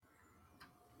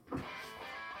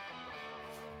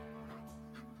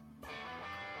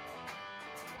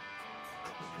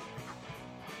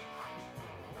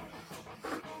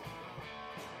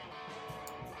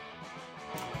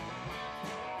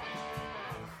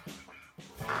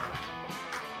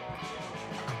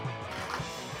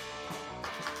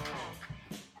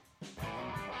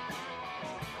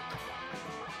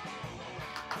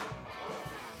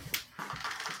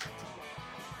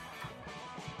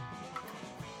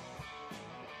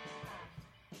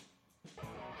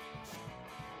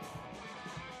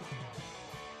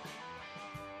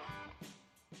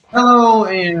Hello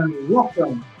and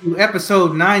welcome to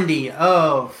episode 90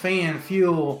 of Fan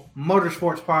Fuel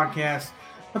Motorsports Podcast,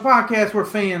 the podcast where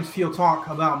fans feel talk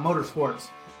about motorsports.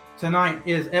 Tonight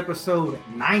is episode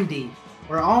 90.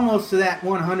 We're almost to that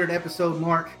 100 episode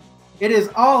mark. It is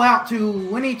all out to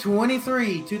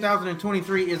 2023.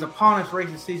 2023 is upon us.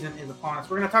 Racing season is upon us.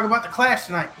 We're going to talk about the Clash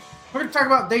tonight. We're going to talk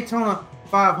about Daytona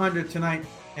 500 tonight,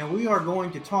 and we are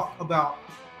going to talk about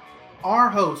our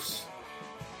hosts,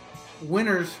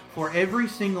 winners for every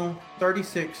single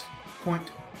 36-point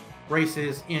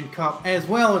races in Cup, as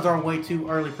well as our way too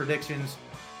early predictions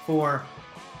for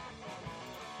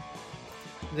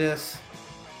this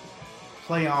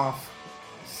playoff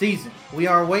season. We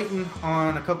are waiting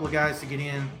on a couple of guys to get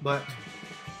in, but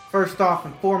first off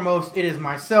and foremost, it is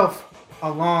myself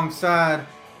alongside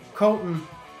Colton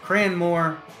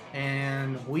Cranmore,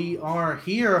 and we are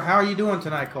here. How are you doing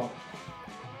tonight, Colton?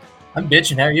 I'm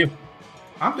bitching. How are you?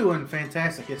 I'm doing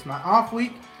fantastic. It's my off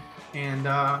week, and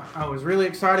I was really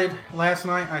excited last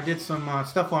night. I did some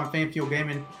stuff on Fan Fuel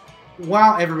Gaming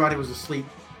while everybody was asleep,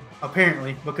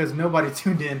 apparently, because nobody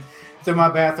tuned in to my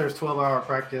Bathurst 12-hour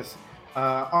practice.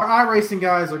 Our iRacing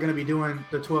guys are going to be doing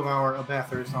the 12-hour of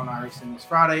Bathurst on iRacing this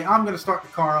Friday. I'm going to start the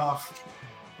car off,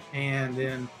 and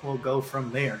then we'll go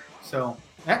from there. So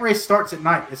that race starts at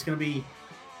night. It's going to be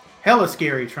hella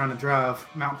scary trying to drive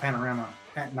Mount Panorama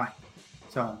at night.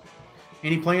 So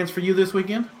any plans for you this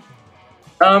weekend?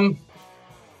 I'm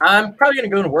probably gonna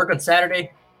go to work on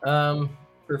Saturday for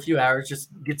a few hours, just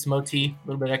get some OT, a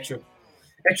little bit extra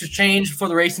change for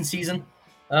the racing season.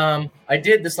 I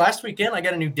did this last weekend. I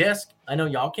got a new desk. I know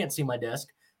y'all can't see my desk,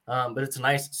 but it's a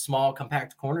nice, small,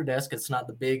 compact corner desk. It's not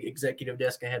the big executive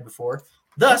desk I had before.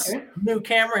 Thus, new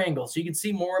camera angle, so you can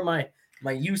see more of my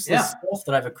useless stuff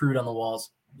that I've accrued on the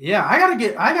walls. Yeah, I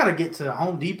gotta get to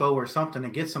Home Depot or something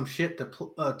and get some shit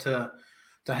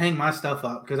to hang my stuff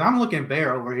up, because I'm looking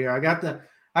bare over here. I got the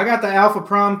Alpha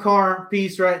Prom car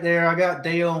piece right there. I got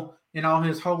Dale in all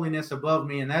his holiness above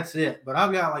me, and that's it. But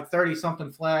I've got like 30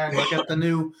 something flags. I got the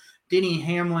new Denny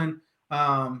Hamlin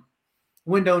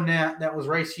window net that was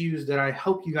race used that I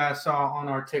hope you guys saw on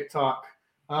our TikTok.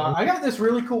 I got this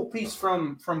really cool piece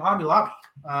from Hobby Lobby.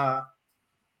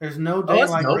 There's no day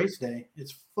like race day.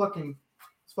 It's fucking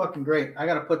great. I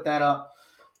got to put that up.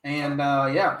 And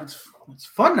it's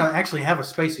fun to actually have a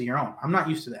space of your own. I'm not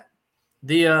used to that.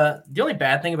 The only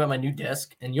bad thing about my new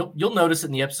desk, and you'll notice it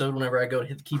in the episode whenever I go to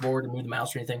hit the keyboard and move the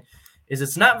mouse or anything, is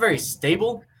it's not very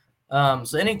stable.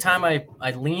 So anytime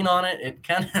I lean on it, it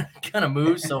kind of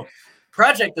moves. So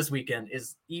project this weekend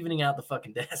is evening out the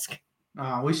fucking desk.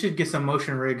 We should get some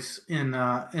motion rigs in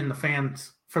the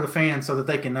fans for the fans so that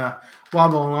they can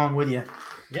wobble along with you.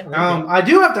 Yeah. I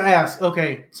do have to ask.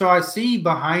 Okay, so I see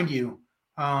behind you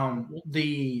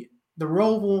the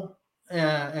Roval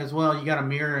as well. You got a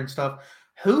mirror and stuff.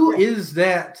 Who is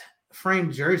that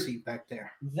framed jersey back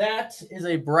there? That is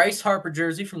a Bryce Harper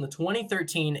jersey from the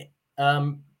 2013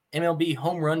 MLB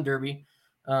Home Run Derby.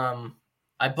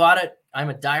 I bought it.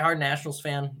 I'm a diehard Nationals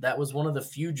fan. That was one of the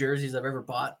few jerseys I've ever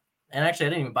bought. And actually, I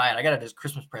didn't even buy it. I got it as a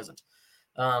Christmas present.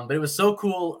 But it was so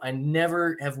cool. I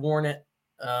never have worn it.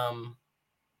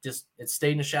 Just it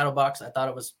stayed in a shadow box. I thought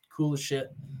it was cool as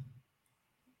shit.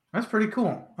 That's pretty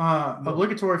cool.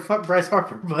 Obligatory fuck Bryce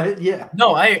Harper, but yeah.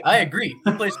 No, I agree.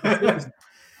 He plays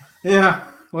yeah.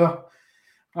 Well,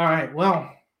 all right. Well,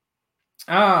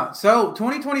 so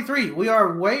 2023, we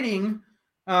are waiting.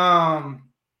 For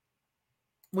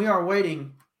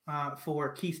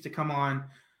Keith to come on.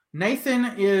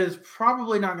 Nathan is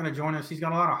probably not going to join us. He's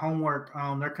got a lot of homework.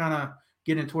 They're kind of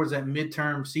getting towards that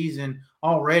midterm season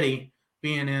already,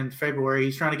 being in February.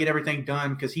 He's trying to get everything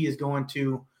done because he is going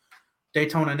to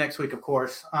Daytona next week, of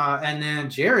course. And then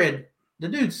Jared, the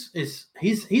dude's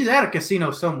he's at a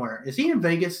casino somewhere. Is he in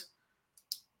Vegas?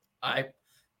 I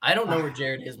don't know where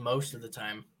Jared is most of the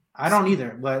time. I don't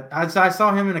either, but I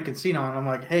saw him in a casino, and I'm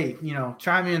like, hey,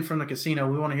 chime in from the casino.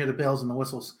 We want to hear the bells and the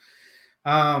whistles.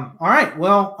 All right.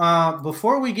 Well,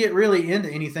 before we get really into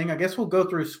anything, I guess we'll go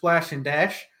through Splash and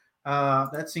Dash.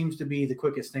 That seems to be the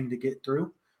quickest thing to get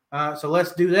through. So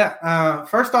let's do that.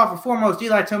 First off and foremost,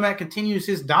 Eli Tomac continues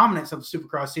his dominance of the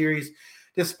Supercross Series.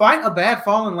 Despite a bad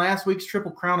fall in last week's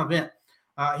Triple Crown event,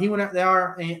 he went out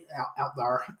there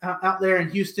in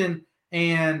Houston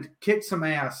and kicked some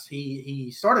ass. He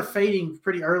started fading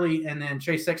pretty early, and then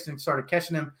Chase Sexton started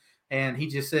catching him, and he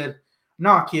just said,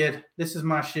 "Nah, kid, this is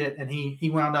my shit." And he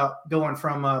wound up going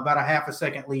from about a half a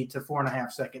second lead to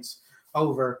 4.5 seconds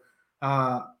over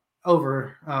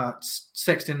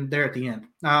Sexton there at the end.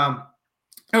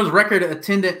 It was record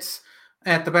attendance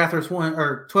at the Bathurst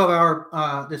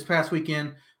 12-hour this past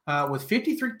weekend with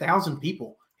 53,000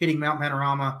 people hitting Mount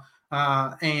Panorama.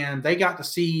 And they got to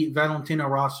see Valentino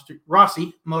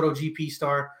Rossi, MotoGP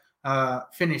star,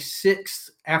 finish sixth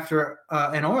after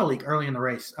an oil leak early in the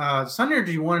race. Sun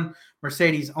Energy One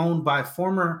Mercedes, owned by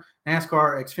former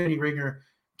NASCAR Xfinity ringer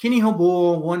Kenny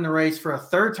Habul, won the race for a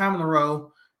third time in a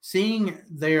row, seeing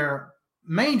their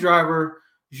main driver,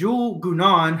 Jules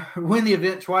Gounon, win the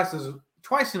event twice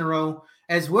in a row,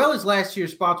 as well as last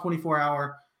year's Spa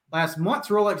 24-hour, last month's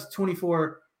Rolex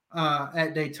 24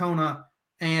 at Daytona.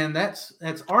 And that's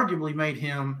arguably made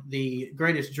him the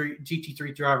greatest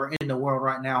GT3 driver in the world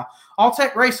right now.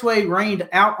 Alltech Raceway rained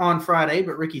out on Friday,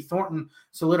 but Ricky Thornton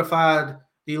solidified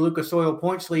the Lucas Oil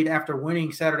points lead after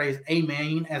winning Saturday's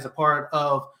A-Main as a part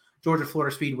of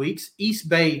Georgia-Florida Speed Weeks. East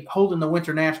Bay holding the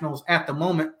Winter Nationals at the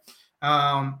moment,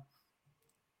 and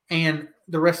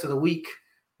the rest of the week.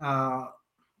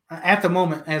 At the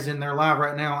moment, as in they're live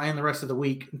right now, and the rest of the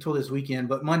week until this weekend.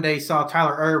 But Monday saw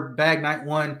Tyler Erb bag night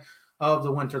one of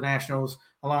the Winter Nationals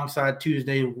alongside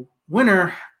Tuesday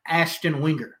winner Ashton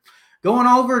Winger. Going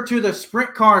over to the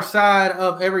sprint car side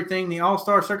of everything, the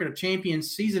All-Star Circuit of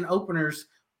Champions season openers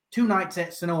 2 nights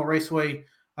at Sonoma Raceway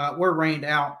were rained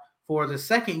out for the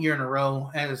second year in a row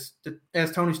as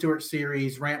Tony Stewart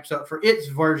Series ramps up for its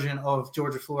version of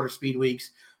Georgia-Florida Speed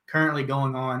Weeks, currently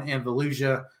going on in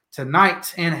Volusia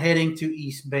tonight and heading to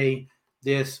East Bay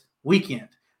this weekend.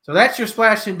 So that's your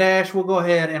Splash and Dash. We'll go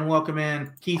ahead and welcome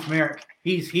in Keith Merrick.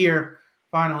 He's here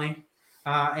finally,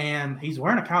 and he's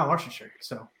wearing a Kyle Larson shirt.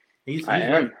 So he's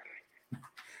ready.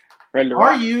 Ready to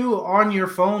rock. Are you on your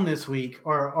phone this week,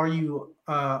 or are you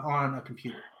on a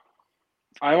computer?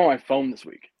 I'm on my phone this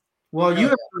week. Well, you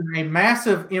have a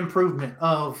massive improvement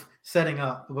of setting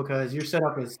up because your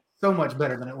setup is so much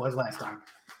better than it was last time.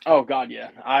 Oh God,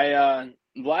 yeah.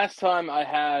 Last time I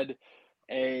had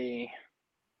a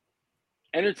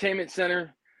entertainment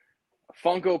center,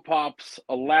 Funko Pops,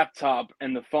 a laptop,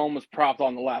 and the phone was propped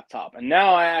on the laptop. And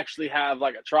now I actually have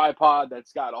like a tripod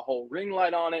that's got a whole ring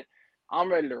light on it.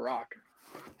 I'm ready to rock.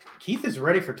 Keith is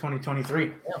ready for 2023.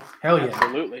 Yeah. Hell yeah.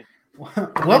 Absolutely.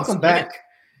 Welcome back.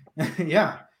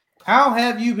 Yeah. How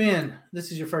have you been?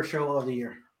 This is your first show of the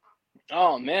year.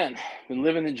 Oh, man. Been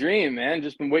living the dream, man.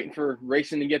 Just been waiting for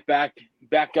racing to get back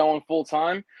going full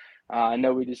time. I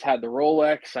know we just had the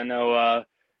Rolex. I know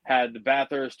had the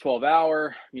Bathurst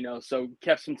 12-hour, so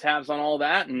kept some tabs on all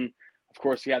that. And, of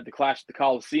course, we had the Clash at the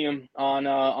Coliseum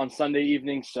on Sunday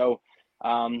evening. So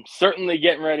certainly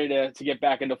getting ready to get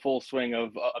back into full swing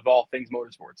of all things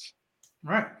motorsports.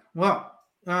 Right. Well,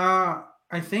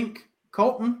 I think,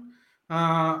 Colton,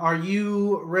 are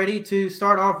you ready to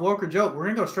start off woke or joke? We're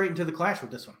going to go straight into the Clash with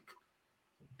this one.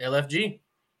 LFG.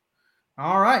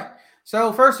 All right.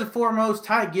 So first and foremost,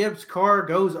 Ty Gibbs' car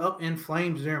goes up in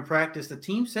flames during practice. The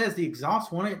team says the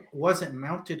exhaust wasn't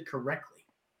mounted correctly.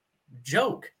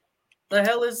 Joke. The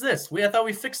hell is this? I thought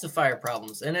we fixed the fire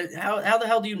problems. And how the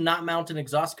hell do you not mount an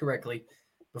exhaust correctly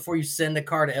before you send the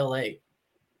car to LA?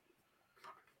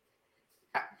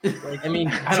 I mean,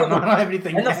 I don't know. I don't have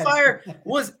anything. And the fire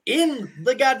was in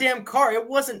the goddamn car. It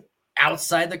wasn't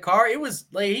outside the car. It was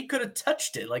like he could have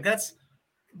touched it. Like, that's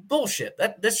bullshit.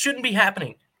 This shouldn't be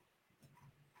happening.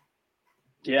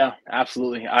 Yeah,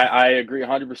 absolutely. I agree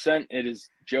 100%. It is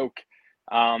a joke,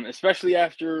 especially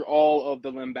after all of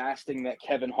the lambasting that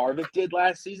Kevin Harvick did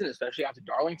last season, especially after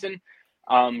Darlington.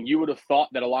 You would have thought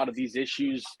that a lot of these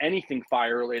issues, anything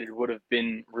fire-related, would have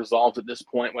been resolved at this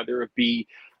point, whether it be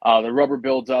the rubber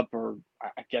buildup or,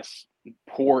 I guess,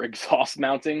 poor exhaust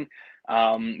mounting.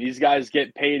 These guys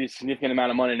get paid a significant amount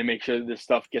of money to make sure that this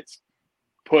stuff gets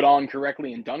put on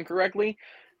correctly and done correctly.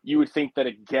 You would think that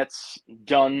it gets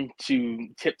done to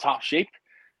tip-top shape.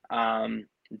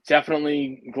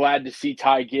 Definitely glad to see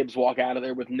Ty Gibbs walk out of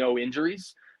there with no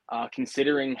injuries,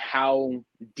 considering how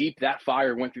deep that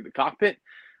fire went through the cockpit.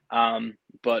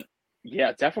 But,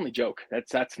 yeah, definitely joke.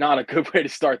 That's not a good way to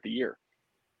start the year.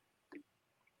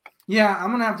 Yeah, I'm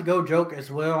going to have to go joke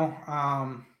as well.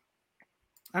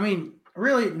 I mean,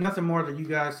 really nothing more than you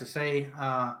guys to say.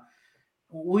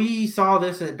 We saw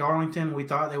this at Darlington. We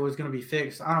thought it was going to be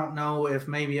fixed. I don't know if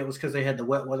maybe it was because they had the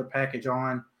wet weather package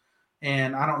on,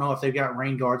 and I don't know if they've got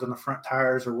rain guards on the front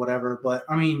tires or whatever. But,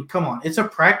 I mean, come on. It's a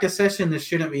practice session. This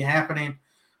shouldn't be happening.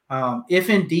 If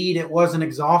indeed it was an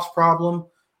exhaust problem,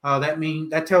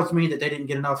 that tells me that they didn't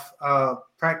get enough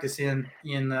practice in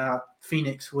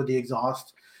Phoenix with the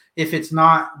exhaust. If it's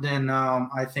not, then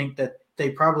I think that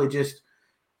they probably just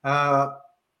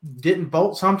didn't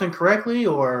bolt something correctly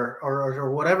or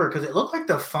whatever, because it looked like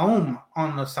the foam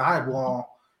on the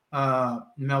sidewall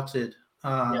melted.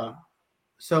 Yeah.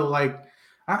 So, like,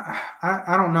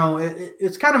 I don't know.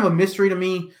 It's kind of a mystery to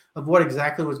me of what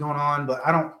exactly was going on, but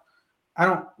I don't I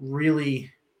don't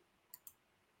really.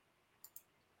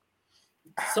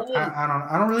 Someone,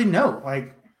 I don't really know.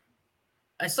 Like,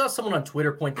 I saw someone on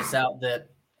Twitter point this out that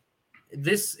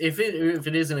this, if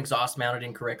it is an exhaust mounted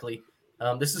incorrectly,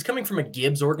 this is coming from a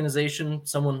Gibbs organization.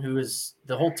 Someone who is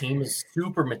the whole team is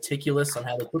super meticulous on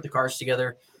how they put the cars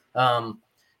together.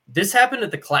 This happened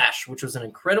at the Clash, which was an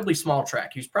incredibly small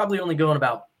track. He was probably only going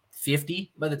about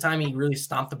 50 by the time he really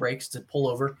stomped the brakes to pull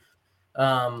over.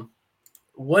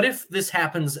 What if this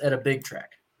happens at a big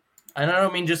track? And I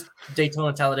don't mean just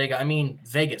Daytona, Talladega. I mean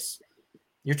Vegas.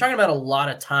 You're talking about a lot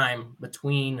of time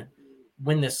between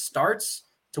when this starts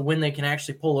to when they can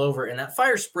actually pull over, and that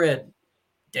fire spread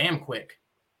damn quick.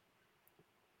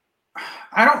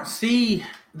 I don't see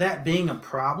that being a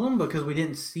problem because we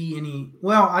didn't see any.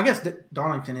 Well, I guess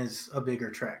Darlington is a bigger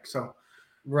track, so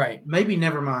right. Maybe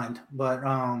never mind. But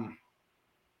I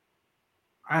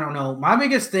don't know. My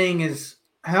biggest thing is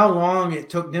how long it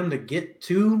took them to get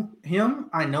to him.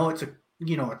 I know it's a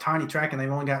tiny track, and they've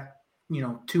only got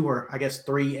 2 or I guess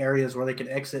 3 areas where they could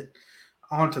exit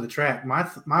onto the track. My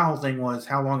whole thing was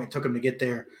how long it took them to get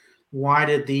there. Why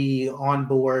did the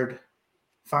onboard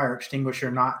fire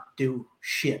extinguisher not do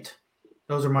shit?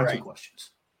 Those are my 2 questions.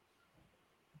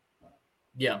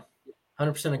 Yeah,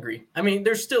 100% agree. I mean,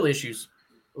 there's still issues,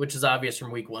 which is obvious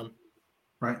from week 1.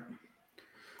 Right.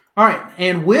 All right,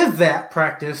 and with that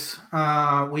practice,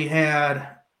 we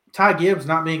had Ty Gibbs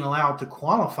not being allowed to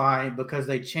qualify because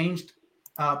they changed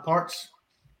parts.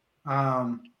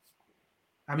 They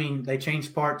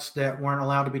changed parts that weren't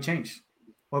allowed to be changed.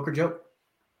 Woke or joke?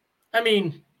 I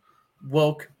mean,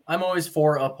 woke. I'm always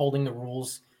for upholding the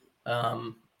rules.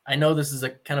 I know this is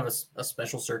a kind of a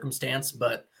special circumstance,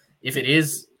 but if it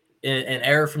is an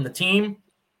error from the team,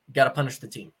 you got to punish the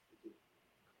team.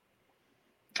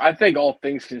 I think all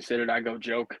things considered, I go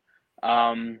joke.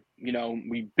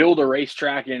 We build a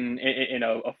racetrack in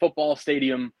a football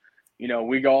stadium.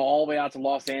 We go all the way out to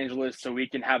Los Angeles so we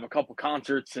can have a couple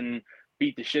concerts and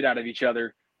beat the shit out of each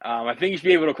other. I think you should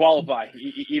be able to qualify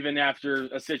even after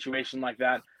a situation like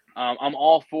that. I'm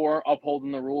all for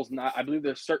upholding the rules, and I believe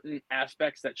there's certain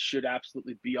aspects that should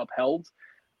absolutely be upheld.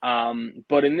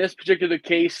 But in this particular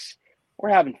case, we're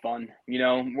having fun.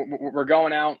 We're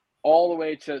going out all the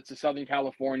way to Southern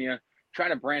California, trying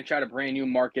to branch out a brand new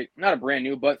market. Not a brand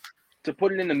new, but to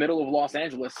put it in the middle of Los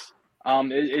Angeles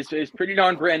is pretty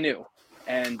darn brand new.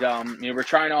 And we're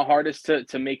trying our hardest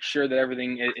to make sure that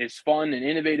everything is fun and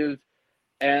innovative.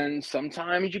 And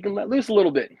sometimes you can let loose a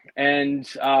little bit. And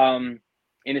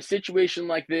in a situation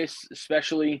like this,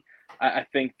 especially, I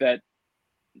think that,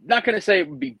 not going to say it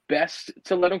would be best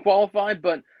to let them qualify,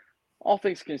 but all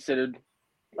things considered,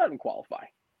 let them qualify.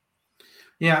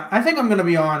 Yeah, I think I'm going to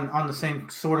be on the same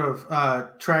sort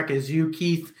of track as you,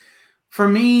 Keith. For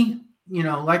me,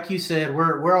 like you said,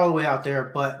 we're all the way out there,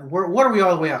 but what are we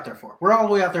all the way out there for? We're all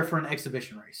the way out there for an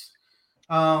exhibition race.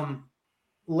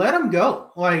 Let them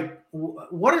go. Like,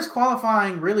 what is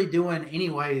qualifying really doing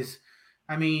anyways?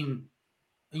 I mean,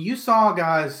 you saw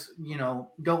guys,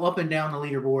 go up and down the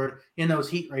leaderboard in those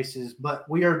heat races, but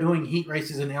we are doing heat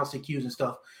races and LCQs and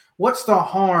stuff. What's the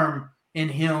harm in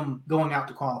him going out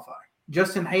to qualify?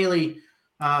 Justin Haley,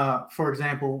 for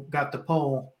example, got the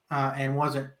pole and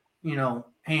wasn't,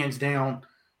 hands down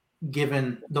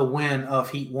given the win of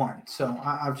Heat 1. So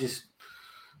I've just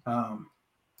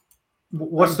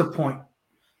what's the point?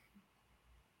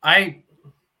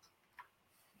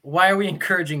 Why are we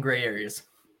encouraging gray areas?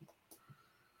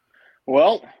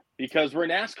 Well, because we're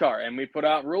NASCAR and we put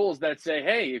out rules that say,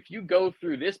 hey, if you go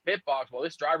through this pit box while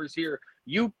this driver's here,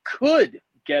 you could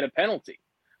get a penalty.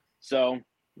 So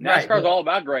NASCAR's all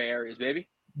about gray areas, baby.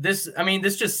 This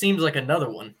just seems like another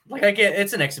one. Like, I get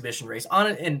it's an exhibition race on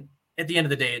it, and at the end of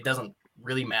the day, it doesn't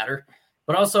really matter.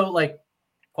 But also, like,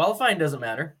 qualifying doesn't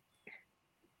matter.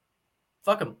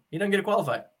 Fuck him. He doesn't get to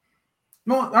qualify.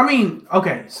 Well,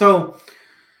 okay, so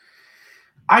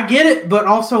I get it, but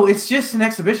also it's just an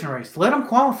exhibition race. Let them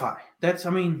qualify.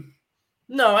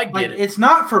 No, I get it. It's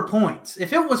not for points.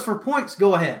 If it was for points,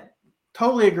 go ahead.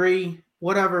 Totally agree.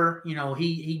 Whatever.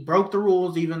 He broke the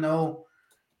rules, even though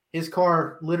his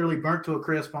car literally burnt to a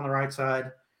crisp on the right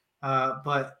side.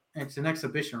 But it's an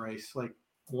exhibition race. Like,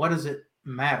 what does it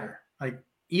matter? Like,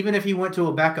 even if he went to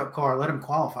a backup car, let him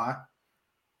qualify.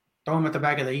 Throw him at the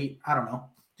back of the heat. I don't know.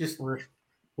 He's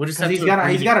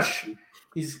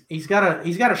got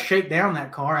to shake down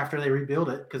that car after they rebuild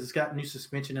it because it's got new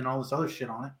suspension and all this other shit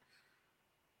on it.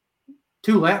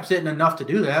 2 laps isn't enough to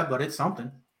do that, but it's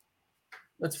something.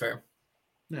 That's fair.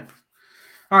 Yeah.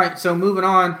 All right, so moving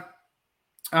on.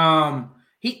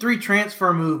 Heat 3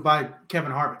 transfer move by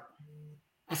Kevin Harvick.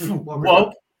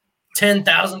 Woke.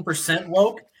 10,000%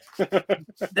 woke.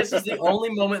 This is the only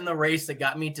moment in the race that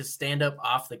got me to stand up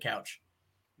off the couch.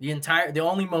 The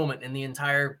only moment in the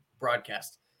entire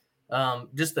broadcast.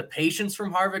 Just the patience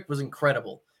from Harvick was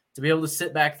incredible. To be able to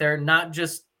sit back there, not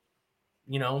just,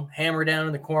 hammer down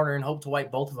in the corner and hope to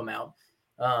wipe both of them out,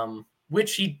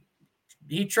 which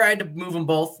he tried to move them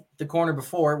both the corner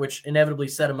before, which inevitably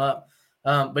set him up.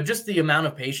 But just the amount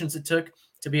of patience it took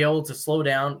to be able to slow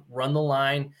down, run the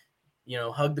line,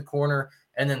 hug the corner,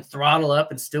 and then throttle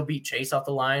up and still beat Chase off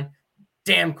the line.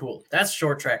 Damn cool. That's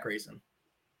short track racing.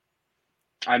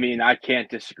 I mean, I can't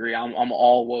disagree. I'm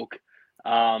all woke.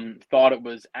 Thought it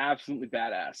was absolutely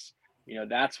badass.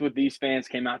 That's what these fans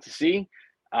came out to see.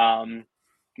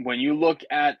 When you look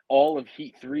at all of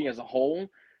Heat 3 as a whole,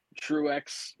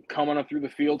 Truex coming up through the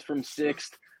field from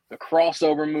 6th, the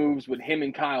crossover moves with him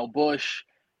and Kyle Busch,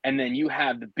 and then you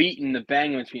have the beating, the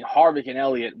banging between Harvick and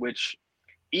Elliott, which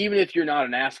even if you're not a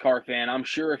NASCAR fan, I'm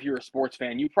sure if you're a sports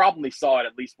fan, you probably saw it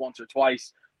at least once or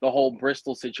twice, the whole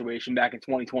Bristol situation back in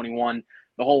 2021,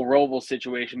 the whole Roval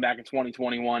situation back in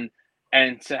 2021,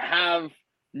 and to have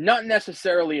not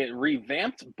necessarily it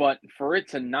revamped, but for it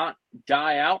to not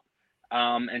die out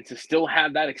and to still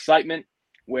have that excitement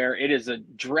where it is a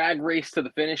drag race to the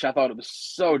finish. I thought it was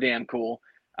so damn cool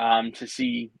to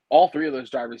see all three of those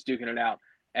drivers duking it out.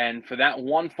 And for that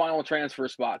one final transfer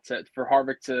spot for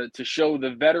Harvick to show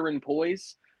the veteran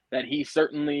poise that he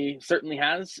certainly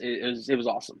has, it was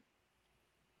awesome.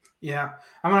 Yeah,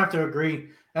 I'm going to have to agree.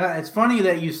 It's funny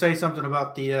that you say something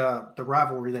about the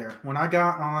rivalry there. When I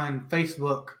got on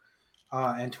Facebook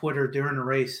and Twitter during the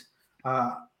race,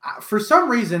 for some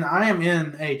reason, I am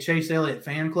in a Chase Elliott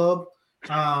fan club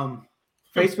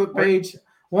Facebook page.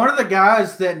 One of the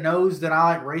guys that knows that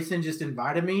I like racing just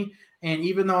invited me. And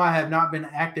even though I have not been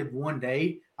active one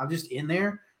day, I'm just in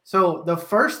there. So the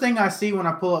first thing I see when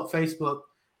I pull up Facebook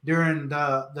during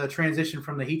the transition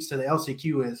from the heats to the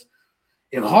LCQ is,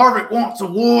 if Harvick wants a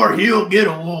war, he'll get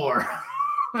a war.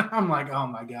 I'm like, oh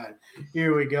my God,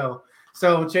 here we go.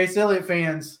 So Chase Elliott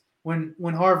fans, when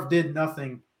Harv did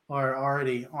nothing, are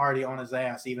already on his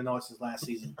ass, even though it's his last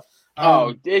season.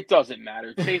 It doesn't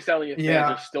matter. Chase Elliott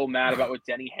fans are still mad about what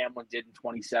Denny Hamlin did in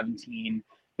 2017.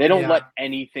 They don't let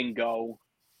anything go.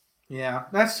 Yeah,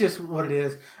 that's just what it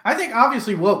is. I think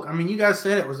obviously woke. I mean, you guys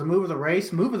said it was a move of the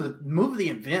race, move of the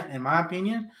event, in my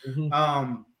opinion.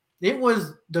 Mm-hmm. It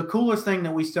was the coolest thing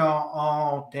that we saw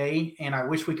all day, and I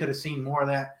wish we could have seen more of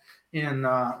that in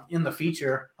the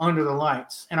feature under the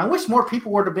lights. And I wish more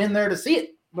people would have been there to see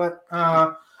it, but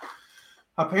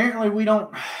apparently we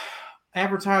don't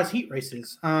advertise heat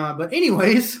races. But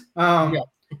anyways,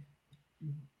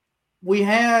 we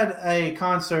had a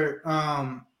concert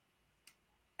at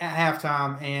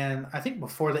halftime, and I think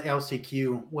before the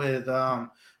LCQ with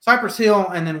Cypress Hill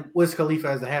and then Wiz Khalifa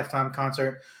as the halftime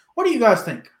concert. What do you guys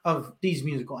think of these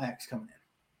musical acts coming in?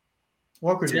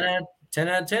 Woke or 10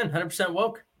 out of 10, 100%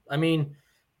 woke. I mean,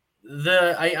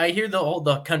 I hear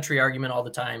the country argument all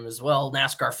the time as well.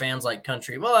 NASCAR fans like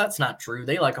country. Well, that's not true.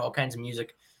 They like all kinds of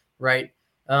music, right?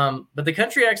 But the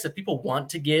country acts that people want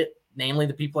to get, namely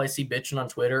the people I see bitching on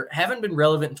Twitter, haven't been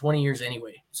relevant in 20 years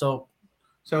anyway. So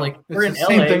like we're in the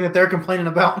same thing that they're complaining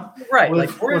about, right?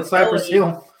 Like we're in Cypress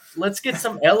Hill. Let's get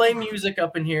some LA music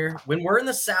up in here. When we're in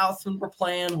the South, when we're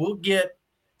playing, we'll get,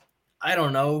 I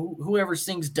don't know, whoever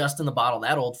sings Dust in the Bottle,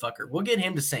 that old fucker. We'll get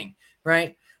him to sing,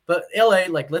 right? But LA,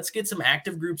 let's get some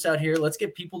active groups out here. Let's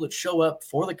get people that show up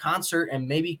for the concert and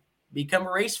maybe become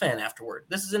a race fan afterward.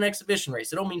 This is an exhibition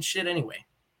race. It don't mean shit anyway.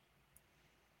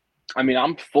 I mean,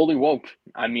 I'm fully woke.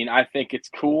 I mean, I think it's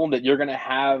cool that you're going to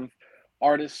have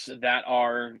artists that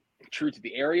are true to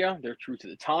the area. They're true to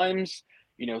the times.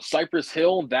 Cypress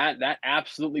Hill, that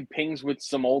absolutely pings with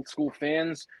some old school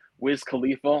fans. Wiz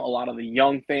Khalifa, a lot of the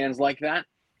young fans like that.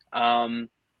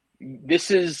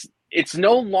 It's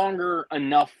no longer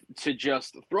enough to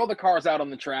just throw the cars out on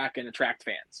the track and attract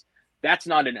fans. That's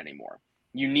not it anymore.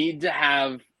 You need to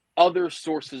have other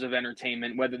sources of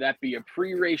entertainment, whether that be a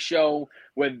pre-race show,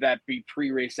 whether that be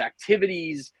pre-race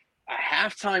activities, a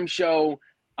halftime show.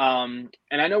 And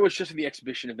I know it's just the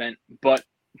exhibition event, but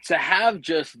to have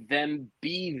just them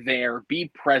be there,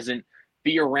 be present,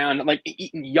 be around, like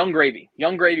Young Gravy.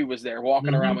 Young Gravy was there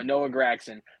walking around with Noah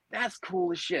Gragson. That's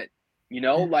cool as shit.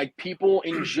 Like people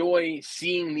enjoy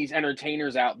seeing these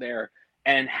entertainers out there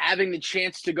and having the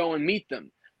chance to go and meet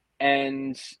them.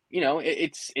 And,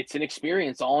 it's an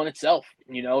experience all in itself.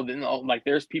 Like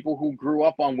there's people who grew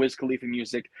up on Wiz Khalifa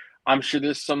music. I'm sure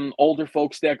there's some older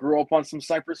folks that grew up on some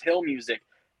Cypress Hill music.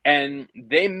 And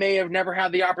they may have never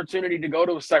had the opportunity to go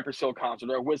to a Cypress Hill concert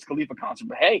or a Wiz Khalifa concert.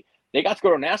 But, hey, they got to go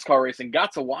to a NASCAR race and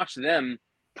got to watch them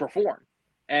perform.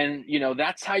 And,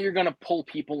 that's how you're going to pull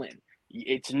people in.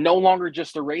 It's no longer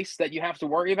just a race that you have to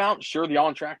worry about. Sure, the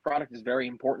on-track product is very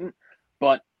important,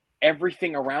 but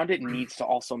everything around it needs to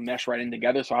also mesh right in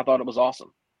together. So I thought it was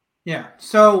awesome. Yeah.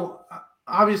 So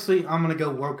obviously I'm going to go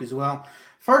woke as well.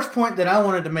 First point that I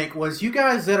wanted to make was you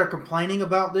guys that are complaining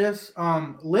about this,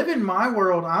 live in my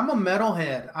world. I'm a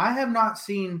metalhead. I've not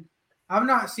seen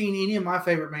any of my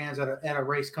favorite bands at a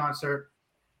race concert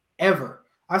ever.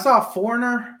 I saw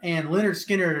Foreigner and Lynyrd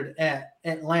Skynyrd at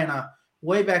Atlanta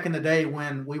way back in the day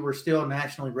when we were still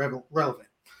nationally relevant.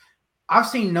 I've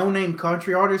seen no-name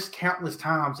country artists countless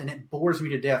times, and it bores me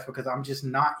to death because I'm just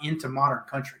not into modern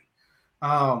country.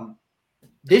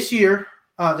 This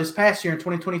past year in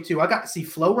 2022, I got to see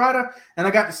Flo Rida and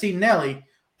I got to see Nelly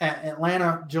at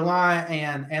Atlanta, July,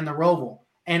 and the Roval.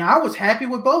 And I was happy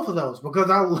with both of those because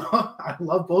I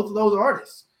love both of those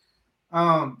artists.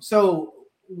 So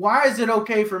why is it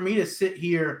okay for me to sit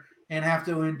here and have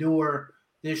to endure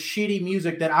this shitty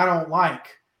music that I don't like,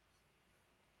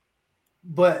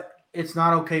 but it's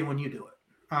not okay when you do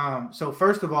it? So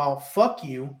first of all, fuck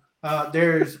you.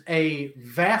 There's a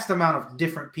vast amount of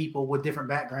different people with different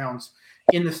backgrounds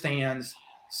in the stands.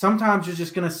 Sometimes you're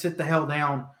just going to sit the hell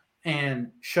down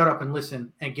and shut up and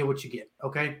listen and get what you get.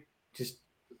 Okay. Just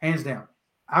hands down.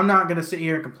 I'm not going to sit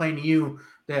here and complain to you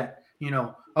that,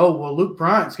 oh, well, Luke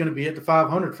Bryant's going to be at the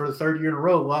 500 for the third year in a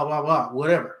row, blah, blah, blah,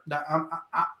 whatever.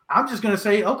 I'm just going to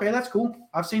say, okay, that's cool.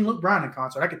 I've seen Luke Bryan in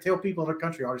concert. I could tell people that are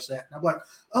country artists that. And I'm like,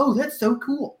 oh, that's so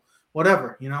cool.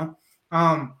 Whatever,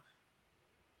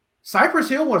 Cypress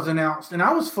Hill was announced, and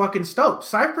I was fucking stoked.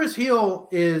 Cypress Hill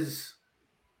is,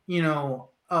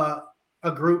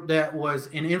 a group that was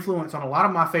an influence on a lot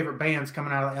of my favorite bands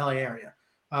coming out of the LA area.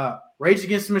 Rage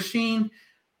Against the Machine,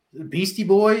 Beastie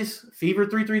Boys, Fever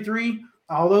 333,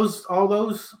 all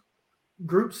those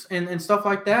groups and stuff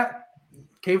like that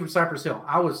came from Cypress Hill.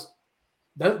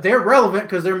 They're relevant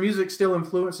because their music still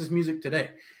influences music today.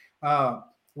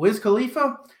 Wiz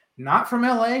Khalifa, not from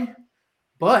LA,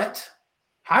 but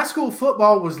high school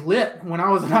football was lit when I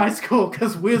was in high school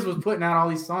because Wiz was putting out all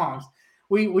these songs.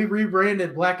 We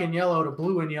rebranded Black and Yellow to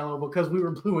Blue and Yellow because we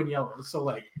were blue and yellow.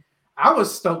 So I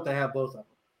was stoked to have both of them.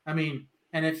 I mean,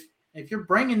 and if you're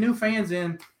bringing new fans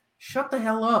in, shut the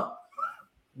hell up.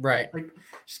 Right.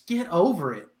 Just get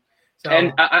over it. So,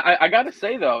 and I got to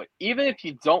say, though, even if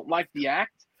you don't like the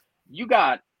act, you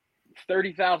got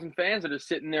 30,000 fans that are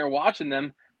sitting there watching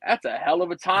them. That's a hell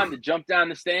of a time to jump down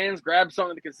the stands, grab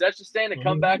something at the concession stand, and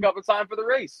come back up in time for the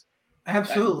race.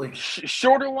 Absolutely.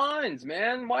 Shorter lines,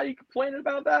 man. Why are you complaining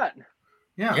about that?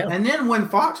 Yeah. And then when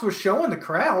Fox was showing the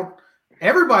crowd,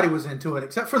 everybody was into it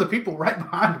except for the people right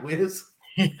behind Wiz.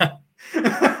 Yeah.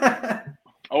 That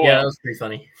was pretty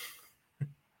funny.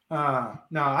 No,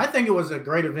 I think it was a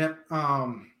great event to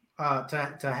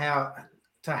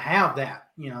have that.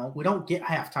 We don't get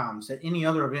half times at any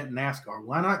other event in NASCAR.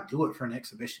 Why not do it for an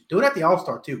exhibition? Do it at the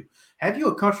All-Star too. Have you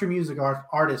a country music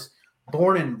artist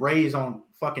born and raised on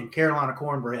fucking Carolina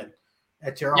cornbread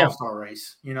at your All-Star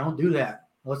race? Do that.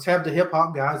 Let's have the hip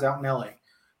hop guys out in LA.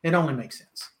 It only makes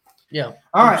sense. Yeah. 100%.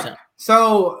 All right.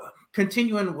 So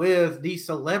continuing with the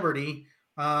celebrity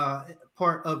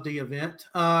part of the event,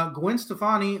 Gwen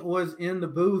Stefani was in the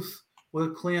booth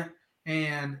with Clint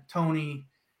and Tony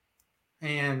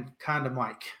and kind of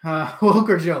Mike. Woke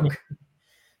or joke?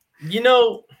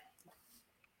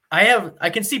 I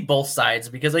can see both sides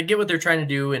because I get what they're trying to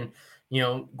do, and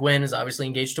Gwen is obviously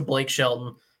engaged to Blake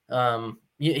Shelton.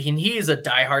 He is a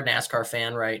diehard NASCAR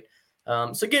fan, right?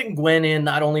 So getting Gwen in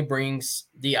not only brings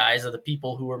the eyes of the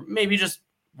people who are maybe just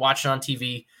watching on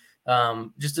TV,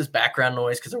 just as background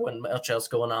noise because there wasn't much else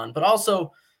going on, but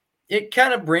also it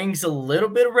kind of brings a little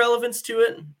bit of relevance to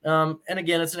it. And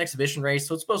again, it's an exhibition race,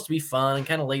 so it's supposed to be fun and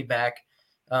kind of laid back.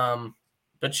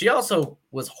 But she also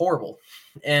was horrible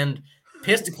and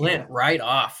pissed Clint right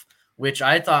off, which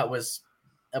I thought was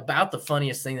about the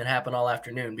funniest thing that happened all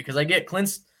afternoon, because I get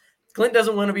Clint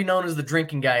doesn't want to be known as the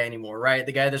drinking guy anymore, right?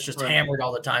 The guy that's just hammered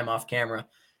all the time off camera.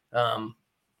 To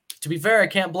be fair, I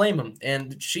can't blame him.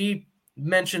 And she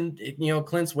mentioned,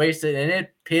 Clint's wasted, and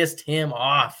it pissed him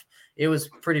off. It was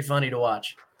pretty funny to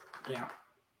watch. Yeah.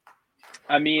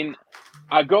 I mean,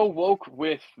 I go woke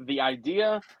with the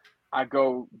idea. I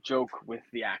go joke with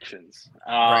the actions.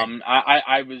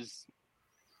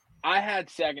 I had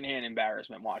secondhand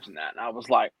embarrassment watching that, and I was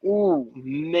like, "Ooh,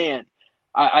 man,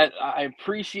 I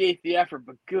appreciate the effort,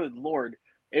 but good Lord,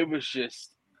 it was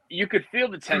just, you could feel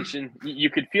the tension. You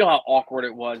could feel how awkward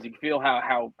it was. You could feel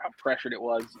how pressured it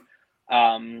was.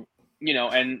 And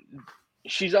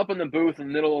she's up in the booth in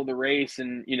the middle of the race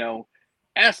and,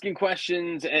 asking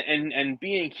questions and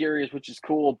being curious, which is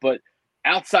cool. But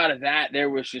outside of that, there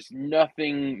was just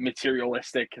nothing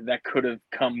materialistic that could have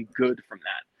come good from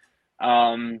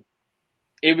that.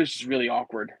 It was just really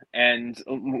awkward. And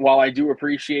while I do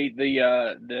appreciate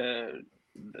the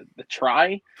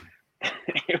try,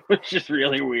 it was just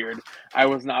really weird. I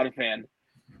was not a fan.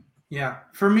 Yeah,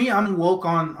 for me, I'm woke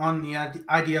on the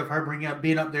idea of her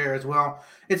being up there as well.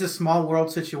 It's a small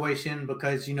world situation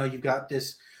because you've got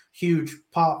this huge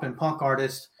pop and punk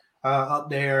artist up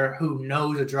there who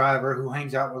knows a driver, who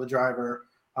hangs out with a driver,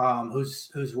 who's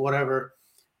whatever,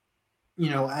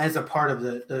 as a part of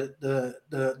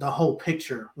the whole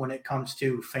picture when it comes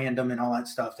to fandom and all that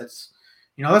stuff. That's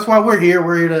that's why we're here.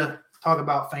 We're here to talk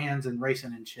about fans and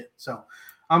racing and shit. So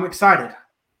I'm excited.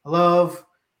 I love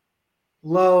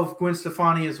Gwen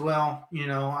Stefani as well.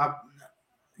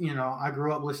 I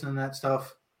grew up listening to that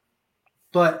stuff.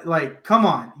 But come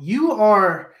on, you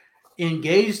are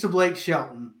engaged to Blake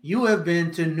Shelton. You have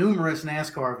been to numerous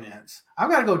NASCAR events.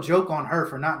 I've got to go joke on her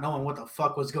for not knowing what the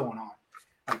fuck was going on.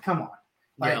 Come on.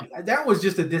 That was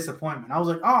just a disappointment. I was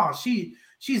like, oh,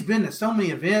 she's been to so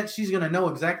many events. She's going to know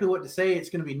exactly what to say.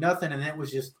 It's going to be nothing. And it was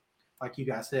just, like you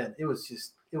guys said, it was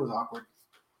awkward.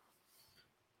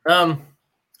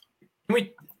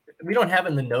 We don't have it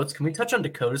in the notes. Can we touch on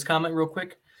Dakota's comment real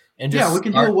quick? And we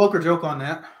can do a woke or joke on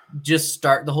that. Just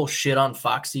start the whole shit on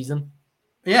Fox season.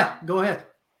 Yeah, go ahead.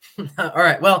 All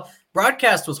right. Well,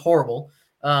 broadcast was horrible.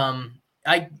 Again,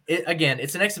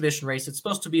 it's an exhibition race. It's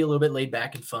supposed to be a little bit laid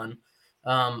back and fun.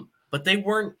 But they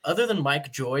weren't, other than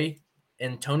Mike Joy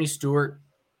and Tony Stewart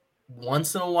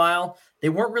once in a while, they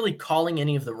weren't really calling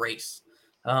any of the race.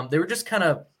 They were just kind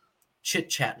of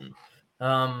chit-chatting.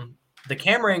 The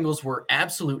camera angles were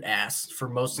absolute ass for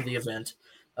most of the event.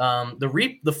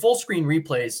 The full screen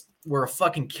replays were a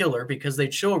fucking killer because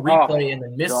they'd show a replay and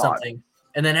then miss something,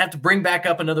 and then have to bring back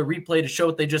up another replay to show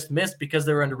what they just missed because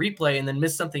they were under replay, and then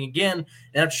miss something again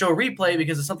and have to show a replay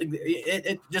because of something.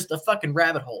 It just a fucking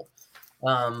rabbit hole.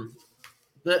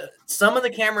 Some of the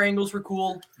camera angles were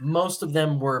cool. Most of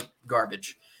them were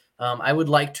garbage. I would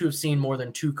like to have seen more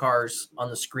than 2 cars on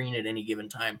the screen at any given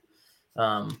time.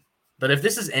 But if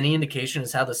this is any indication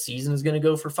as how the season is going to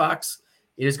go for Fox,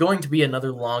 it is going to be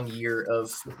another long year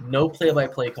of no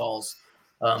play-by-play calls,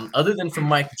 other than from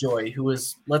Mike Joy, who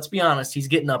is, let's be honest, he's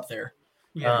getting up there.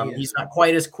 Yeah, he's not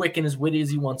quite as quick and as witty as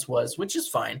he once was, which is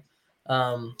fine.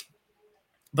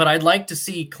 But I'd like to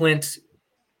see Clint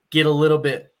get a little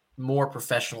bit more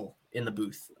professional in the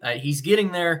booth. He's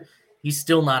getting there. He's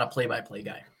still not a play-by-play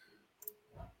guy.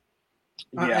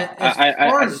 Yeah,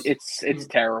 it's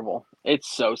terrible.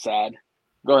 It's so sad.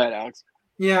 Go ahead, Alex.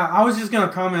 Yeah, I was just going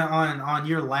to comment on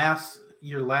your last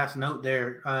note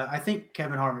there. I think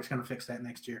Kevin Harvick's going to fix that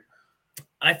next year.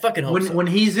 I fucking hope so. When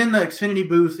he's in the Xfinity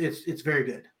booth, it's very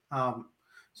good.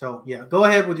 So yeah, go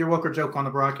ahead with your woke or joke on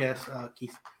the broadcast,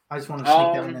 Keith. I just want to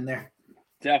sneak that one in there.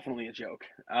 Definitely a joke.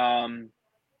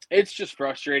 It's just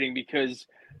frustrating because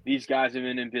these guys have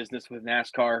been in business with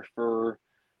NASCAR for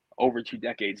over 2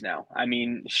 decades now. I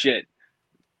mean, shit.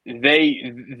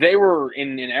 They were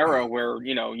in an era where,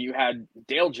 you had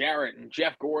Dale Jarrett and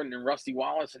Jeff Gordon and Rusty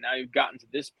Wallace, and now you've gotten to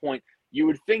this point. You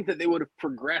would think that they would have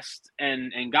progressed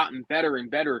and gotten better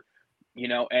and better,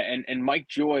 and Mike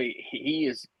Joy, he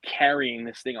is carrying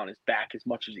this thing on his back as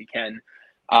much as he can.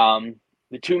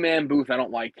 The 2-man booth, I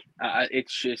don't like.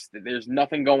 It's just there's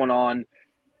nothing going on.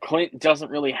 Clint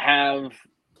doesn't really have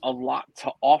a lot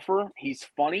to offer. He's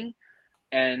funny.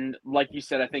 And like you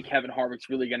said, I think Kevin Harvick's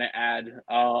really going to add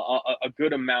a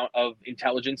good amount of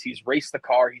intelligence. He's raced the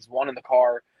car. He's won in the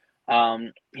car.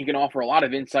 He can offer a lot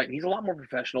of insight. And he's a lot more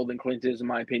professional than Clint is, in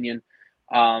my opinion.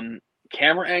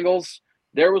 Camera angles,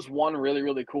 there was one really,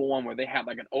 really cool one where they had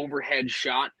like an overhead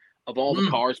shot of all the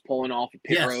cars pulling off a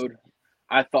pit road.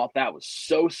 I thought that was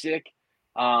so sick.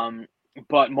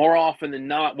 But more often than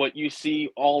not, what you see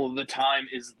all of the time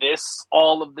is this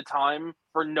all of the time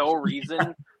for no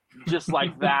reason. Just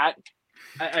like that.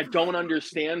 I don't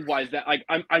understand why that. Like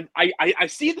I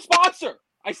see the sponsor.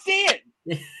 I see it.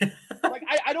 Like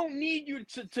I don't need you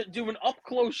to do an up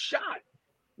close shot.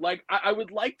 Like I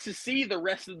would like to see the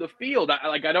rest of the field.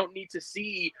 I don't need to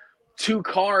see 2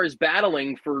 cars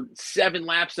battling for 7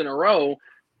 laps in a row,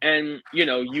 and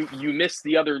you miss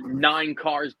the other 9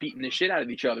 cars beating the shit out of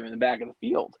each other in the back of the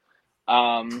field.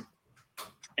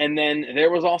 And then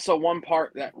there was also one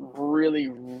part that really,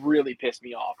 really pissed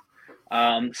me off.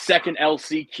 Second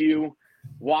LCQ,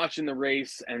 watching the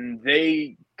race, and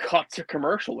they cut to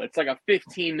commercial. It's like a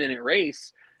 15-minute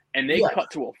race, and they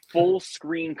cut to a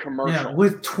full-screen commercial. Yeah,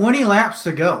 with 20 laps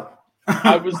to go.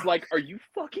 I was like, are you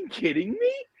fucking kidding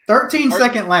me?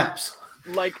 13-second laps.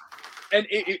 Like, and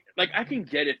like I can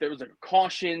get it. There was a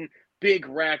caution. big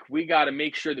wreck. We got to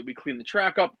make sure that we clean the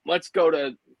track up. Let's go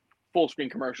to full screen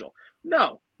commercial.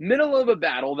 No, middle of a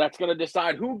battle that's going to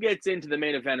decide who gets into the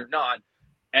main event or not.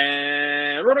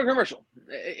 And run a commercial.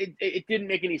 It didn't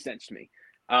make any sense to me.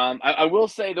 I will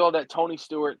say, though, that Tony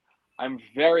Stewart, I'm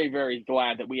very, very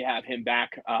glad that we have him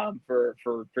back for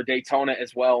Daytona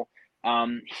as well.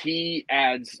 He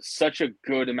adds such a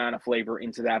good amount of flavor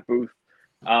into that booth.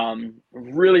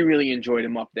 Really, really enjoyed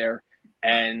him up there,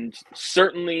 and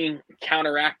certainly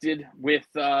counteracted with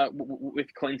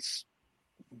Clint's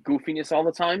goofiness all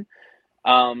the time.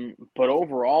 But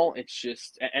overall, it's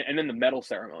just and then the medal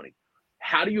ceremony.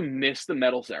 How do you miss the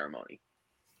medal ceremony?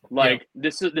 Like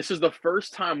this is the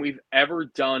first time we've ever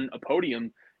done a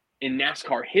podium in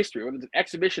NASCAR history, whether it's an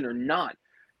exhibition or not.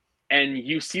 And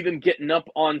you see them getting up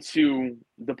onto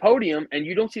the podium and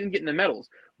you don't see them getting the medals.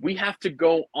 We have to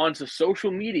go onto social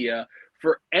media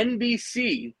for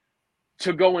NBC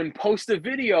to go and post a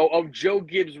video of Joe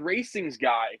Gibbs Racing's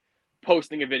guy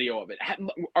posting a video of it.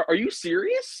 Are you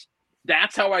serious?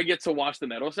 That's how I get to watch the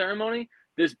medal ceremony?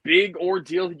 This big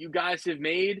ordeal that you guys have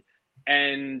made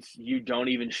and you don't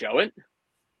even show it?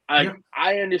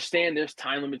 I understand there's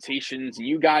time limitations and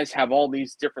you guys have all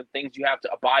these different things you have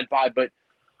to abide by, but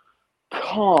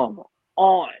come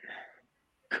on.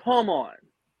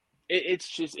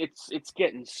 It's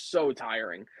getting so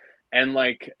tiring. And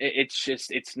like,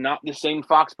 it's not the same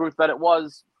Fox booth that it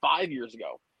was 5 years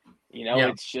ago. You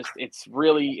know,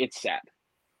 it's sad.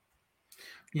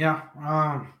 Yeah.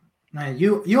 Man,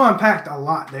 you unpacked a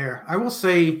lot there. I will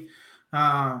say,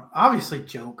 obviously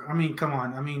joke. I mean, come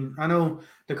on. I mean, I know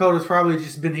Dakota's probably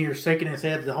just been here shaking his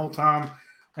head the whole time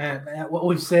at what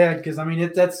we've said, because I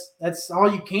mean that's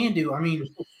all you can do. I mean,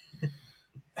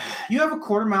 you have a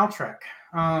quarter-mile track,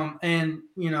 and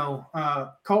you know,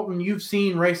 Colton, you've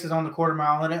seen races on the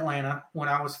quarter-mile in Atlanta when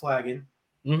I was flagging.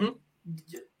 Mm-hmm.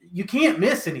 You can't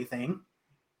miss anything.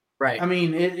 Right. I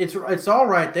mean, it's all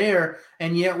right there,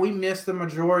 and yet we missed the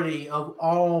majority of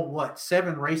all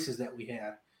 7 races that we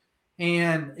had,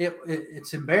 and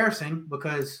it's embarrassing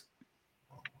because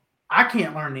I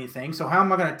can't learn anything. So how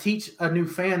am I going to teach a new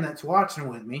fan that's watching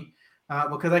with me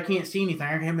because I can't see anything?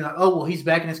 I can be like, oh well, he's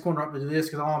backing his corner up to do this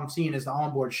because all I'm seeing is the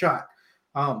onboard shot.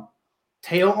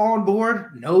 Tail on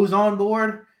board, nose on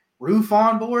board, roof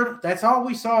on board. That's all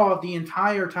we saw the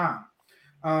entire time.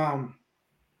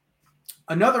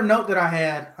 Another note that I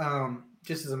had,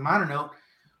 just as a minor note,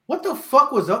 what the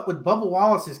fuck was up with Bubba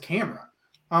Wallace's camera?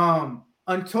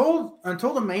 Until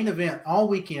the main event all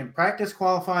weekend, practice,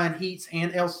 qualifying, heats,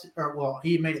 and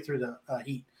he made it through the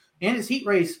heat. And his heat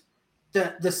race,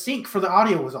 the sync for the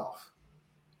audio was off.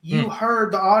 You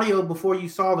heard the audio before you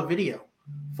saw the video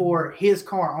for his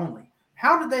car only.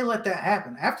 How did they let that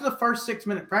happen? After the first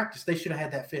 6-minute practice, they should have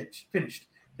had that finished.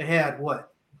 They had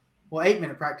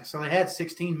 8-minute practice. So they had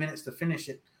 16 minutes to finish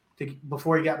it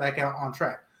before he got back out on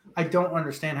track. I don't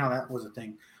understand how that was a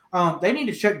thing. They need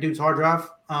to check dude's hard drive,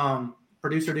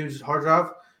 producer dude's hard drive,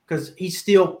 because he's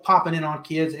still popping in on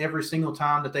kids every single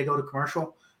time that they go to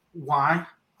commercial. Why?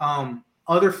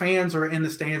 Other fans are in the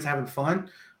stands having fun.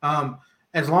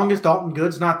 As long as Dalton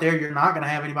Good's not there, you're not going to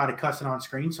have anybody cussing on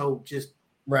screen. So just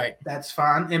that's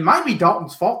fine. It might be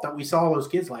Dalton's fault that we saw those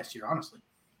kids last year, honestly.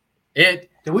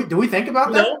 Do we think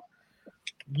about that?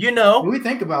 Do we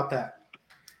think about that?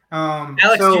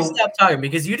 Alex, you stop talking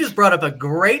because you just brought up a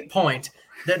great point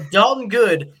that Dalton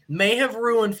Good may have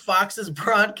ruined Fox's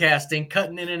broadcasting,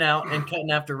 cutting in and out and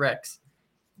cutting after wrecks.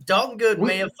 Dalton Good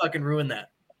may have fucking ruined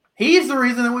that. He's the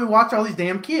reason that we watch all these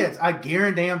damn kids. I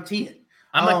guarantee it.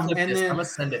 I'm going to clip this. I'm going to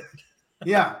send it.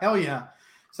 Yeah, hell yeah.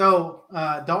 So,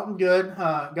 Dalton Good,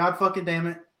 God fucking damn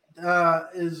it,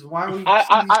 is why we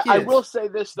I will say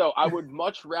this, though. I would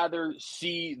much rather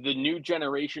see the new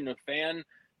generation of fan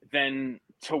than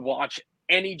to watch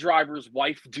any driver's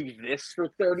wife do this for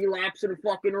 30 laps in a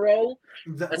fucking row.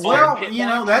 That's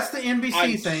the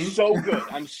NBC thing.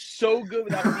 I'm so good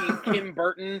without seeing Kim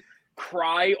Burton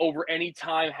cry over any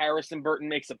time Harrison Burton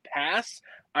makes a pass.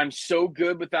 I'm so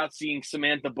good without seeing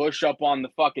Samantha Bush up on the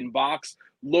fucking box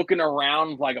looking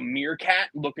around like a meerkat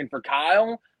looking for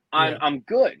Kyle. I'm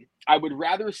good. I would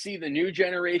rather see the new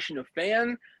generation of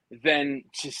fan than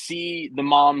to see the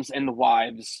moms and the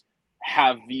wives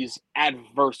have these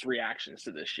adverse reactions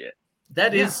to this shit.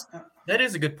 That is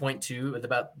a good point too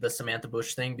about the Samantha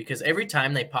Bush thing, because every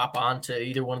time they pop on to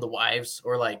either one of the wives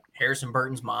or like Harrison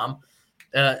Burton's mom,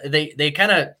 they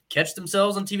kind of catch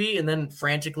themselves on TV and then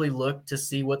frantically look to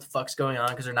see what the fuck's going on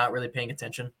because they're not really paying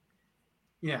attention.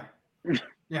 Yeah.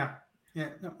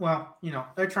 Well,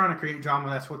 they're trying to create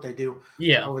drama. That's what they do.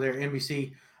 Over there at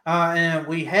NBC. And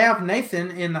we have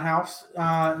Nathan in the house.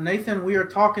 Nathan, we are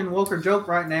talking woke or joke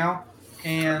right now.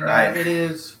 and Right. it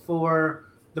is for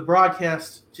the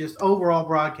broadcast, just overall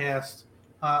broadcast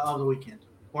of the weekend.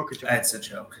 Work a joke. That's a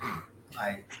joke.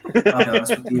 I'll be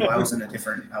honest with you. I was in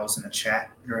a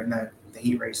chat during the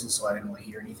heat races, so I didn't really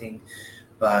hear anything.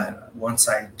 But once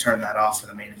I turned that off for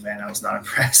the main event, I was not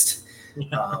impressed.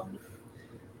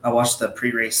 I watched the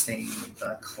pre-race thing with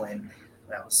Clint.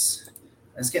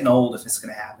 It's getting old if it's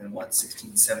going to happen,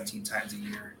 16, 17 times a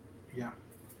year. Yeah.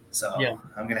 So Yeah.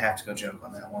 I'm going to have to go joke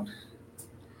on that one.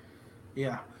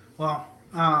 Yeah. Well,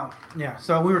 yeah.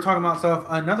 So we were talking about stuff.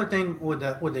 Another thing with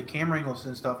the camera angles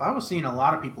and stuff, I was seeing a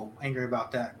lot of people angry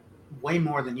about that, way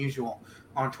more than usual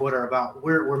on Twitter about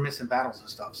we're missing battles and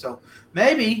stuff. So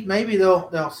maybe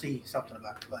they'll see something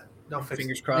about it, but they'll fix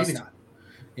Fingers it. crossed. Maybe not.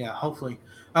 Yeah, hopefully.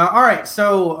 All right.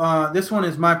 So this one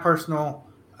is my personal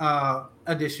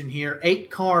addition here.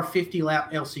 8-car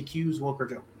 50-lap LCQs. Woke or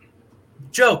joke?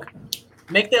 Joke.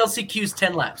 Make the LCQs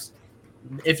 10 laps.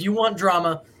 If you want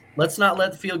drama, let's not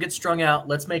let the field get strung out.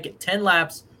 Let's make it 10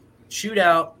 laps, shoot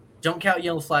out, don't count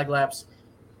yellow flag laps.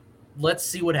 Let's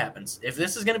see what happens. If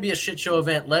this is going to be a shit show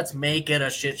event, let's make it a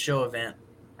shit show event.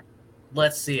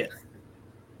 Let's see it.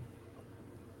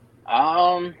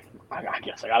 I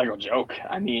guess I gotta go joke.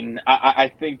 I mean,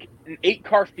 I think an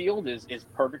 8-car field is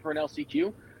perfect for an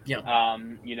LCQ. Yeah.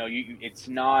 It's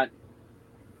not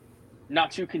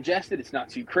too congested. It's not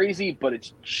too crazy, but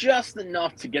it's just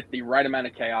enough to get the right amount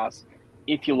of chaos.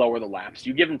 If you lower the laps,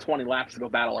 you give them 20 laps to go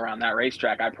battle around that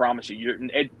racetrack. I promise you,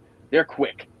 they're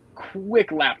quick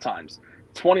lap times.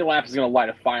 20 laps is going to light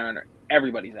a fire under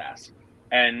everybody's ass.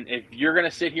 And if you're going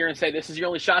to sit here and say this is your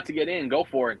only shot to get in, go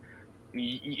for it.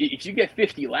 If you get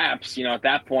 50 laps, at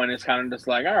that point it's kind of just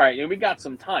like, all right, we got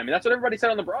some time. And that's what everybody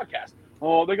said on the broadcast.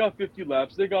 Oh, they got 50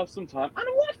 laps. They got some time. I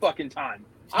don't want fucking time.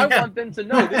 I want them to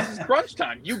know this is crunch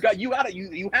time. You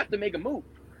have to make a move.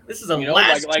 This is a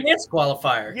last chance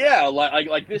qualifier. Yeah,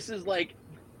 like this is like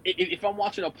if I'm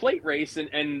watching a plate race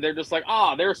and they're just like,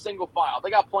 they're single file. They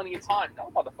got plenty of time.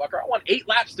 No, motherfucker. I want 8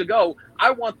 laps to go.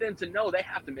 I want them to know they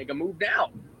have to make a move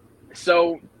now.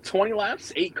 So 20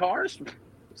 laps, 8 cars,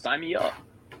 sign me up.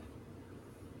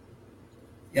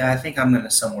 Yeah, I think I'm going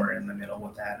to somewhere in the middle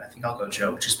with that. I think I'll go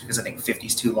joke just because I think 50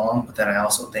 is too long. But then I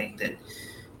also think that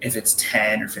if it's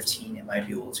 10 or 15, it might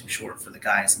be a little too short for the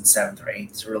guys in 7th or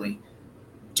 8th to really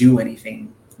do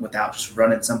anything without just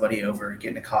running somebody over,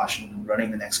 getting a caution,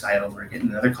 running the next guy over, getting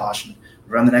another caution,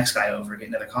 run the next guy over, get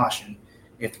another caution,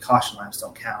 if the caution laps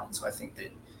don't count. So I think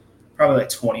that probably like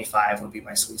 25 would be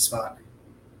my sweet spot.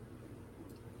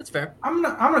 That's fair. I'm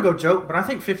gonna go joke, but I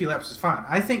think 50 laps is fine.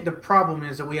 I think the problem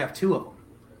is that we have 2 of them.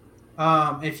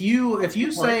 If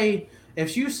you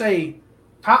say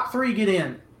top 3 get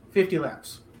in 50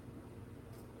 laps,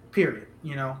 period.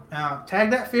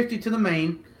 Tag that 50 to the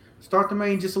main. Start the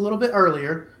main just a little bit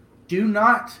earlier. Do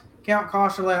not count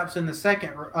caution laps in the second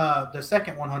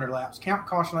 100 laps. Count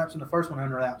caution laps in the first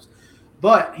 100 laps.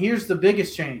 But here's the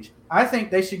biggest change. I think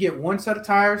they should get 1 set of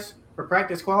tires for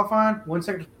practice qualifying, one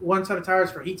set of tires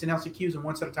for heats and LCQs, and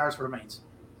 1 set of tires for the mains.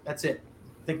 That's it.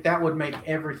 I think that would make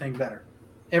everything better.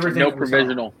 Everything. No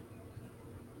provisional.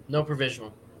 No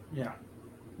provisional. Yeah.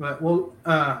 But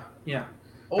yeah.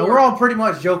 So we're all pretty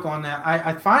much joke on that.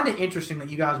 I find it interesting that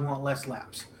you guys want less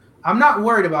laps. I'm not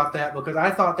worried about that because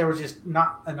I thought there was just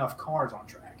not enough cars on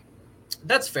track.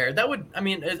 That's fair. That would,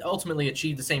 ultimately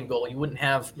achieve the same goal. You wouldn't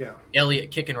have Elliott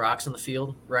kicking rocks in the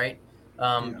field, right?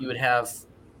 You would have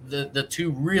the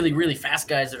 2 really, really fast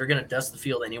guys that are going to dust the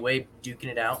field anyway, duking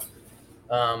it out.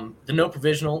 The no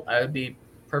provisional, I would be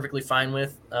perfectly fine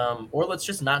with. Or let's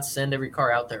just not send every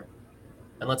car out there.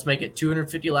 And let's make it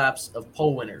 250 laps of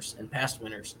pole winners and past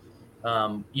winners.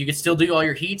 You could still do all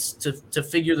your heats to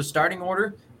figure the starting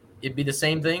order. It'd be the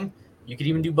same thing. You could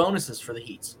even do bonuses for the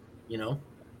heats, Yeah,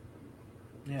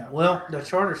 well, the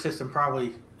charter system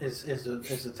probably is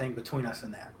the thing between us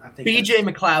and that. I think BJ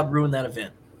McLeod ruined that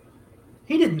event.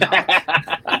 He did not.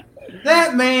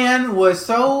 That man was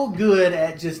so good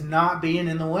at just not being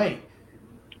in the way.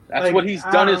 That's what he's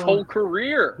done his whole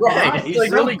career. Right. He's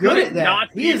really good at that.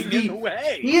 Not being in the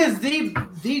way. He is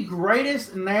the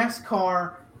greatest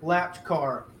NASCAR lapped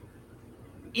car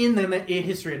in the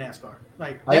history of NASCAR.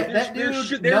 Like that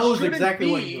dude knows exactly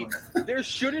what he's doing. There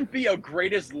shouldn't be a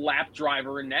greatest lap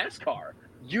driver in NASCAR.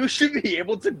 You should be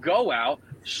able to go out,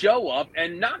 show up,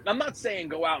 and I'm not saying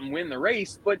go out and win the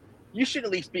race, but you should at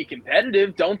least be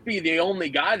competitive. Don't be the only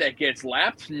guy that gets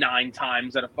lapped 9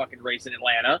 times at a fucking race in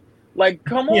Atlanta. Like,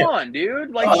 come on,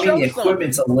 dude. Like, show the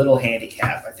equipment's a little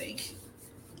handicapped, I think.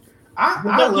 I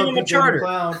love the charter.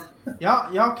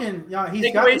 Y'all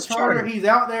he's got the charter. He's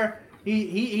out there.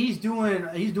 He's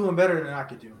doing better than I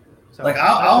could do. So Like that's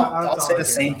I'll all say I the care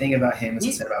same about. thing about him as I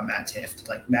He- said about Matt Tift.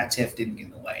 Like Matt Tift didn't get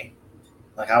in the way.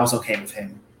 Like I was okay with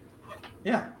him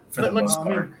Yeah, for the But most I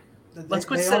part. mean, Let's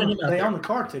quit setting him out They there. own the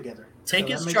car together. Take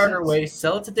so his that makes charter sense. away,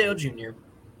 sell it to Dale Jr. Let's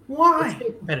Why? get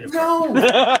a competitive car.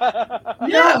 No,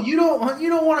 Yeah. no, you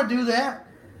don't want to do that.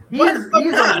 Why the fuck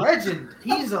He's a not? legend.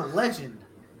 He's a legend.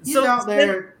 He's So out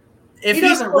there. If He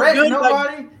he's doesn't so wreck good,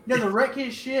 nobody. He doesn't wreck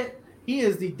his shit. He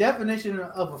is the definition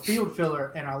of a field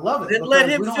filler, and I love it. Then let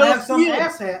because him we don't fill have a some field.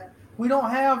 asshat. We don't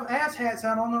have asshats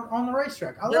out on the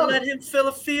racetrack. I then love let it. him fill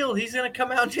a field. He's gonna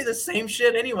come out and do the same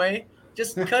shit anyway.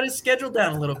 Just cut his schedule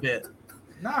down a little bit.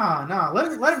 Nah.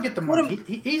 Let him get the money.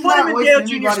 He's put him not in wasting Dale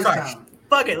Jr.'s anybody's car. time.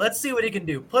 Fuck it. Let's see what he can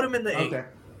do. Put him in the 8.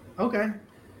 Okay.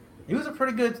 He was a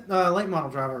pretty good late model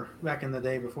driver back in the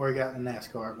day before he got in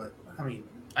NASCAR. But I mean,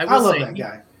 I will love say that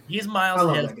guy. He's miles I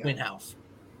love ahead that of guy. Quinn House.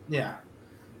 Yeah.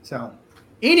 So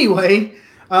anyway,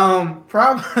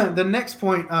 probably the next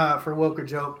point for Woke or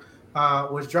Joke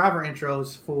was driver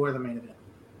intros for the main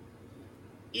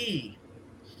event.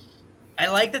 I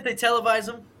like that they televise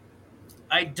them.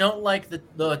 I don't like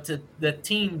the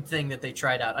team thing that they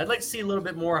tried out. I'd like to see a little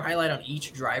bit more highlight on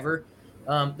each driver.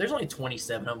 There's only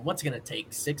 27 of them. What's it going to take?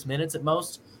 6 minutes at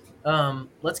most?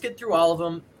 Let's get through all of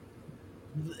them.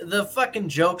 The fucking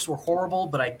jokes were horrible,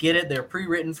 but I get it. They're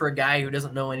pre-written for a guy who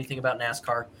doesn't know anything about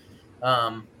NASCAR.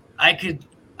 I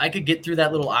could get through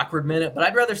that little awkward minute, but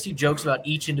I'd rather see jokes about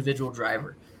each individual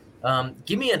driver.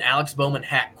 Give me an Alex Bowman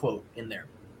hat quote in there.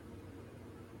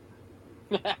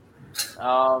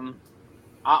 I'm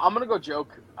gonna go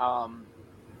joke.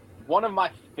 One of my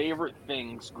favorite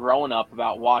things growing up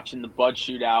about watching the Bud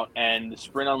Shootout and the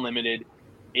Sprint Unlimited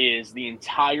is the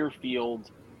entire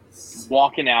field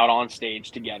walking out on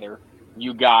stage together.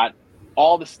 You got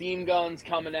all the steam guns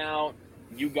coming out.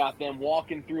 You got them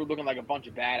walking through looking like a bunch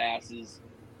of badasses.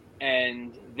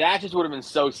 And that just would have been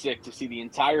so sick to see the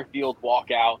entire field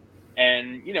walk out.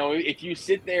 And, you know, if you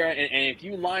sit there and if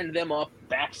you line them up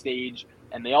backstage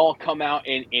and they all come out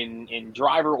in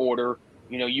driver order,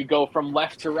 you know, you go from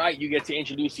left to right, you get to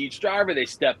introduce each driver. They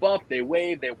step up, they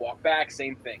wave, they walk back,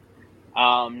 same thing.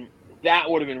 That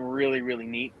would have been really, really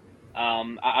neat.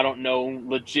 I don't know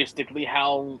logistically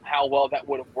how well that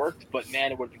would have worked, but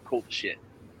man, it would have been cool as shit.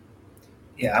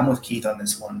 Yeah, I'm with Keith on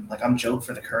this one. Like, I'm joke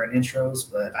for the current intros,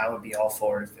 but I would be all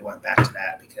for it if they went back to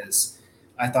that because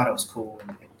I thought it was cool and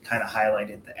it kind of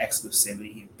highlighted the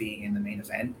exclusivity of being in the main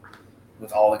event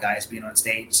with all the guys being on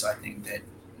stage. So I think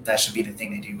that should be the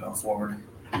thing they do going forward.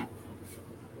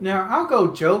 Now, I'll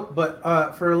go joke, but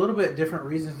for a little bit different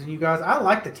reasons than you guys. I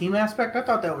like the team aspect. I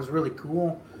thought that was really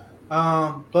cool.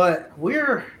 But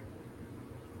we're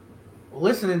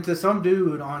listening to some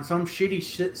dude on some shitty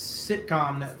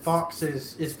sitcom that Fox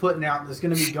is putting out that's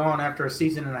going to be gone after a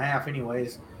season and a half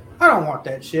anyways. I don't want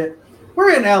that shit.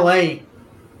 We're in LA.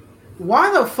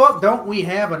 Why the fuck don't we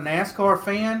have a NASCAR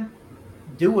fan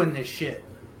doing this shit?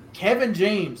 Kevin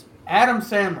James, Adam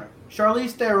Sandler,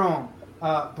 Charlize Theron,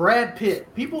 Brad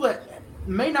Pitt, people that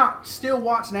may not still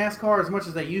watch NASCAR as much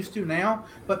as they used to now,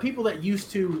 but people that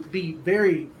used to be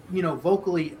very,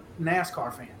 vocally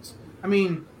NASCAR fans. I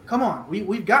mean, come on.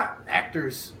 We've got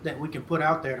actors that we can put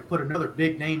out there to put another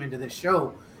big name into this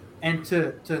show and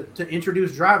to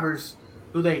introduce drivers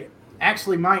who they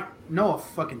actually might know a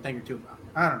fucking thing or two about.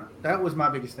 I don't know. That was my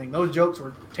biggest thing. Those jokes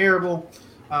were terrible.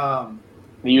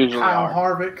 They usually Kyle are.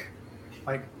 Harvick,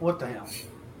 like, what the hell?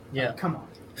 Yeah. Like, come on.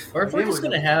 Or if Like, we're just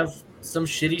going to have some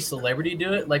shitty celebrity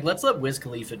do it, like, let's let Wiz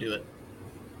Khalifa do it.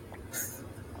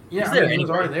 Yeah, He's there he was anyway.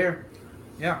 already there.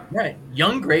 Yeah. Right.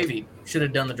 Young Gravy should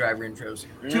have done the driver intros.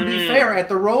 To be fair, at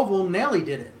the Roval, Nelly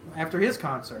did it after his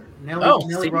concert. Nelly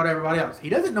see? brought everybody else. He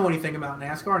doesn't know anything about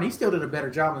NASCAR, and he still did a better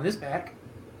job than this pack.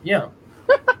 Yeah.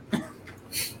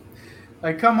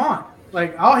 Like, come on.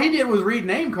 Like, all he did was read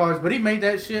name cards, but he made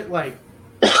that shit, like,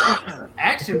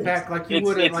 action-packed like you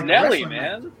would at, It's like, a Nelly, wrestling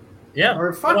match. man. Yeah.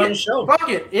 Or Put fuck on the it. show. Fuck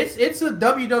it. It's a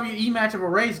WWE match of a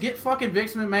race. Get fucking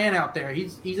Vince McMahon out there.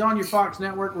 He's on your Fox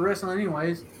network for wrestling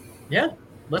anyways. Yeah.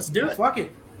 Let's do it. Fuck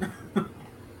it.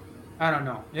 I don't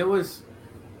know.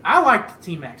 I liked the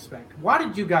team aspect. Why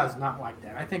did you guys not like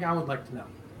that? I think I would like to know.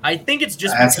 I think it's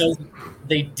just That's- because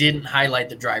they didn't highlight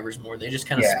the drivers more. They just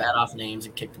kind of Yeah. spat off names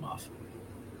and kicked them off.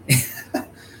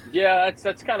 Yeah,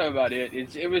 that's kind of about it.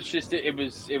 It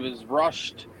was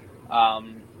rushed.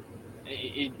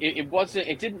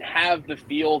 It didn't have the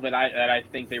feel that I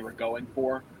think they were going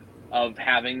for, of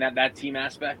having that team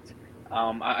aspect.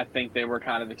 I think they were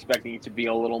kind of expecting it to be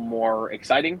a little more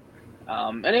exciting,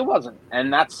 and it wasn't.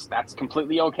 And that's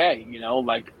completely okay.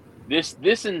 Like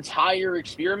this entire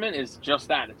experiment is just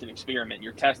that. It's an experiment.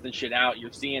 You're testing shit out.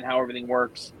 You're seeing how everything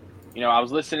works. I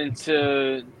was listening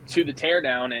to the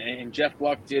teardown, and Jeff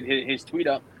Gluck did his tweet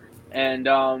up,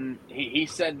 and he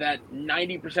said that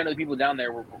 90% of the people down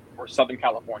there were Southern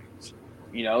Californians.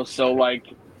 So like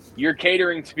you're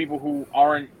catering to people who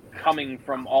aren't coming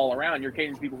from all around. You're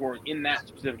catering to people who are in that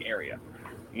specific area.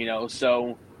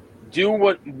 So do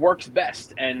what works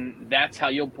best, and that's how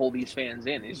you'll pull these fans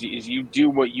in. Is you do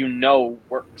what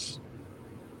works.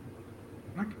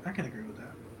 I can agree with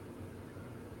that.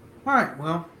 All right,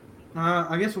 well,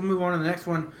 I guess we'll move on to the next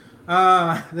one.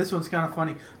 This one's kind of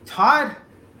funny. Todd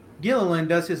Gilliland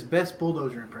does his best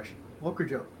bulldozer impression. Woke or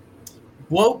joke?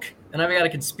 Woke, and I've got a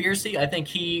conspiracy. I think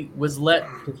he was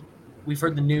we've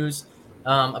heard the news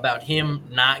about him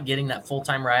not getting that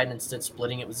full-time ride and instead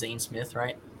splitting it with Zane Smith,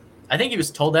 right? I think he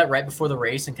was told that right before the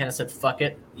race and kind of said, fuck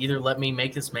it, either let me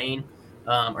make this main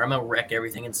or I'm going to wreck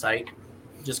everything in sight.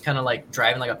 Just kind of like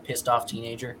driving like a pissed-off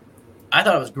teenager. I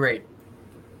thought it was great.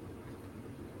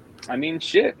 I mean,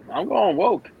 shit, I'm going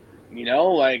woke.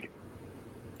 Like,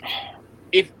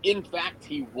 if in fact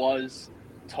he was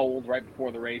told right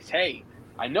before the race, hey,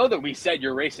 I know that we said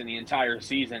you're racing the entire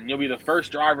season. You'll be the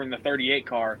first driver in the 38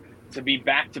 car to be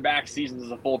back-to-back seasons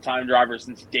as a full-time driver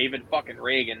since David fucking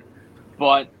Reagan.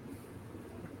 But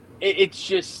it's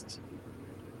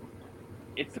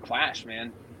the Clash,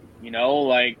 man.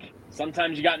 Like,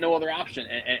 sometimes you got no other option.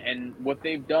 And what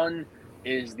they've done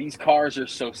is these cars are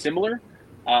so similar.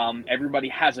 Everybody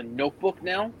has a notebook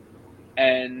now.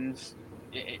 And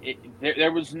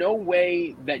there was no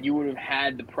way that you would have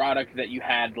had the product that you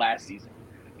had last season.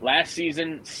 Last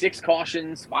season, 5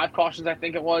 cautions, I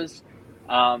think it was.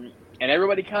 And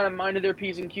everybody kind of minded their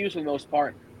P's and Q's for the most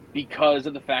part because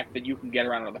of the fact that you can get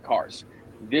around other cars.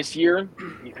 This year,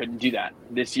 you couldn't do that.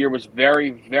 This year was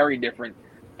very, very different,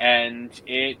 and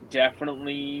it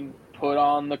definitely put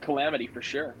on the calamity for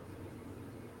sure.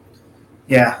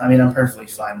 Yeah, I mean, I'm perfectly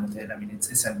fine with it. I mean,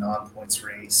 it's a non-points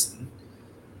race. And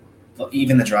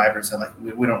even the drivers are like,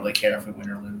 we don't really care if we win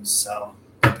or lose, so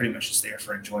I'm pretty much just there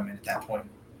for enjoyment at that point.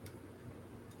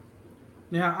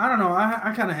 Yeah, I don't know.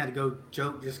 I kind of had to go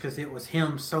joke just because it was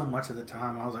him so much of the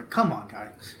time. I was like, come on, guy.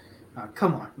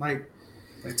 Come on. Like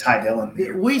Ty Dillon.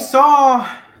 We saw,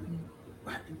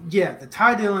 the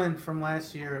Ty Dillon from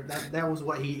last year, that was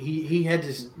what he had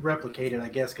just replicated, I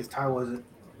guess, because Ty wasn't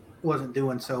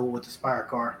doing so with the Spire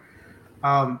car.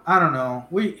 I don't know.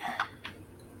 We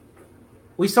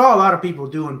saw a lot of people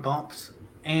doing bumps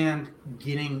and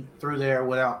getting through there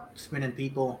without spinning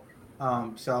people.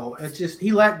 So it's just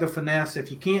he lacked the finesse.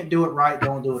 If you can't do it right,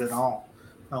 don't do it at all.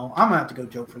 So I'm gonna have to go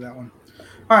joke for that one.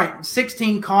 All right,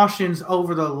 16 cautions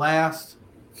over the last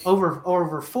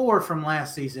over 4 from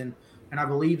last season, and I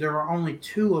believe there were only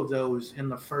 2 of those in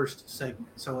the first segment.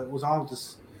 So it was all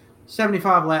just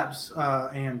 75 laps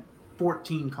and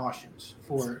 14 cautions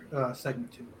for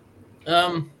segment 2.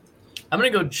 I'm gonna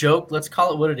go joke. Let's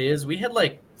call it what it is. We had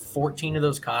like 14 of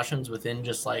those cautions within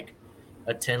just like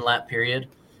a 10-lap period,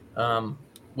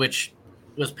 which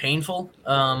was painful.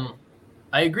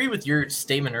 I agree with your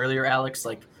statement earlier, Alex.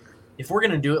 Like, if we're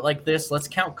going to do it like this, let's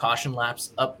count caution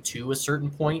laps up to a certain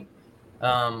point.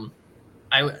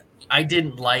 I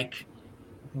didn't like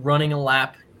running a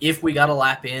lap if we got a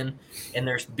lap in and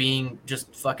there's being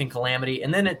just fucking calamity.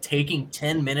 And then it taking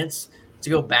 10 minutes to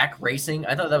go back racing.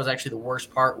 I thought that was actually the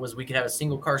worst part was we could have a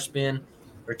single car spin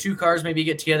or 2 cars maybe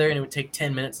get together and it would take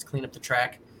 10 minutes to clean up the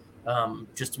track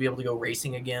just to be able to go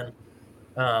racing again.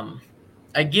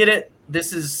 I get it.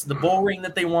 This is the bull ring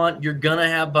that they want. You're going to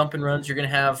have bump and runs. You're going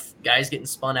to have guys getting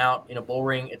spun out in a bull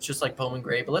ring. It's just like Bowman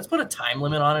Gray. But let's put a time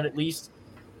limit on it at least,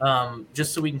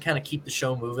 just so we can kind of keep the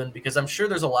show moving, because I'm sure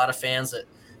there's a lot of fans that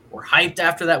were hyped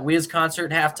after that Wiz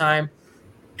concert at halftime,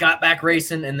 got back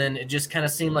racing, and then it just kind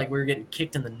of seemed like we were getting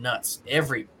kicked in the nuts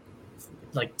every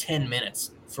like 10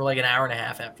 minutes for like an hour and a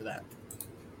half after that.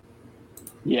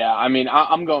 Yeah, I mean,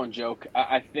 I'm going joke.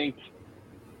 I think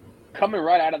coming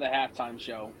right out of the halftime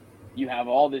show, you have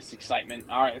all this excitement.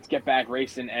 All right, let's get back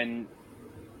racing. And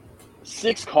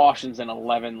 6 cautions and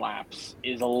 11 laps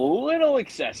is a little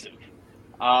excessive.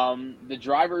 The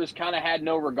drivers kind of had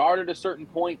no regard at a certain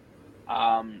point.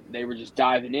 They were just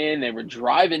diving in. They were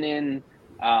driving in.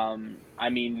 I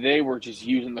mean, they were just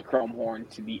using the chrome horn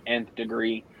to the nth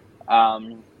degree.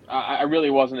 I really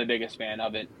wasn't the biggest fan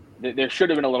of it. There should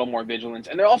have been a little more vigilance.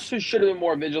 And there also should have been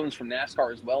more vigilance from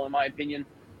NASCAR as well, in my opinion.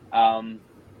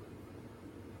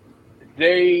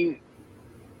 They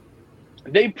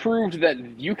proved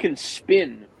that you can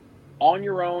spin on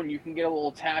your own. You can get a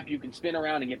little tap. You can spin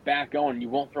around and get back going. You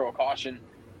won't throw a caution.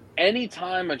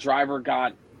 Anytime a driver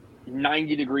got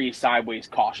 90 degrees sideways,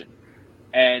 caution.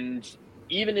 And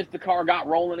even if the car got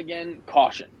rolling again,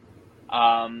 caution.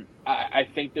 I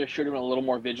think there should have been a little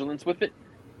more vigilance with it,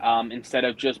 instead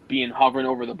of just being hovering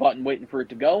over the button waiting for it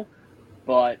to go.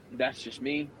 But that's just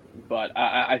me. But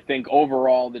I think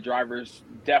overall the drivers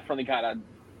definitely kind of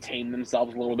tame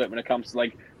themselves a little bit when it comes to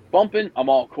like bumping. I'm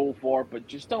all cool for, but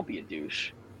just don't be a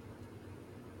douche.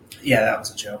 Yeah, that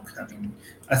was a joke. I mean,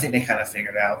 I think they kind of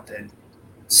figured out that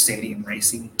stadium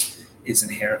racing is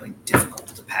inherently difficult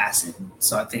to pass in.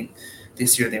 So I think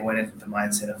this year they went into the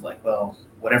mindset of like, well,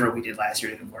 whatever we did last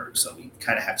year didn't work, so we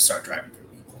kind of have to start driving through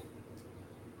people.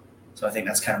 So I think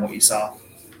that's kind of what you saw.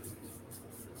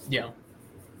 Yeah.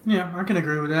 Yeah, I can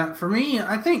agree with that. For me,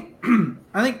 I think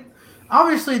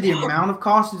obviously the amount of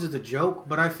cautions is a joke,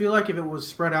 but I feel like if it was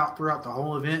spread out throughout the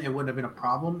whole event, it wouldn't have been a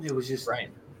problem. It was just Right.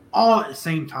 all at the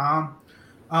same time.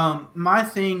 My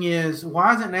thing is,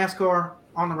 why isn't NASCAR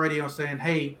on the radio saying,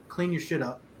 hey, clean your shit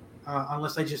up?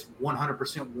 Unless they just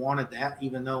 100% wanted that,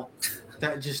 even though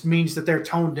that just means that they're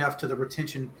tone deaf to the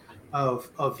retention of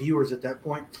viewers at that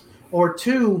point. Or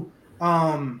two,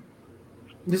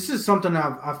 this is something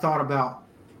I've thought about,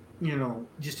 you know,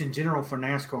 just in general for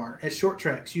NASCAR. At short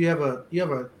tracks, you have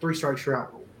a 3 strikes you're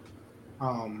out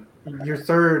rule. Your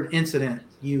third incident,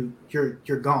 you're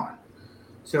gone.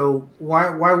 So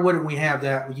why wouldn't we have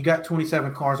that? You got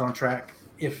 27 cars on track.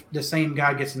 If the same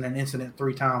guy gets in an incident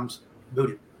 3 times,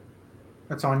 boot it.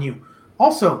 That's on you.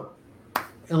 Also,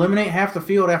 eliminate half the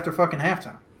field after fucking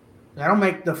halftime. That'll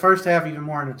make the first half even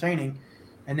more entertaining,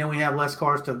 and then we have less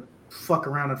cars to fuck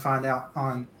around and find out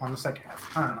on the second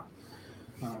half. I don't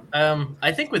know.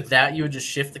 I think with that, you would just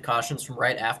shift the cautions from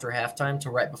right after halftime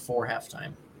to right before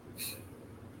halftime.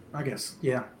 I guess,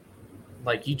 yeah.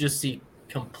 Like, you just see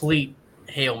complete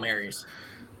Hail Marys.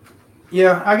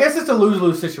 Yeah, I guess it's a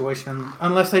lose-lose situation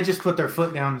unless they just put their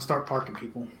foot down and start parking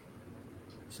people.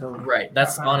 So Right.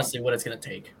 That's honestly what it's going to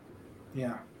take.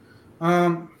 Yeah.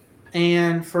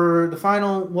 And for the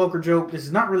final woke or joke, this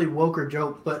is not really woke or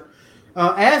joke, but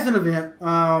as an event,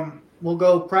 we'll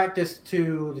go practice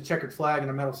to the checkered flag and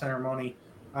the medal ceremony.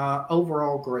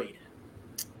 Overall grade.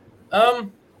 I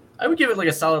would give it like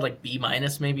a solid like B-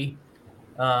 maybe.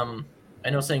 I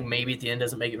know saying maybe at the end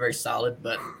doesn't make it very solid,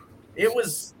 but it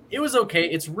was okay.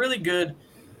 It's really good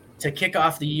to kick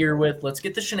off the year with. Let's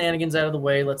get the shenanigans out of the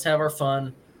way. Let's have our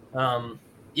fun.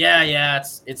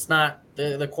 It's not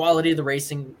the quality of the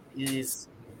racing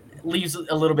leaves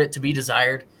a little bit to be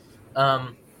desired.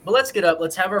 But let's get up.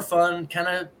 Let's have our fun. Kind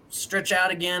of stretch out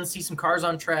again. See some cars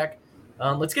on track.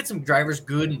 Let's get some drivers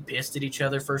good and pissed at each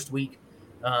other first week,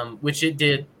 which it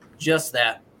did just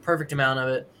that. Perfect amount of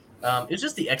it. It was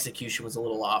just the execution was a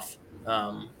little off.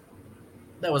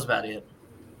 That was about it.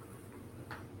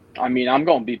 I mean, I'm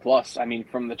going B+. I mean,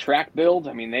 from the track build,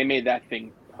 I mean, they made that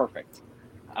thing perfect.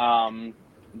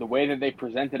 The way that they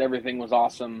presented everything was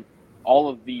awesome. All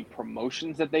of the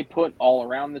promotions that they put all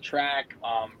around the track,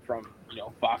 from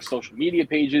Fox social media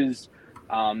pages,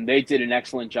 they did an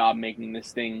excellent job making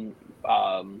this thing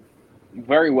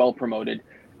very well promoted.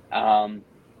 And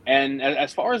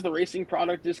as far as the racing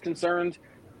product is concerned,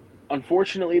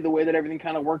 unfortunately, the way that everything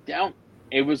kind of worked out,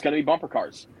 it was going to be bumper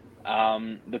cars.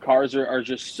 The cars are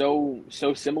just so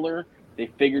similar. They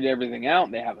figured everything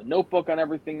out. They have a notebook on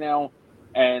everything now.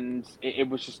 And it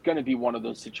was just going to be one of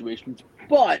those situations.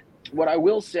 But what I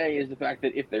will say is the fact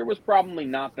that if there was probably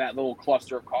not that little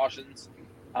cluster of cautions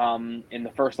in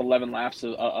the first 11 laps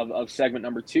of segment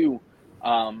number 2,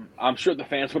 I'm sure the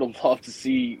fans would have loved to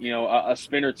see a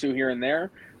spin or two here and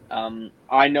there.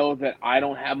 I know that I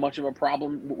don't have much of a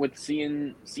problem with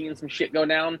seeing some shit go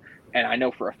down, and I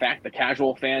know for a fact the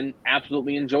casual fan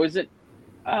absolutely enjoys it.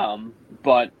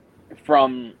 But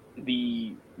from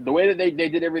the way that they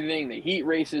did everything, the heat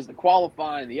races, the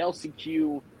qualifying, the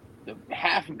LCQ, the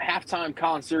halftime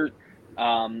concert,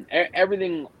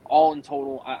 everything all in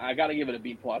total, I got to give it a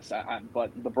B+.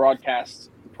 But the broadcast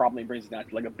probably brings it down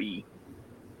to like a B.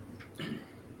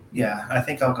 Yeah, I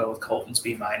think I'll go with Colton's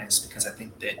B- because I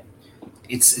think that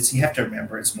it's you have to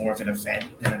remember it's more of an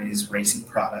event than it is racing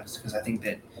product, because I think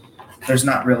that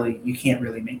you can't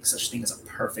really make such thing as a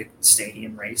perfect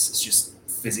stadium race. It's just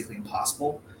physically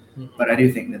impossible. Mm-hmm. But I do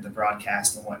think that the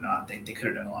broadcast and whatnot, they could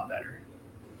have done a lot better.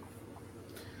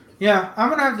 Yeah, I'm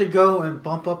gonna have to go and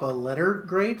bump up a letter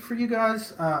grade for you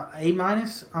guys,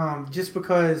 A-, just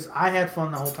because I had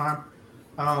fun the whole time.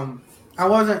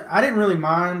 I didn't really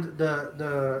mind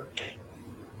the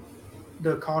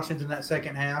cautions in that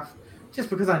second half, just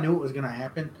because I knew it was gonna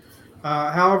happen.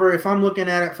 However, if I'm looking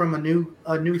at it from a new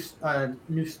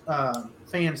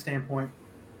fan standpoint,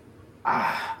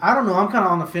 I don't know. I'm kind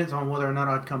of on the fence on whether or not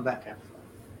I'd come back after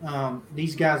that.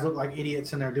 These guys look like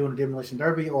idiots and they're doing a demolition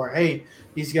derby, or hey,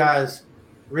 these guys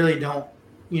really don't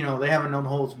they have a no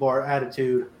holds bar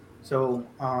attitude. So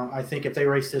I think if they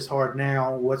race this hard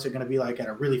now, what's it going to be like at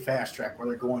a really fast track where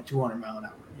they're going 200 mile an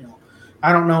hour?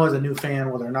 I don't know as a new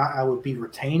fan whether or not I would be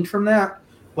retained from that,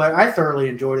 but I thoroughly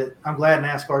enjoyed it. I'm glad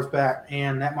NASCAR's back,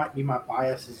 and that might be my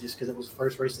bias, is just because it was the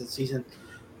first race of the season.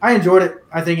 I enjoyed it.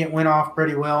 I think it went off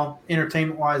pretty well.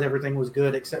 Entertainment-wise, everything was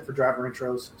good except for driver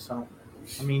intros. So,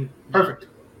 perfect.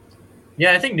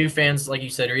 Yeah, I think new fans, like you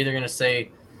said, are either going to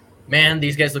say, man,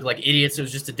 these guys look like idiots. It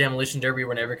was just a demolition derby.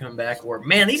 We're never coming back. Or,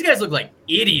 man, these guys look like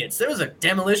idiots. There was a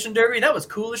demolition derby. That was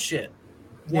cool as shit.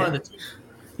 One of the two.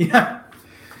 Yeah.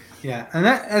 Yeah, and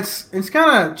it's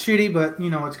kind of shitty, but,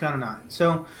 it's kind of not.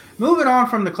 So, moving on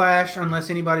from the Clash,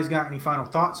 unless anybody's got any final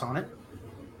thoughts on it,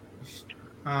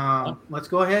 let's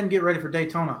go ahead and get ready for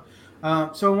Daytona.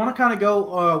 So, I want to kind of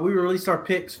go we released our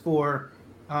picks for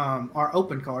our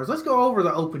open cars. Let's go over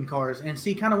the open cars and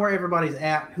see kind of where everybody's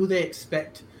at, who they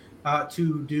expect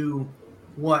to do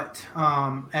what,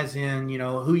 as in,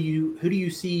 who do you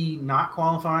see not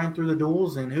qualifying through the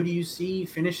duels, and who do you see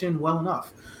finishing well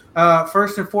enough?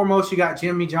 First and foremost, you got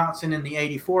Jimmy Johnson in the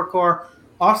 84 car.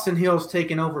 Austin Hill's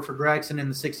taking over for Gragson in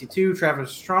the 62. Travis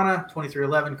Pastrana,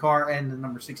 2311 car, and the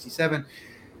number 67.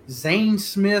 Zane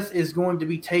Smith is going to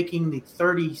be taking the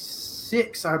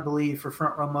 36, I believe, for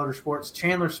Front Row Motorsports.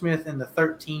 Chandler Smith in the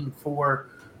 13 for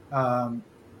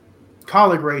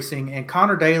Colleague Racing. And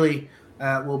Connor Daly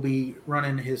will be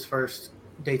running his first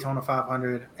Daytona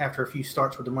 500 after a few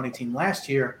starts with the Money Team last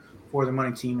year for the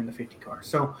Money Team in the 50 car.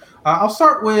 So I'll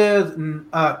start with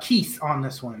Keith on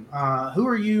this one. Who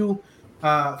are you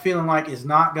feeling like is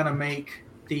not going to make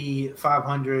the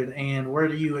 500, and where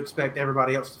do you expect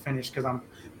everybody else to finish? Because I'm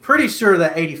pretty sure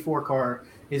that 84 car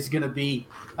is going to be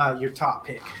your top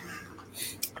pick.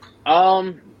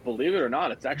 Believe it or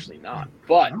not, it's actually not.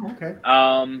 But okay.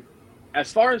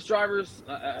 As far as drivers,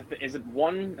 is it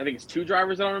one? I think it's two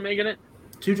drivers that aren't making it.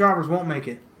 Two drivers won't make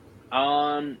it.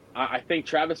 I think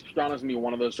Travis Pastrana is gonna be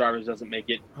one of those drivers that doesn't make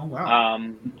it. Oh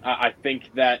wow. I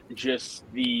think that just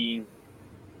the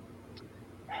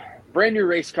brand new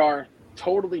race car,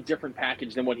 totally different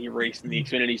package than what he raced in the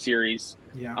Xfinity Series.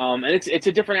 Yeah. And it's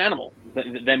a different animal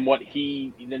than what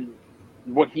he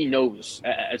knows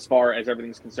as far as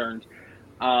everything's concerned.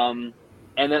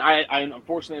 And then I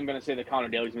unfortunately I'm going to say that Connor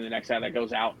Daly's going to be the next guy that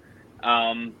goes out.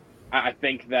 I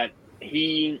think that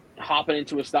he hopping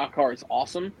into a stock car is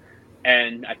awesome,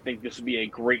 and I think this would be a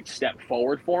great step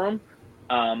forward for him.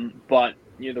 But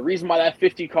the reason why that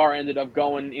 50 car ended up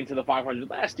going into the 500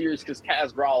 last year is because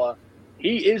Kaz Grala,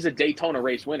 he is a Daytona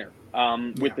race winner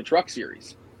with the Truck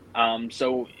Series.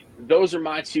 So those are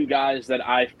my two guys that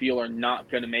I feel are not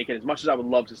going to make it. As much as I would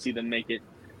love to see them make it,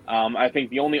 I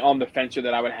think the only on the fencer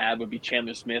that I would have would be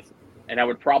Chandler Smith, and I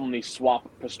would probably swap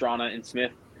Pastrana and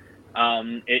Smith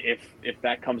if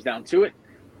that comes down to it.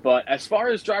 But as far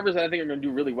as drivers that I think are going to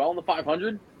do really well in the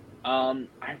 500, I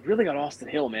really got Austin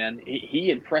Hill, man. He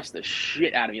impressed the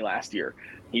shit out of me last year.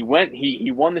 He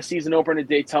won the season opener at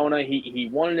Daytona. He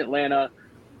won in Atlanta,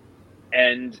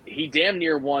 and he damn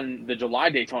near won the July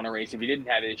Daytona race if he didn't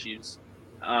have issues.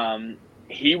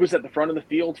 He was at the front of the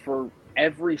field for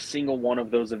every single one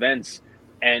of those events,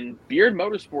 and Beard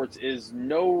Motorsports is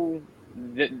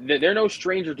they're no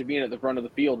stranger to being at the front of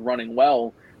the field running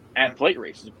well at plate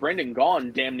races. Brendan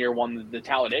Gaughan damn near won the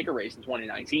Talladega race in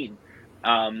 2019.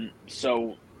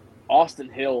 So Austin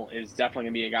Hill is definitely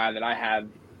going to be a guy that I have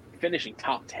finishing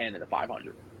top 10 in the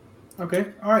 500.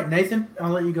 Okay. All right, Nathan,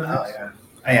 I'll let you go next.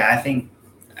 Yeah, I think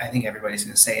everybody's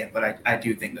going to say it, but I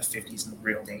do think the 50 is in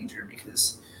real danger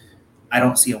because I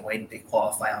don't see a way that they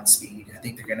qualify on speed. I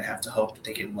think they're going to have to hope that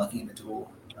they get lucky in the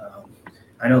duel.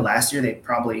 I know last year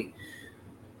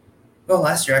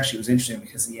last year actually was interesting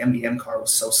because the MDM car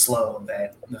was so slow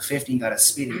that the 50 got a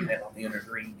speeding event on the inner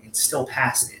green and still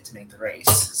passed it to make the race.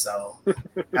 So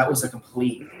that was a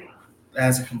complete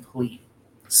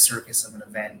circus of an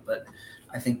event. But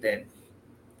I think that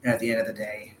at the end of the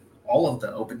day, all of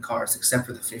the open cars except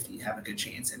for the 50 have a good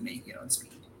chance at making it on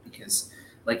speed because,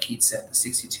 like Keith said, the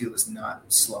 62 is not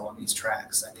slow on these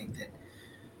tracks. I think that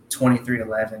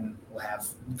 2311 will have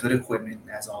good equipment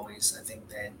as always. I think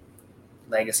that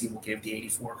Legacy will give the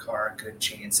 84 car a good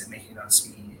chance at making it on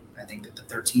speed. I think that the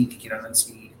 13 can get on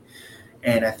speed.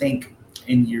 And I think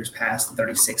in years past, the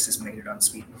 36 has made it on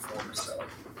speed before. So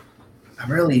I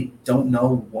really don't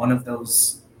know one of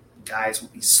those guys will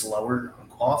be slower on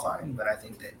qualifying, but I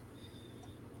think that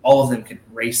all of them can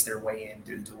race their way in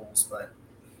through duels. But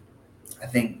I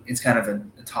think it's kind of a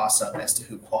toss-up as to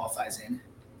who qualifies in.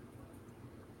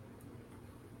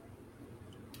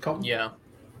 Cool. Yeah.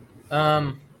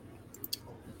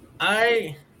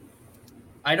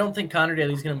 I don't think Connor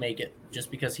Daly's going to make it. just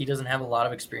because he doesn't have a lot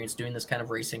of experience doing this kind of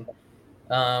racing.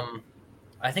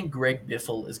 I think Greg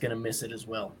Biffle is going to miss it as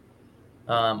well.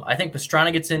 I think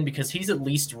Pastrana gets in because he's at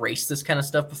least raced this kind of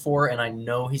stuff before, and I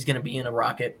know he's going to be in a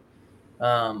rocket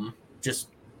just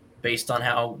based on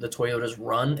how the Toyotas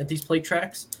run at these plate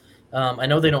tracks. I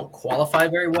know they don't qualify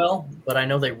very well, but I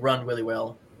know they run really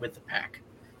well with the pack.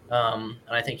 And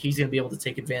I think he's going to be able to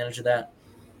take advantage of that.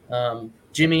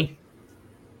 Jimmy,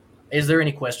 is there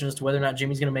any question as to whether or not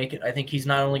Jimmy's going to make it? I think he's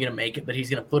not only going to make it, but he's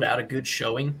going to put out a good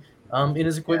showing in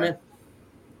his equipment. Yeah.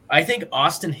 I think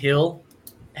Austin Hill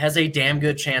has a damn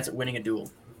good chance at winning a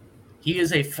duel. He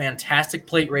is a fantastic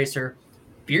plate racer.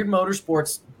 Beard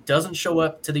Motorsports doesn't show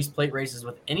up to these plate races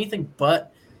with anything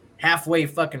but halfway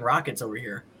fucking rockets over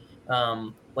here.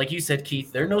 Like you said,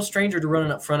 Keith, they're no stranger to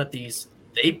running up front at these.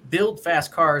 They build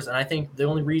fast cars, and I think the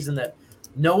only reason that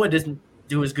Noah doesn't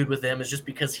do as good with them is just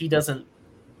because he doesn't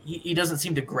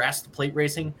seem to grasp the plate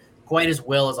racing quite as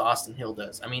well as Austin Hill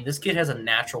does. I mean, this kid has a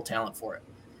natural talent for it.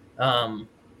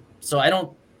 So I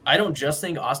don't just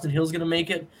think Austin Hill's going to make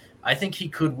it. I think he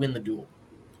could win the duel,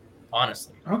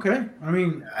 honestly. Okay. I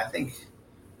mean, I think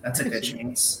that's a good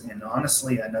chance. And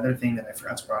honestly, another thing that I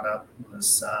forgot to brought up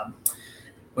was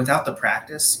without the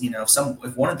practice,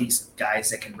 if one of these guys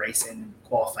that can race in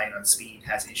qualifying on speed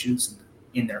has issues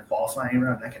in their qualifying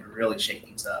run, that can really shake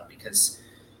things up, because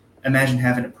imagine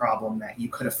having a problem that you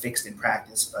could have fixed in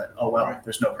practice, but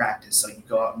there's no practice. So you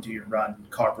go out and do your run,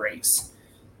 car breaks.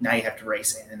 Now you have to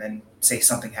race in, and then say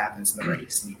something happens in the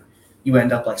race, and you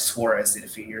end up like Suarez did a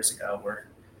few years ago, where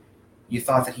you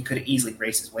thought that he could have easily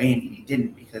raced his way in, and he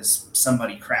didn't because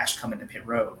somebody crashed coming to pit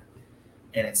road.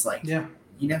 And it's like, you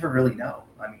never really know.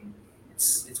 I mean,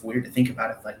 it's weird to think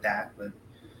about it like that, but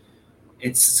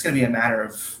it's going to be a matter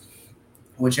of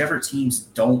whichever teams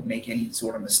don't make any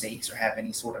sort of mistakes or have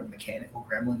any sort of mechanical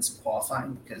gremlins in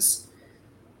qualifying, because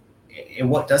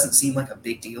what doesn't seem like a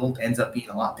big deal ends up being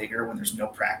a lot bigger when there's no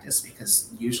practice,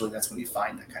 because usually that's when you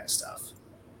find that kind of stuff.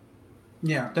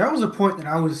 Yeah, that was a point that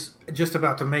I was just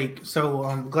about to make, so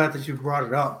I'm glad that you brought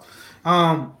it up,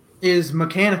 is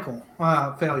mechanical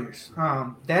failures.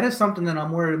 That is something that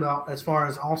I'm worried about as far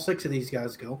as all 6 of these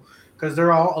guys go, because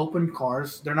they're all open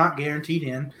cars. They're not guaranteed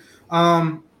in.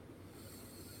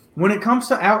 When it comes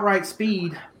to outright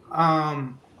speed,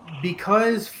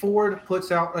 because Ford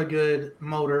puts out a good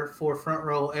motor for front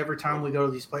row every time we go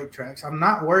to these plate tracks, I'm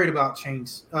not worried about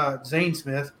Zane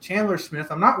Smith. Chandler Smith,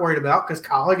 I'm not worried about, because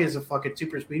Colleague is a fucking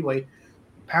super speedway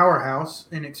powerhouse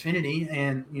in Xfinity,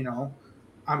 and,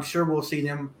 I'm sure we'll see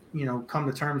them, come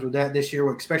to terms with that this year,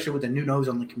 especially with the new nose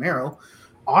on the Camaro.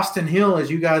 Austin Hill,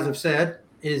 as you guys have said,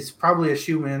 is probably a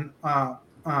shoe-in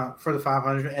for the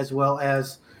 500, as well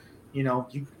as –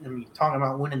 talking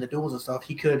about winning the duels and stuff,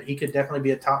 he could definitely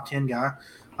be a top 10 guy.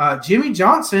 Jimmy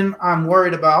Johnson, I'm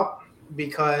worried about,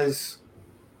 because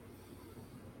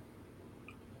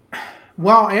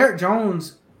while Eric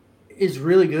Jones is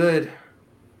really good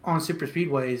on super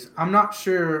speedways, I'm not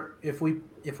sure if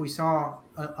we saw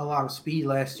a lot of speed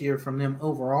last year from them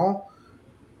overall,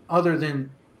 other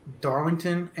than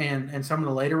Darlington and some of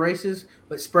the later races.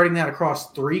 But spreading that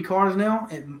across 3 cars now,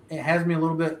 it has me a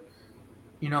little bit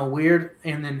weird.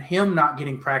 And then him not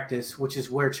getting practice, which is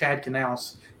where Chad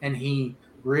Canals, and he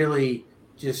really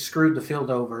just screwed the field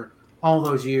over all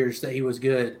those years that he was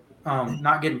good.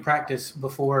 Not getting practice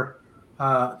before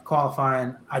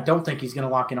qualifying, I don't think he's going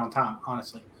to lock in on time,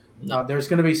 honestly. No. There's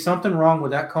going to be something wrong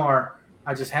with that car.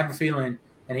 I just have a feeling,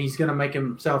 and he's going to make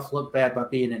himself look bad by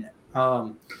being in it.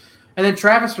 And then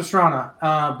Travis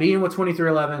Pastrana, being with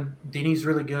 2311, Denny's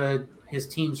really good. His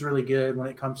team's really good when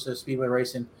it comes to speedway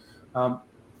racing.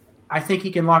 I think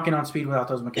he can lock in on speed without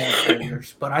those mechanical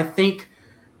failures. But I think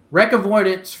wreck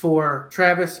avoidance for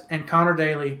Travis and Connor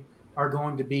Daly are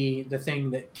going to be the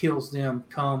thing that kills them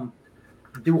come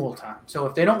duel time. So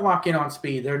if they don't lock in on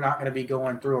speed, they're not going to be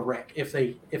going through a wreck if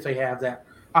they have that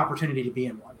opportunity to be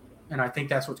in one. And I think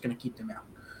that's what's going to keep them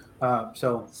out.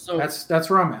 So that's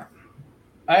where I'm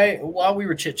at. While we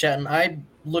were chit-chatting, I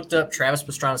looked up Travis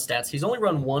Pastrana's stats. He's only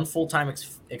run one full-time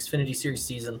Xfinity Series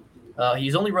season.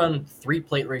 He's only run 3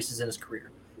 plate races in his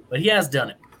career, but he has done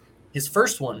it. His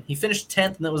first one, he finished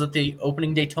 10th, and that was at the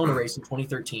opening Daytona race in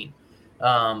 2013.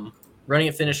 Running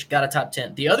at finish, got a top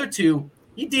 10. The other 2,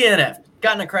 he DNF'd,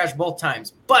 got in a crash both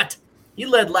times, but he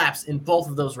led laps in both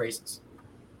of those races.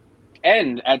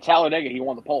 And at Talladega, he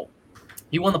won the pole.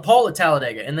 He won the pole at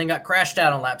Talladega and then got crashed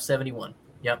out on lap 71.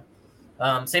 Yep.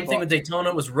 Same thing with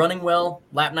Daytona, was running well,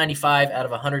 lap 95 out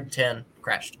of 110,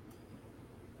 crashed.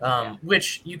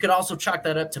 Which you could also chalk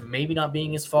that up to maybe not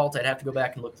being his fault. I'd have to go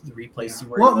back and look through the replay, see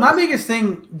where. Well, my biggest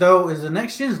thing though is the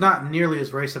next gen is not nearly as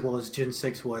raceable as Gen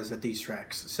 6 was at these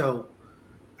tracks. So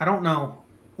I don't know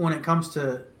when it comes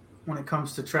to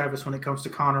Travis, when it comes to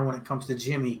Connor, when it comes to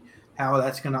Jimmy, how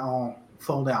that's going to all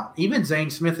fold out. Even Zane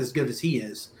Smith, as good as he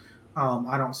is,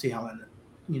 I don't see how that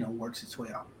works its way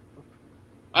out.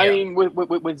 I mean,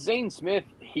 with Zane Smith,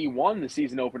 he won the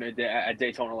season opener at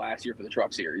Daytona last year for the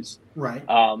Truck Series. Right.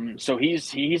 So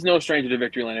he's no stranger to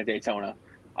victory lane at Daytona.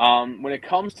 When it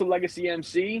comes to Legacy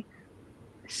MC,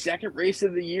 second race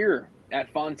of the year at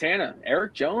Fontana,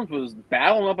 Eric Jones was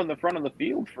battling up in the front of the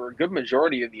field for a good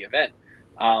majority of the event.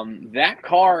 That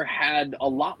car had a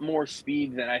lot more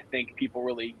speed than I think people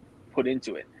really put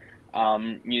into it.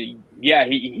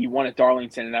 He won at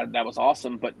Darlington, and that was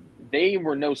awesome, but they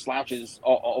were no slouches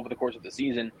over the course of the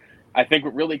season. I think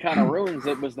what really kind of ruins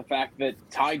it was the fact that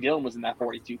Ty Dillon was in that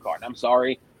 42 car. And I'm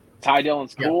sorry, Ty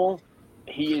Dillon's cool.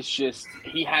 He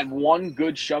had one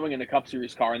good showing in the Cup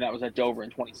Series car, and that was at Dover in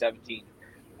 2017.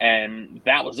 And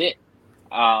that was it.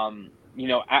 Outside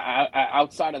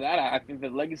of that, I think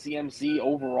that Legacy MC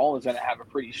overall is going to have a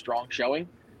pretty strong showing.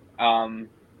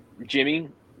 Jimmy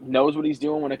knows what he's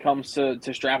doing when it comes to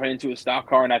strapping into a stock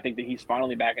car, and I think that he's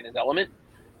finally back in his element.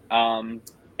 And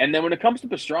then when it comes to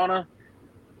Pastrana,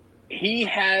 he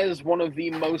has one of the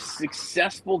most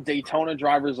successful Daytona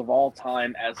drivers of all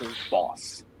time as his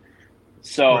boss.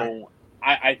 So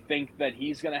right. I think that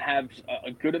he's going to have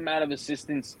a good amount of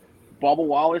assistance. Bubba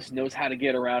Wallace knows how to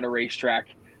get around a racetrack,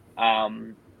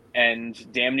 and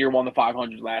damn near won the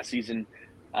 500 last season.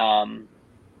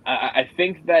 I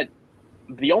think that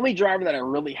the only driver that I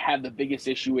really have the biggest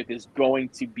issue with is going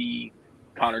to be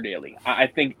Connor Daly. I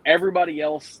think everybody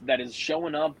else that is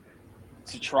showing up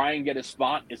to try and get a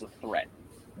spot is a threat,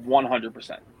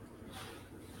 100%.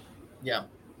 Yeah,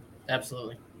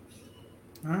 absolutely.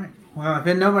 All right. Well,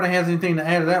 if nobody has anything to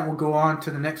add to that, we'll go on to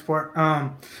the next part.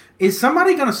 Is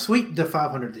somebody going to sweep the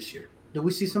 500 this year? Do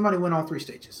we see somebody win all three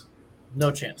stages?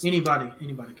 No chance. Anybody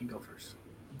can go first.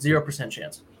 0%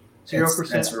 chance. 0%.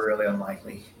 That's really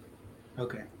unlikely.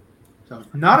 Okay. So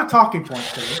not a talking point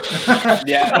today.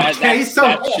 Yeah. Okay.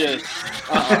 That's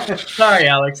just. Sorry,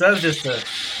 Alex. That was just a.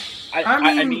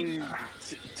 I mean,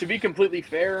 to be completely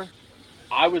fair,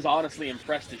 I was honestly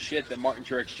impressed as shit that Martin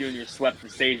Truex Jr. swept the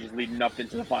stages leading up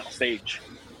into the final stage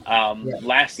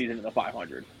last season in the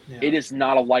 500. Yeah. It is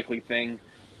not a likely thing.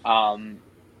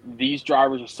 These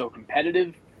drivers are so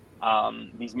competitive.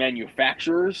 These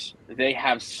manufacturers, they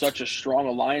have such a strong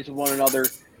alliance with one another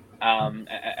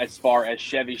as far as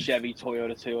Chevy,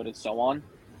 Toyota, and so on.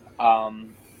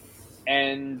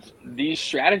 And these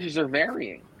strategies are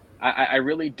varying. I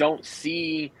really don't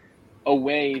see a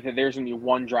way that there's going to be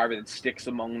one driver that sticks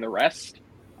among the rest.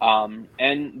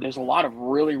 And there's a lot of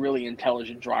really, really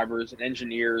intelligent drivers and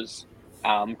engineers,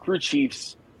 crew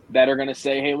chiefs that are going to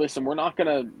say, hey, listen, we're not going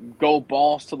to go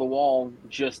balls to the wall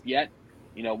just yet.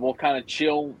 We'll kind of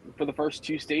chill for the first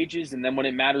two stages, and then when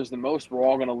it matters the most, we're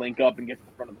all going to link up and get to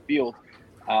the front of the field.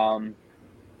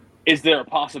 Is there a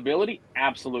possibility?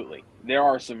 Absolutely. There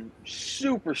are some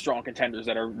super strong contenders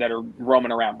that are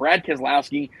roaming around. Brad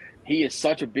Keselowski, he is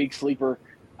such a big sleeper.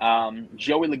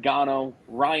 Joey Logano,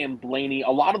 Ryan Blaney, a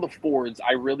lot of the Fords,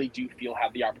 I really do feel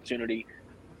have the opportunity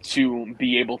to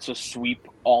be able to sweep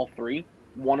all three.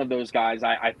 One of those guys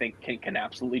I think can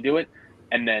absolutely do it.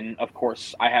 And then, of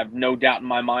course, I have no doubt in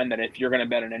my mind that if you're going to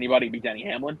bet on anybody, it'd be Denny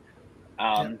Hamlin.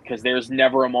 Because there's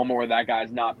never a moment where that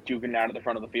guy's not duking it out of the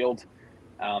front of the field.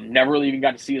 Never really even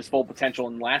got to see his full potential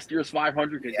in last year's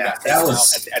 500 because he got taken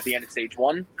out at the end of stage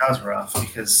one. That was rough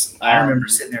because I remember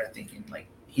sitting there thinking, like,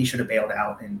 he should have bailed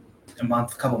out. And a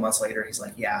couple months later, he's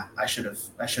like, yeah, I shouldn't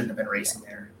have been racing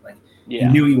there. Like, he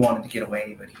knew he wanted to get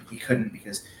away, but he couldn't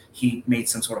because he made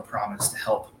some sort of promise to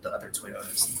help the other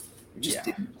Toyotas. Just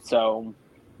didn't. So,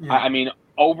 I mean,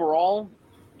 overall,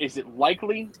 is it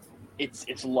likely?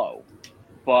 It's low,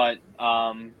 but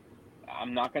I'm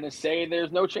not going to say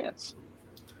there's no chance.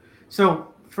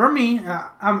 So for me,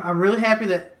 I'm really happy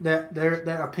that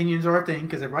their opinions are a thing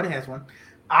because everybody has one.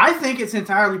 I think it's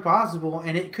entirely possible,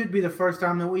 and it could be the first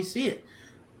time that we see it.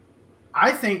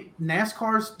 I think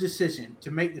NASCAR's decision to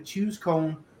make the choose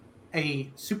cone a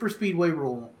super speedway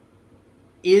rule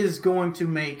is going to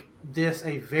make this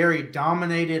a very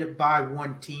dominated by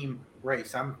one team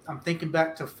race. I'm thinking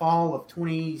back to fall of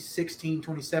 2016,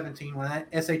 2017 when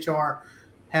that SHR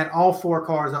had all four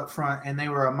cars up front and they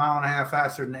were a mile and a half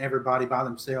faster than everybody by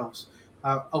themselves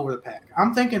over the pack.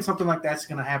 I'm thinking something like that's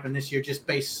going to happen this year just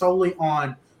based solely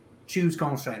on choose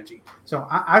cone strategy. So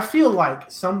I feel like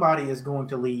somebody is going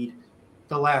to lead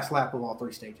the last lap of all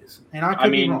three stages. And I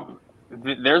could be wrong.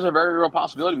 There's a very real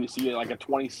possibility we see like a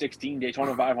 2016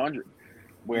 Daytona 500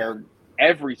 where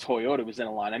every Toyota was in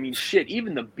a line. I mean, shit,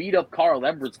 even the beat-up Carl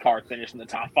Edwards car finished in the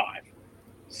top five.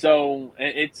 So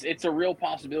it's a real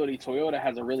possibility. Toyota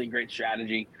has a really great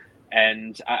strategy,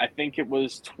 and I think it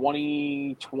was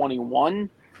 2021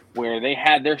 where they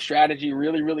had their strategy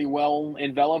really, really well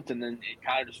enveloped, and then it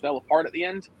kind of just fell apart at the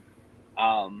end.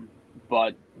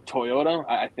 But Toyota,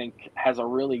 I think, has a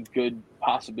really good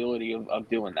possibility of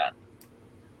doing that.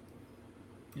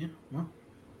 Yeah, well,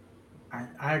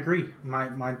 I agree.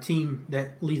 My team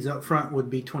that leads up front would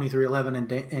be 2311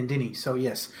 and Denny. So,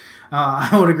 yes,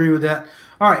 I would agree with that.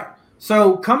 All right.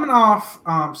 So, coming off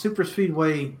super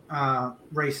speedway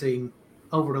racing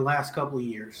over the last couple of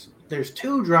years, there's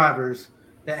two drivers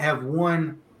that have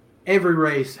won every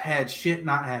race, had shit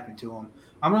not happen to them.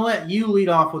 I'm going to let you lead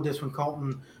off with this one,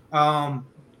 Colton.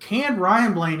 Can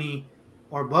Ryan Blaney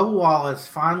or Bubba Wallace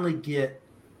finally get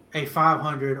a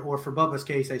 500 or, for Bubba's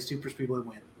case, a super speedway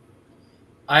win?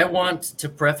 I want to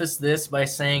preface this by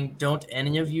saying, don't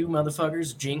any of you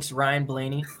motherfuckers jinx Ryan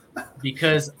Blaney,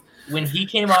 because when he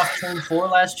came off turn 4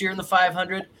 last year in the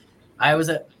 500, I was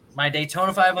at my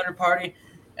Daytona 500 party,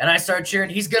 and I started cheering,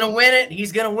 he's going to win it,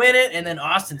 he's going to win it, and then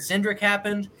Austin Cindric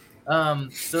happened.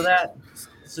 So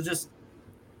just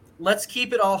let's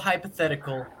keep it all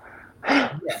hypothetical.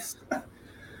 Yes,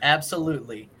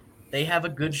 absolutely. They have a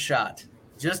good shot,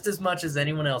 just as much as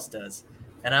anyone else does.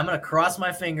 And I'm going to cross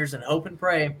my fingers and hope and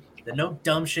pray that no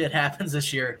dumb shit happens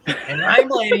this year. And Ryan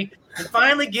Blaney can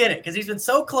finally get it, because he's been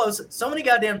so close so many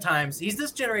goddamn times. He's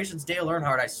this generation's Dale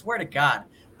Earnhardt, I swear to God.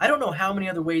 I don't know how many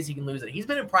other ways he can lose it. He's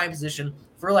been in prime position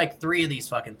for like 3 of these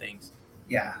fucking things.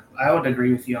 Yeah, I would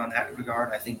agree with you on that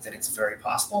regard. I think that it's very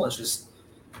possible. It's just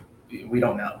we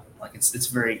don't know. Like it's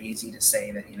very easy to say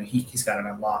that he's got it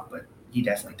unlocked, but he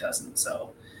definitely doesn't.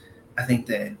 So I think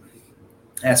that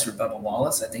as for Bubba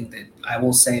Wallace, I think that I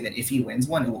will say that if he wins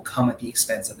one, it will come at the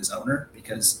expense of his owner,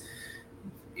 because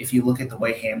if you look at the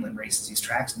way Hamlin races these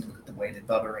tracks and you look at the way that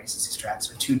Bubba races these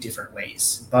tracks, are two different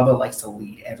ways. Bubba likes to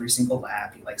lead every single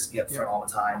lap. He likes to be up front all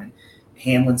the time. And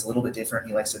Hamlin's a little bit different.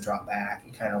 He likes to drop back.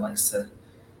 He kind of likes to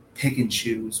pick and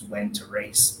choose when to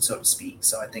race, so to speak.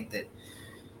 So I think that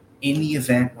in the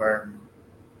event where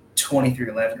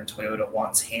 2311 or Toyota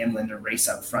wants Hamlin to race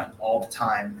up front all the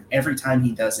time, every time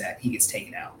he does that, he gets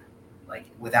taken out, like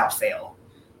without fail.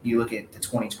 You look at the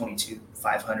 2022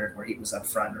 500 where he was up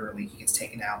front early, he gets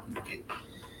taken out. You look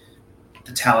at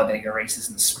the Talladega races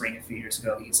in the spring a few years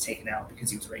ago, he gets taken out because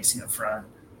he was racing up front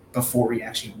before he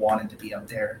actually wanted to be up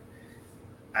there.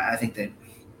 I think that,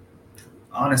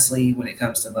 honestly, when it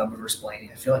comes to Bubba versus Blaney,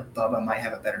 I feel like Bubba might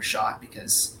have a better shot,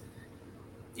 because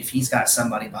if he's got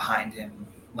somebody behind him,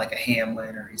 like a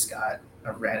Hamlin, or he's got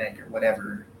a Reddick or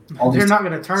whatever. They're not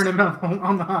going to turn him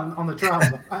on the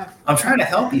trial. I'm trying to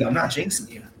help you. I'm not jinxing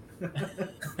you.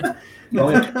 You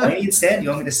want me to play instead? You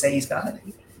want me to say he's got it?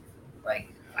 Like,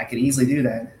 I could easily do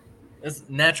that. It's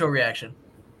a natural reaction.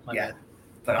 My bad.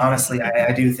 But honestly,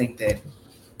 I do think that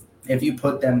if you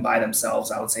put them by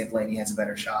themselves, I would say Blaney has a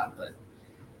better shot. But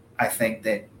I think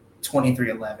that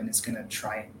 2311 is going to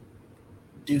try and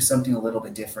do something a little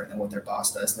bit different than what their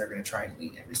boss does. They're going to try and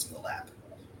lead every single lap.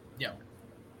 Yeah.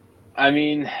 I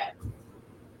mean,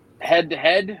 head to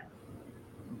head,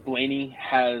 Blaney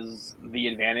has the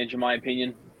advantage in my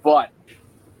opinion. But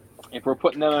if we're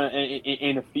putting them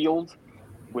in a field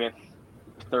with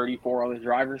 34 other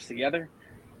drivers together,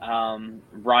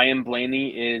 Ryan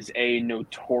Blaney is a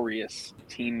notorious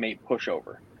teammate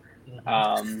pushover.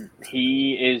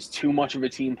 He is too much of a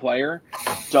team player,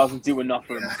 doesn't do enough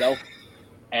for himself.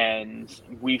 And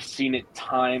we've seen it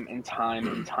time and time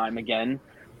and time again.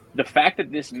 The fact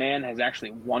that this man has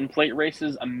actually won plate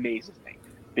races amazes me,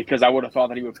 because I would have thought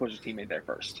that he would push his teammate there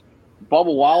first.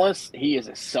 Bubba Wallace, he is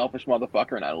a selfish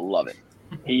motherfucker, and I love it.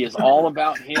 He is all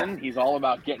about him. He's all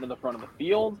about getting to the front of the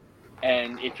field.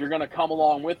 And if you're going to come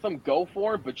along with him, go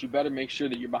for it, but you better make sure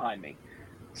that you're behind me.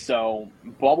 So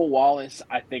Bubba Wallace,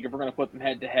 I think if we're going to put them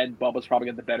head-to-head, Bubba's probably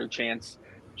got the better chance,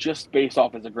 just based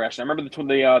off his aggression. I remember the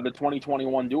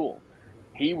 2021 duel.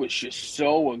 He was just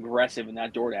so aggressive in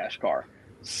that DoorDash car,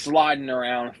 sliding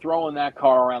around, throwing that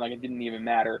car around like it didn't even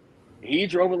matter. He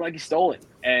drove it like he stole it.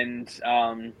 And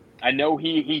I know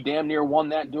he damn near won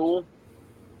that duel,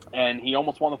 and he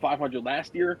almost won the 500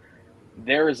 last year.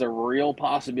 There is a real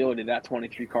possibility that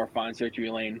 23 car finds victory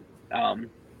lane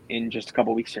in just a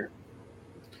couple weeks here.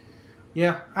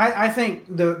 Yeah, I think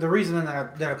the reason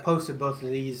that I posted both of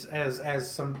these as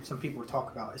some people were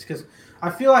talking about is because I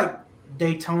feel like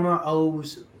Daytona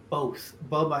owes both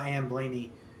Bubba and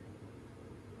Blaney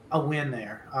a win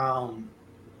there.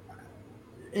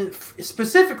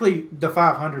 Specifically the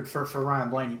 500 for Ryan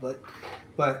Blaney,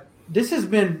 but this has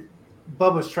been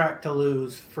Bubba's track to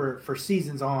lose for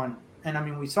seasons on. And I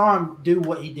mean, we saw him do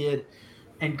what he did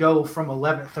and go from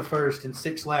 11th to 1st in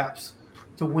 6 laps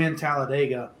to win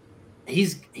Talladega.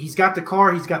 He's got the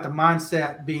car. He's got the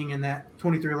mindset being in that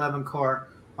 2311 car.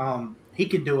 He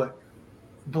can do it.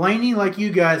 Blaney, like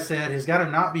you guys said, has got to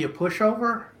not be a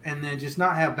pushover and then just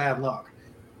not have bad luck.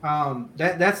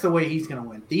 That's the way he's going to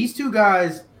win. These two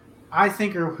guys, I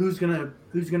think, are who's going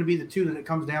to be the two that it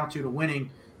comes down to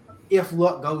winning if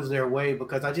luck goes their way,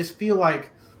 because I just feel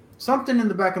like something in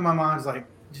the back of my mind is like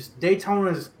just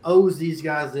Daytona owes these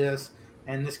guys this,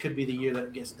 and this could be the year that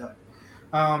it gets done.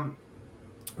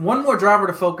 One more driver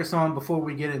to focus on before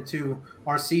we get into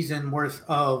our season worth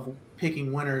of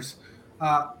picking winners.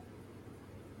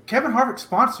 Kevin Harvick's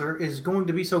sponsor is going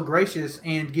to be so gracious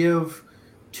and give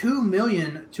 $2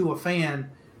 million to a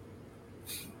fan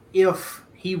if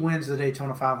he wins the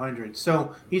Daytona 500.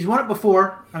 So he's won it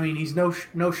before. I mean, he's no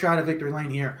shot at victory lane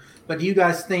here. But do you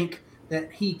guys think that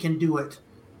he can do it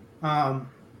on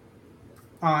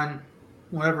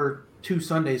whatever 2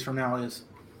 Sundays from now is?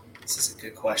 This is a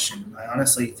good question. I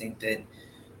honestly think that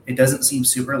it doesn't seem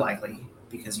super likely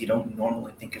because you don't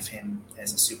normally think of him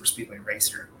as a super speedway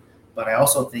racer. But I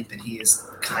also think that he is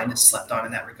kind of slept on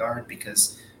in that regard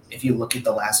because if you look at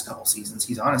the last couple seasons,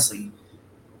 he's honestly,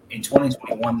 in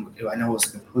 2021, I know it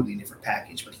was a completely different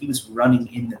package, but he was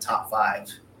running in the top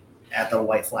 5 at the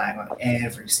white flag on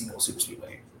every single super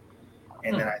speedway.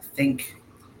 And then I think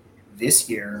this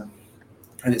year,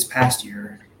 or this past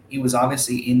year, he was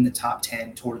obviously in the top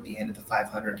 10 toward the end of the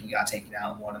 500. He got taken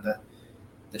out in one of the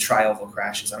tri-oval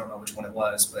crashes. I don't know which one it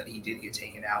was, but he did get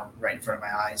taken out right in front of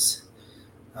my eyes.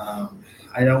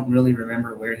 I don't really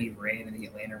remember where he ran in the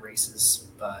Atlanta races,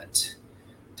 but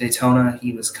Daytona,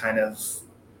 he was kind of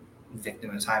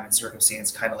victim of time and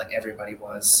circumstance, kind of like everybody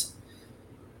was.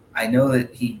 I know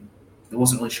that he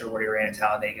wasn't really sure where he ran at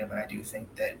Talladega, but I do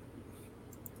think that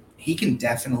he can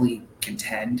definitely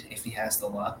contend if he has the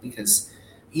luck because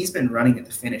he's been running at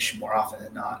the finish more often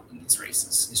than not in these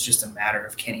races. It's just a matter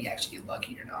of can he actually get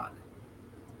lucky or not.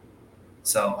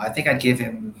 So I think I'd give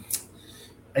him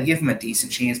a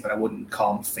decent chance, but I wouldn't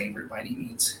call him a favorite by any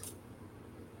means.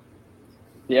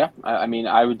 Yeah, I mean,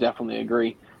 I would definitely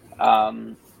agree.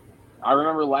 I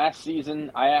remember last season,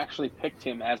 I actually picked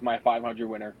him as my 500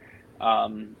 winner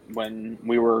when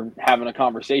we were having a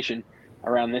conversation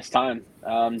around this time,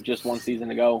 just one season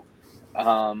ago.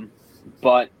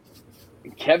 But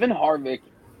Kevin Harvick,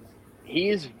 he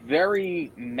is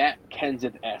very Matt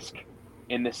Kenseth-esque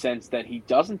in the sense that he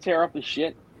doesn't tear up his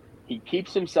shit. He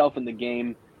keeps himself in the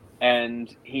game,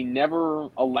 and he never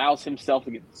allows himself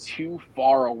to get too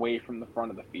far away from the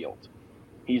front of the field.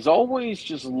 He's always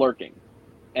just lurking,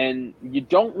 and you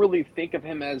don't really think of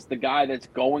him as the guy that's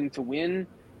going to win,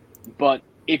 but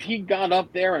if he got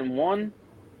up there and won,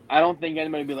 I don't think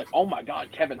anybody would be like, oh my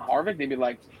God, Kevin Harvick. They'd be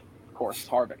like, of course, it's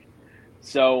Harvick.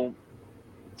 So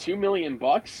 $2 million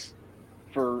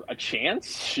for a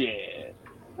chance? Shit,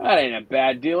 that ain't a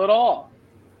bad deal at all.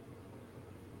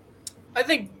 I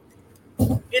think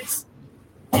it's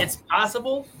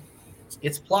possible.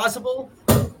 It's plausible.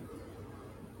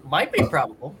 Might be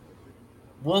probable.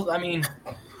 We'll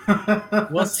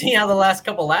see how the last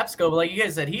couple laps go. But like you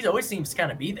guys said, he always seems to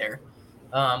kind of be there.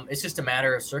 It's just a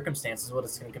matter of circumstances, what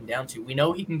it's going to come down to. We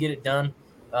know he can get it done.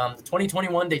 The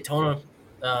 2021 Daytona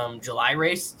July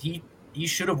race, he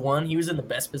should have won. He was in the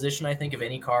best position, I think, of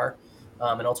any car,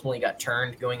 and ultimately got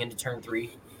turned going into turn 3.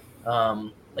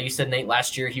 Like you said, Nate,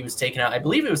 last year he was taken out. I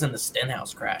believe it was in the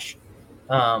Stenhouse crash.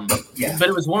 Yeah. But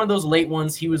it was one of those late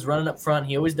ones. He was running up front.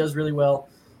 He always does really well.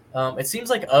 It seems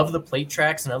like of the plate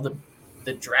tracks and of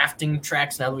the drafting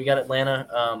tracks now that we got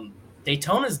Atlanta,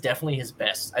 Daytona is definitely his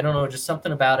best. I don't know, just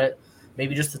something about it.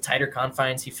 Maybe just the tighter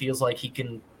confines. He feels like he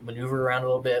can maneuver around a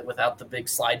little bit without the big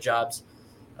slide jobs.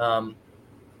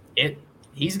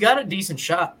 He's got a decent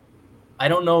shot. I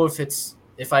don't know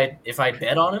if I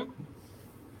bet on him,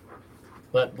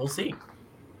 but we'll see.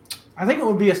 I think it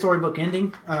would be a storybook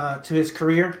ending to his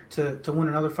career to win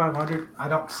another 500. I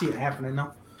don't see it happening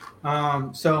though.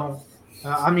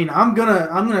 I mean, I'm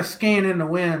gonna scan in the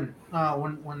win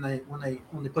when they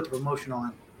put the promotion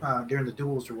on during the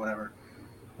duels or whatever,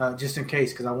 just in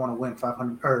case, because I want to win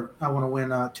 500 or I want to win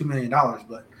 $2 million.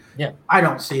 But yeah, I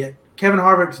don't see it. Kevin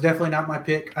Harvick is definitely not my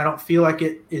pick. I don't feel like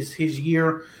it is his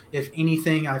year. If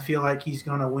anything, I feel like he's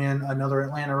going to win another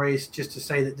Atlanta race just to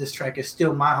say that this track is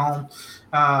still my home,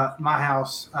 my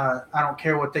house. I don't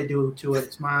care what they do to it.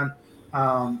 It's mine.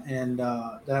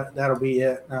 That'll be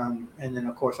it. And then,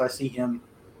 of course, I see him,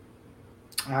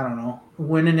 I don't know,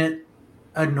 winning it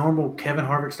a normal Kevin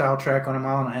Harvick style track on 1.5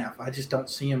 miles. I just don't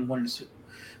see him winning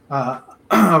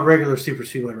a regular super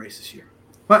speedway race this year.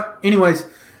 But anyways,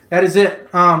 That is it.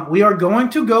 We are going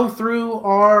to go through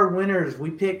our winners.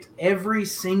 We picked every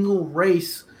single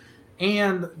race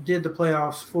and did the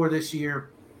playoffs for this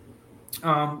year.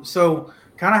 So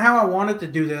kind of how I wanted to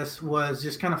do this was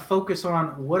just kind of focus on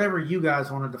whatever you guys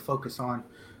wanted to focus on.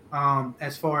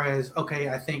 As far as, okay,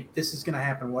 I think this is going to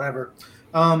happen, whatever.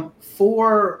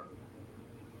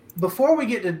 Before we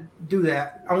get to do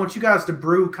that, I want you guys to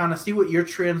brew, kind of see what your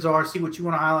trends are, see what you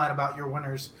want to highlight about your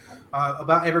winners,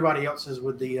 about everybody else's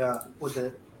with the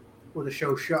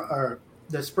show or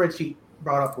the spreadsheet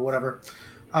brought up or whatever.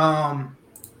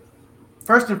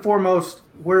 First and foremost,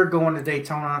 we're going to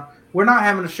Daytona. We're not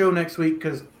having a show next week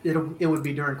because it would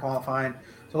be during qualifying.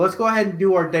 So let's go ahead and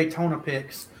do our Daytona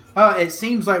picks. It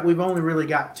seems like we've only really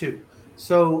got 2.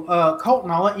 So Colton,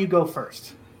 I'll let you go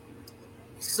first.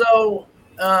 So.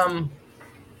 For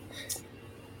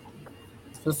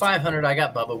the 500, I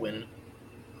got Bubba winning.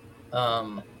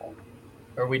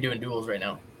 Are we doing duels right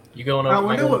now? You going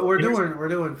over? No, we're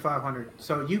doing 500.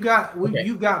 So you've got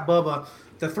Bubba.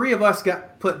 The 3 of us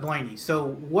put Blaney.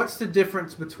 So what's the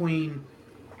difference between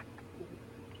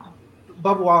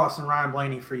Bubba Wallace and Ryan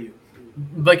Blaney for you?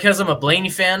 Because I'm a Blaney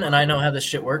fan and I know how this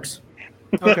shit works.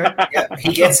 Okay. Yeah,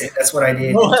 he gets it. That's what I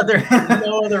did. No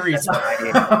other reason. I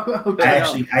did. Okay.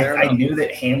 I knew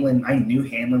that Hamlin. I knew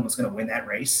Hamlin was going to win that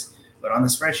race, but on the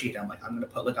spreadsheet, I'm like, I'm going to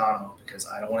put Logano because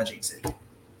I don't want to jinx it.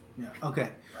 Yeah.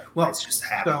 Okay. Well, it's just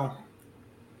happened. So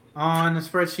on the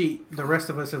spreadsheet, the rest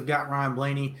of us have got Ryan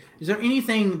Blaney. Is there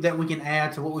anything that we can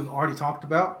add to what we've already talked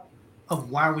about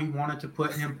of why we wanted to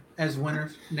put him as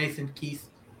winners? Nathan, Keith,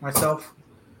 myself.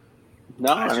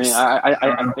 No,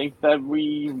 I think that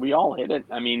we all hit it.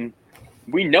 I mean,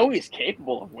 we know he's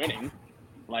capable of winning.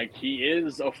 Like, he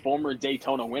is a former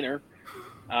Daytona winner.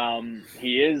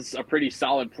 He is a pretty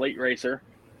solid plate racer.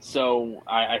 So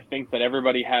I think that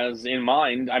everybody has in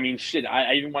mind. I mean, shit,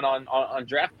 I even went on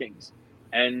DraftKings,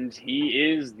 and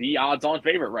he is the odds-on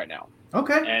favorite right now.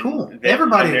 Okay, and cool.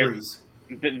 Everybody agrees.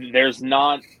 There's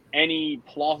not any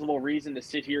plausible reason to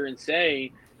sit here and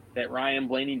say that Ryan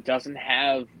Blaney doesn't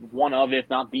have one of, if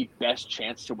not the best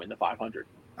chance to win the 500.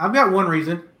 I've got one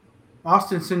reason.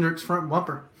 Austin Cindric's front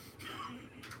bumper.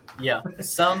 Yeah.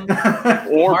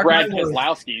 Or Brad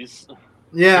Keselowski's.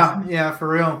 Yeah, for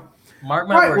real. Mark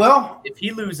my words. Well, if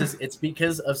he loses, it's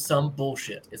because of some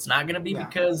bullshit. It's not going to be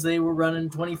because they were running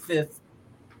 25th.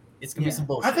 It's going to be some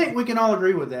bullshit. I think we can all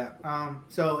agree with that.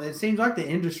 So it seems like the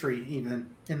industry, even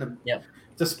in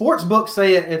the sports books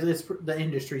say it's the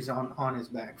industry's on his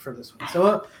back for this one.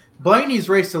 So Blaney's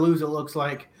race to lose, it looks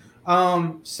like.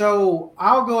 So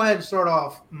I'll go ahead and start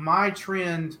off. My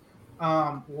trend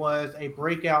was a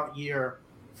breakout year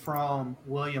from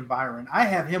William Byron. I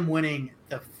have him winning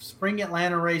the spring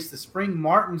Atlanta race, the spring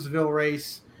Martinsville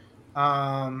race,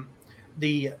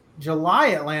 the July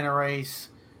Atlanta race,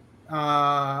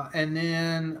 and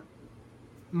then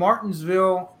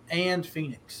Martinsville and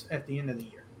Phoenix at the end of the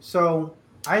year. So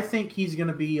I think he's going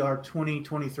to be our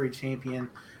 2023 champion.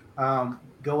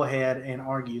 Go ahead and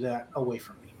argue that away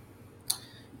from me.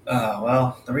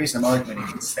 Well, the reason I'm arguing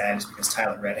against that is because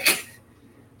Tyler Reddick.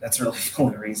 That's really the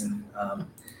only reason.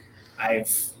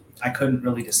 I couldn't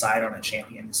really decide on a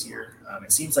champion this year.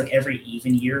 It seems like every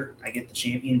even year I get the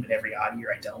champion, but every odd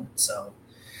year I don't. So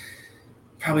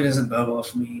probably doesn't bode well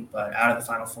for me. But out of the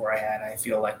final 4 I had, I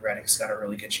feel like Reddick's got a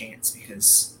really good chance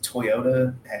because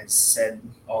Toyota has said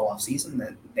all off season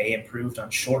that they improved on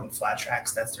short and flat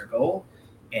tracks. That's their goal.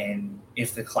 And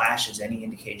if the Clash is any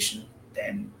indication,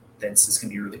 then this is going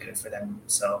to be really good for them.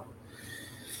 So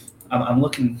I'm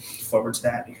looking forward to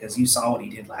that because you saw what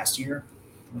he did last year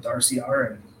with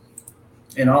RCR. And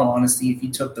in all honesty, if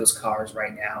you took those cars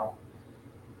right now,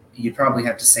 you'd probably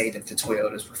have to say that the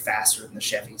Toyotas were faster than the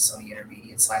Chevys on the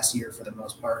intermediates last year for the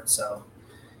most part. So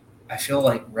I feel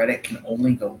like Reddick can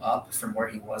only go up from where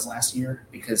he was last year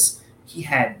because he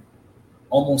had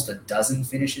almost a dozen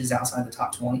finishes outside the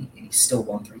top 20 and he still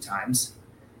won 3 times.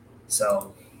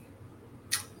 So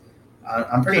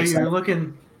I'm pretty excited.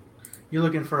 You're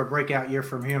looking for a breakout year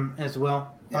from him as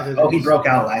well. Yeah. He broke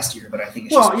out last year, but I think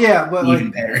it's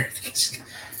even better.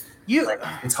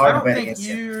 It's hard to bet against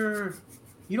him.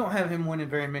 You don't have him winning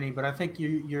very many, but I think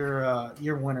your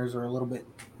winners are a little bit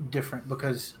different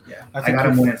because I think got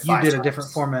him winning 5 you did times. A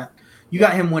different format. You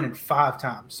got him winning 5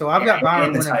 times. So I've got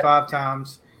Byron winning 5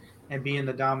 times and being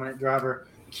the dominant driver.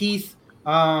 Keith,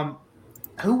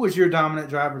 who was your dominant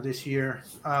driver this year?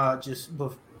 Just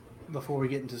before we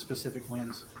get into specific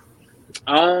wins.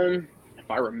 If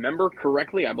I remember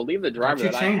correctly, I believe the driver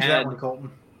that I had. That one,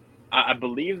 Colton? I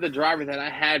believe the driver that I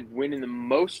had winning the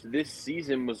most this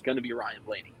season was going to be Ryan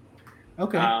Blaney.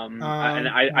 Okay. And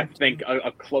I think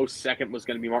a close second was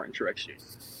going to be Martin Truex Jr.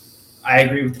 I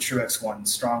agree with the Truex one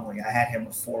strongly. I had him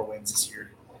with 4 wins this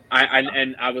year.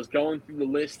 And I was going through the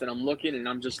list and I'm looking and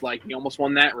I'm just like, he almost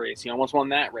won that race. He almost won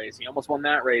that race. He almost won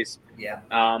that race. Yeah.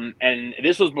 And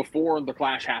this was before the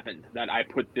Clash happened that I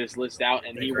put this list out,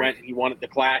 and he won at the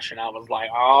Clash, and I was like,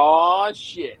 oh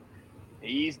shit,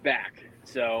 he's back.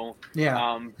 So yeah.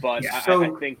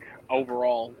 I think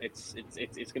overall it's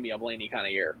gonna be a Blaney kind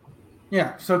of year.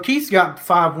 Yeah. So Keith's got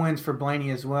 5 wins for Blaney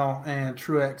as well, and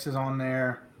Truex is on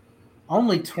there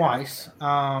only twice.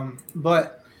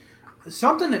 But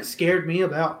something that scared me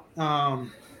about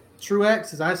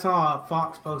Truex is I saw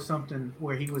Fox post something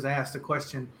where he was asked a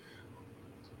question,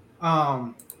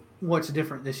 what's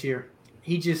different this year?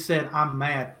 He just said, I'm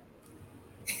mad.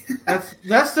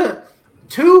 That's the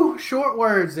 2 short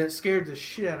words that scared the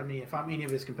shit out of me if I'm any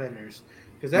of his competitors.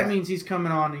 Because that means he's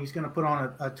coming on and he's going to put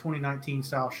on a 2019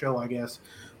 style show, I guess.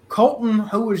 Colton,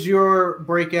 who was your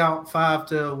breakout 5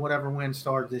 to whatever win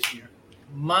started this year?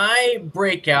 My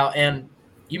breakout, and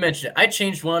you mentioned it, I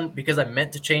changed one because I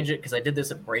meant to change it because I did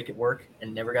this at break at work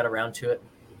and never got around to it.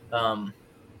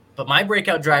 But my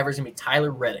breakout driver is going to be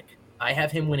Tyler Reddick. I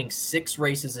have him winning 6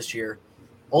 races this year,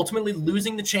 ultimately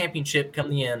losing the championship come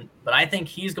the end, but I think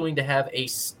he's going to have a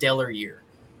stellar year.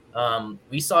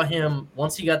 We saw him,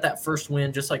 once he got that first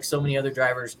win, just like so many other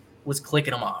drivers, was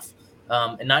clicking them off.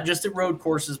 And not just at road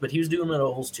courses, but he was doing it at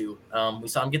ovals too. We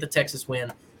saw him get the Texas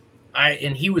win.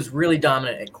 And he was really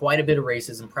dominant at quite a bit of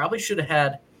races and probably should have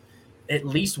had at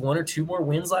least 1 or 2 more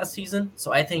wins last season.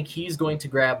 So I think he's going to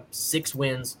grab 6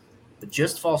 wins, but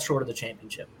just fall short of the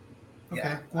championship.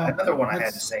 Yeah. Well, another one I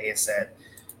had to say is that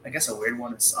I guess a weird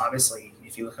one is obviously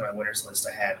if you look at my winners list,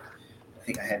 I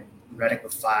think I had Reddick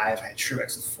with 5, I had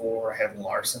Truex with 4, I had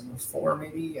Larson with 4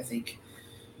 maybe.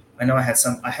 I know I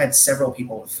had several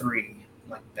people with 3,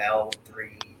 like Bell with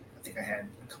 3. I think I had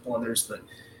a couple others, but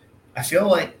I feel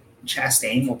like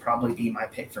Chastain will probably be my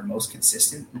pick for most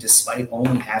consistent, despite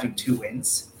only having 2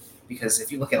 wins. Because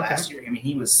if you look at last year, I mean,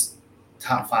 he was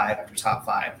top 5 after top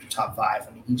 5 after top 5.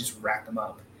 I mean, he just racked them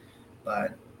up.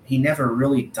 But he never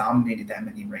really dominated that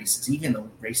many races. Even the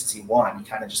races he won, he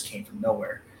kind of just came from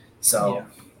nowhere. So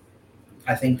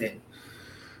I think that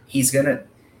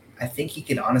I think he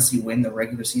could honestly win the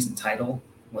regular season title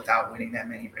without winning that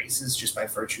many races just by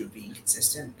virtue of being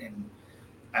consistent. And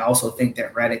I also think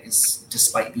that Reddick is,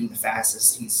 despite being the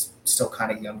fastest, he's still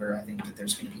kind of younger. I think that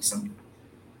there's going to be some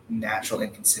natural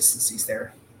inconsistencies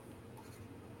there.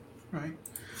 Right.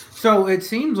 So it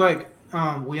seems like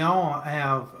we all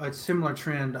have a similar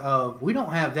trend of we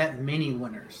don't have that many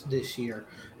winners this year.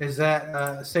 Is that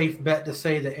a safe bet to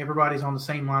say that everybody's on the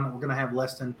same line, that we're going to have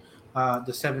less than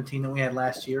the 17 that we had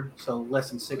last year, so less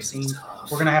than 16?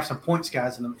 We're going to have some points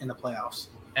guys in the playoffs.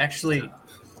 Actually,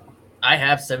 I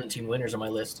have 17 winners on my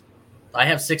list. I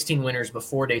have 16 winners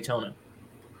before Daytona.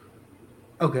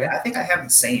 Okay. Yeah, I think I have the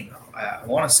same. I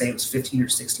want to say it was 15 or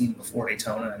 16 before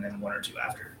Daytona and then 1 or 2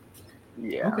 after.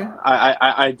 Yeah. Okay.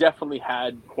 I definitely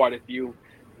had quite a few.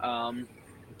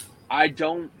 I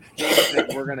don't think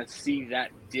that we're going to see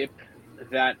that dip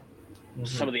that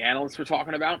some of the analysts were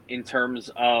talking about in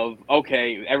terms of,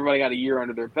 okay, everybody got a year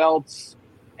under their belts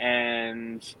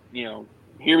and,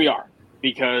 here we are.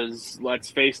 Because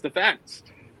let's face the facts.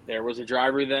 There was a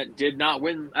driver that did not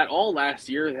win at all last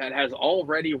year that has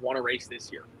already won a race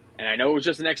this year. And I know it was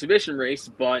just an exhibition race,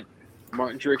 but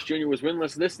Martin Truex Jr. was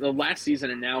winless the last season,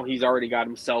 and now he's already got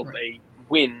himself a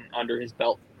win under his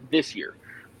belt this year.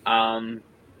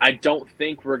 I don't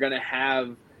think we're going to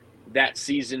have that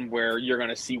season where you're going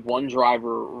to see one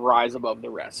driver rise above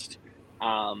the rest.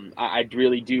 I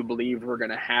really do believe we're going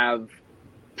to have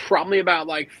probably about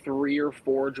like 3 or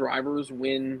 4 drivers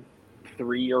win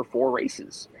 3 or 4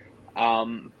 races.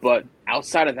 But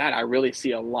outside of that, I really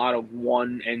see a lot of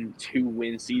 1 and 2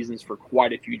 win seasons for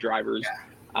quite a few drivers.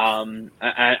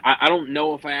 I don't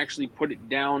know if I actually put it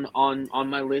down on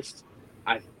my list.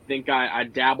 I think I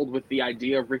dabbled with the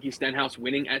idea of Ricky Stenhouse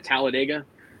winning at Talladega.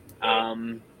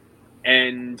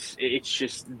 And it's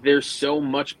just, there's so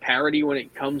much parity when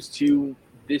it comes to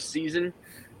this season.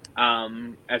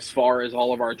 As far as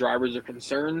all of our drivers are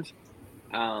concerned,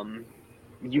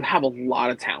 you have a lot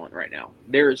of talent right now.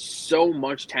 There is so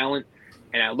much talent,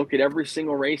 and I look at every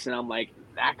single race, and I'm like,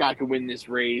 that guy could win this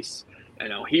race.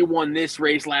 He won this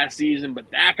race last season, but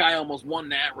that guy almost won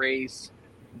that race.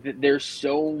 There's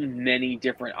so many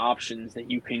different options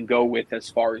that you can go with as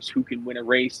far as who can win a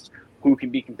race, who can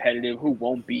be competitive, who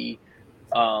won't be.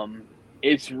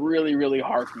 It's really, really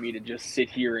hard for me to just sit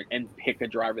here and pick a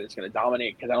driver that's going to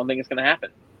dominate because I don't think it's going to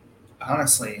happen.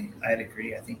 Honestly, I'd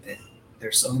agree. I think that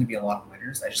there's still going to be a lot of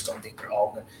winners. I just don't think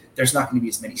there's not going to be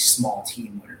as many small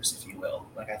team winners, if you will.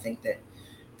 Like, I think that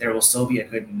there will still be a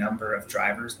good number of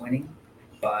drivers winning,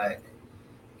 but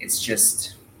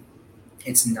it's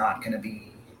not going to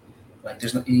be like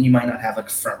you might not have like a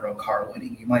front row car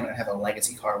winning. You might not have a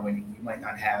legacy car winning. You might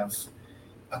not have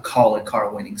a Kaulig car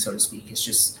winning, so to speak. It's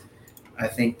just, I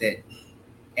think that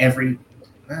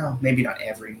maybe not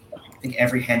every. I think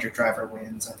every Hendrick driver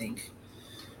wins. I think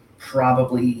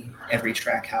probably every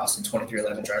Trackhouse and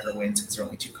 2311 driver wins because there are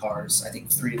only 2 cars. I think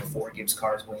 3 of the 4 Gibbs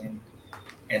cars win.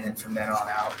 And then from then on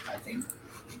out, I think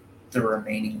the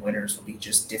remaining winners will be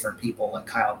just different people like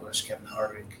Kyle Busch, Kevin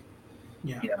Harvick,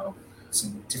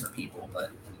 some different people.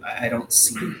 But I don't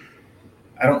see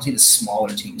the smaller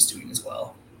teams doing as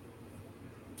well.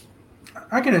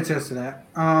 I can attest to that.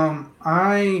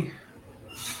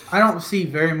 I don't see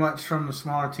very much from the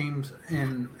smaller teams,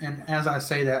 and as I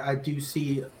say that, I do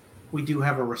see we do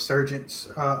have a resurgence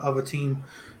of a team.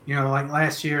 Like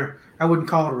last year, I wouldn't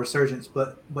call it a resurgence,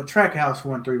 but Trackhouse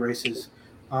won 3 races.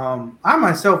 I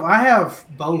have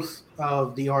both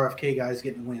of the RFK guys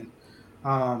getting a win.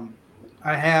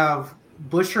 I have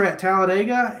Buescher at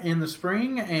Talladega in the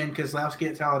spring and Keselowski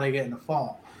at Talladega in the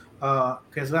fall.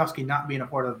 Keselowski not being a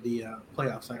part of the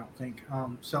playoffs, I don't think.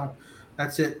 So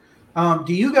that's it.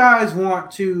 Do you guys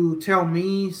want to tell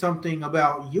me something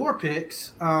about your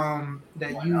picks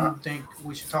that you think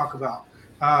we should talk about?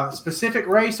 Specific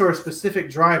race or a specific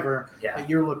driver that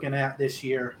you're looking at this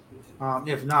year?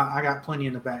 If not, I got plenty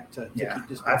in the back to keep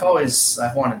this.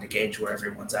 I've wanted to gauge where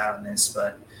everyone's at on this,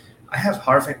 but I have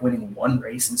Harvick winning 1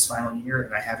 race in his final year,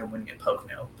 and I have him winning at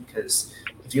Pocono because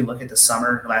if you look at the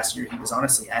summer last year, he was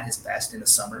honestly at his best in the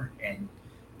summer, and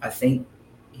I think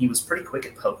he was pretty quick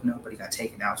at Pocono, but he got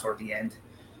taken out toward the end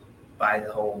by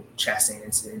the whole Chastain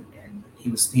incident, and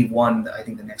he won, I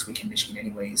think, the next week in Michigan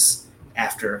anyways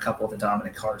after a couple of the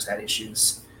dominant cars had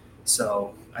issues.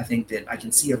 So I think that I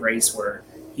can see a race where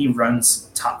he runs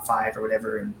top 5 or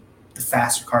whatever, and the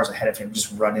faster cars ahead of him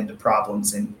just run into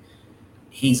problems, and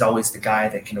he's always the guy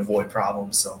that can avoid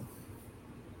problems. So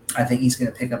I think he's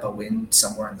going to pick up a win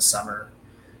somewhere in the summer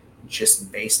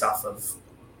just based off of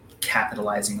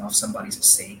capitalizing off somebody's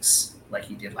mistakes like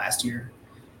he did last year.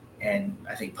 And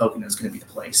I think Pocono is going to be the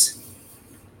place.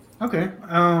 Okay.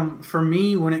 For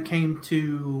me, when it came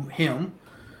to him,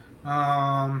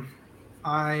 I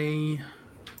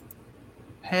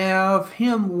have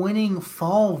him winning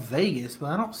fall Vegas, but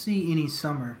I don't see any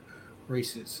summer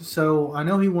races. So I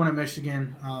know he won at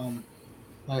Michigan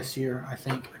last year, I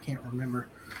think. I can't remember.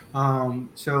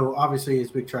 So obviously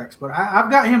it's big tracks. But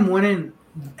I've got him winning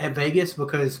at Vegas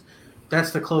because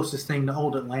that's the closest thing to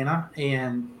Old Atlanta,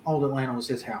 and Old Atlanta was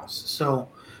his house. So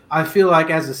I feel like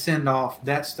as a send-off,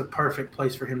 that's the perfect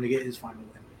place for him to get his final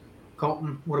win.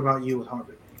 Colton, what about you with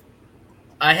Harvick?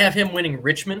 I have him winning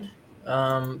Richmond.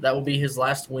 That will be his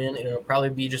last win, and it'll probably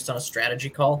be just on a strategy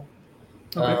call.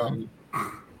 Okay.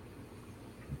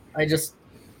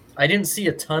 I didn't see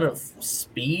a ton of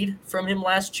speed from him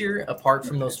last year, apart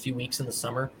from those few weeks in the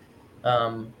summer.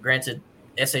 Granted,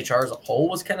 SHR as a whole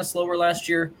was kind of slower last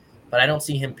year, but I don't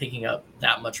see him picking up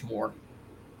that much more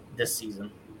this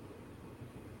season.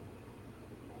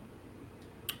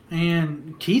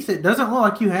 And Keith, it doesn't look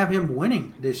like you have him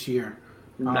winning this year.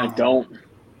 I don't.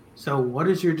 So what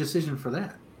is your decision for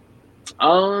that?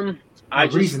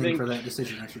 Reasoning for that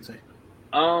decision, I should say.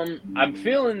 I'm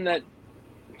feeling that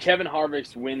Kevin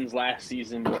Harvick's wins last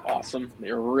season were awesome.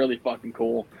 They were really fucking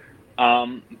cool.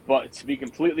 But to be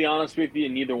completely honest with you,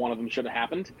 neither one of them should have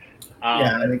happened.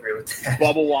 I agree with that.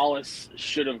 Bubba Wallace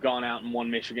should have gone out and won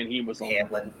Michigan. He was on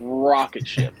a rocket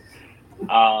ship.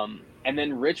 And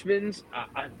then Richmond's,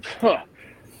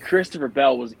 Christopher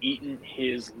Bell was eating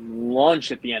his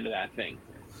lunch at the end of that thing.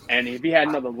 And if he had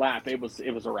another lap, it was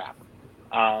a wrap.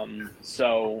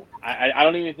 So I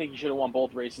don't even think he should have won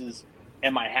both races.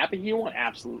 Am I happy he won?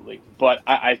 Absolutely. But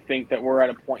I think that we're at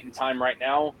a point in time right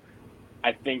now.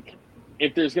 I think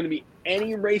if there's going to be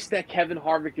any race that Kevin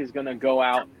Harvick is going to go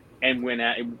out and win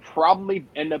at, it would probably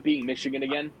end up being Michigan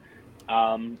again,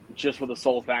 just for the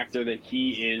sole factor that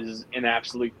he is an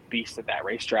absolute beast at that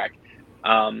racetrack.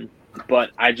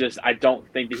 But I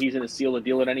don't think that he's going to seal the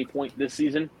deal at any point this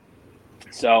season.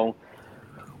 So,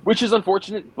 which is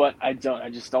unfortunate, but I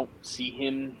just don't see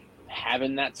him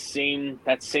having that same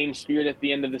spirit at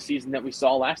the end of the season that we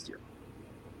saw last year.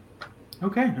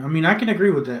 Okay, I mean, I can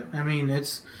agree with that. I mean,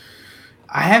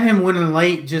 I have him winning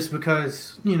late just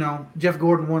because, Jeff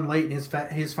Gordon won late in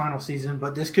his final season,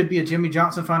 but this could be a Jimmy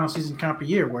Johnson final season kind of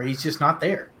year where he's just not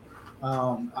there.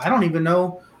 I don't even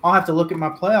know. I'll have to look at my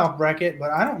playoff bracket,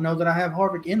 but I don't know that I have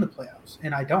Harvick in the playoffs,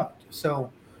 and I don't.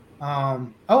 So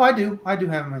I do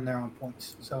have him in there on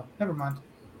points. So never mind.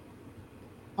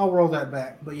 I'll roll that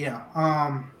back. But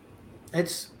yeah,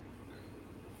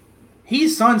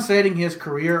 he's sunsetting his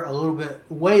career a little bit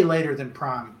way later than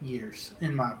prime years,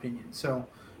 in my opinion. So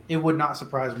it would not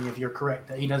surprise me if you're correct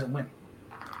that he doesn't win.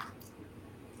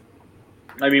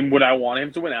 I mean, would I want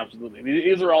him to win? Absolutely.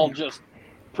 These are all just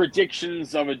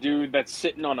predictions of a dude that's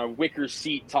sitting on a wicker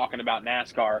seat talking about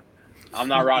NASCAR. I'm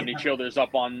not Rodney Childers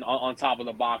up on top of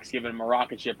the box giving him a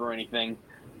rocket ship or anything.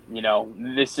 You know,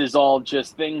 this is all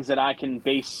just things that I can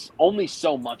base only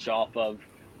so much off of,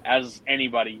 as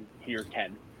anybody here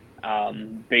can,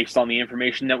 based on the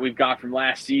information that we've got from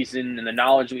last season and the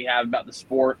knowledge we have about the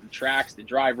sport, the tracks, the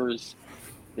drivers.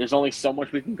 There's only so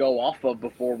much we can go off of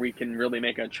before we can really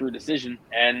make a true decision.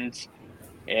 And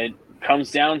it comes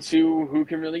down to who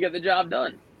can really get the job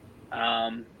done.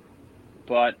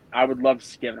 But I would love to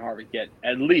see Kevin Harvick get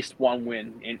at least one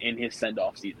win in his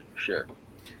send-off season, for sure.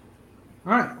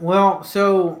 All right. Well,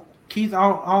 so, Keith,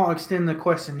 I'll extend the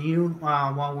question to you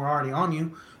while we're already on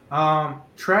you.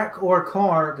 Track or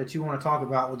car that you want to talk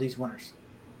about with these winners?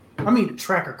 I mean,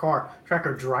 track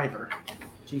or driver.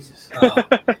 Jesus.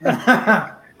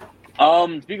 To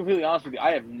be completely honest with you,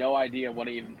 I have no idea what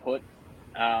to even put.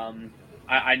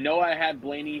 I know I had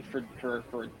Blaney for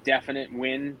a definite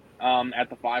win at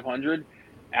the 500.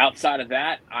 Outside of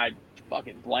that, I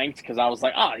fucking blanked because I was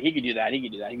like, he could do that,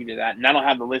 and I don't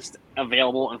have the list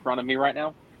available in front of me right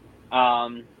now.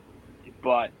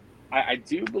 But I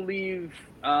do believe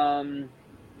I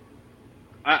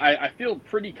feel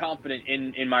pretty confident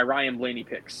in my Ryan Blaney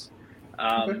picks.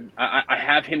 Okay. I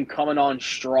have him coming on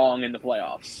strong in the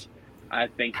playoffs. I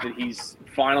think that he's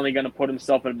finally going to put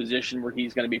himself in a position where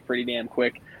he's going to be pretty damn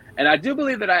quick. And I do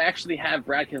believe that I actually have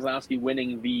Brad Keselowski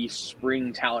winning the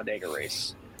spring Talladega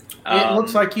race. It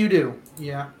looks like you do,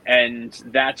 yeah. And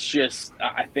that's just,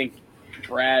 I think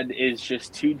Brad is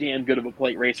just too damn good of a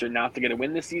plate racer not to get a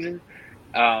win this season.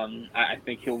 I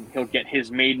think he'll get his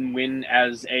maiden win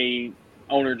as a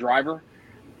owner driver.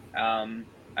 I'm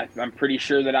pretty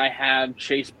sure that I have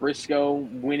Chase Briscoe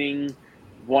winning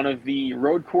one of the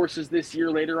road courses this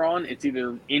year later on. It's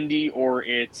either Indy or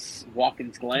it's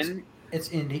Watkins Glen. It's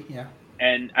Indy, yeah.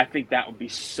 And I think that would be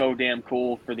so damn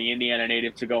cool for the Indiana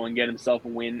native to go and get himself a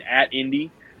win at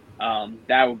Indy.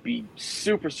 That would be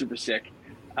super, super sick.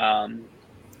 I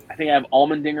think I have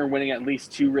Allmendinger winning at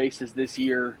least 2 races this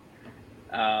year.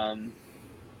 There's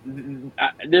going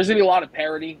to be a lot of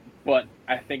parity, but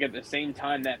I think at the same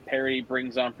time that parity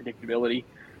brings on predictability.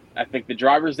 I think the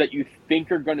drivers that you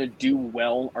think are going to do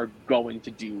well are going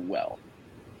to do well,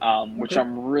 which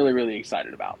I'm really, really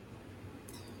excited about.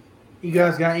 You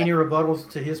guys got any rebuttals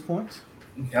to his points?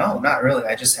 No, not really.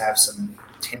 I just have some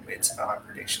tidbits about our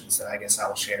predictions that I guess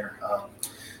I'll share.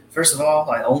 First of all,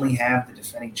 I only have the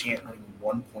defending champ winning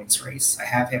 1 points race. I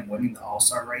have him winning the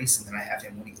All-Star race, and then I have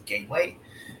him winning the Gateway.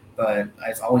 But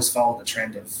I've always followed the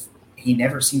trend of he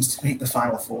never seems to make the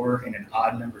Final Four in an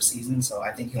odd number season, so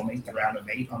I think he'll make the round of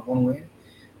 8 on 1 win,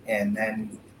 and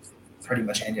then pretty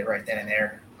much end it right then and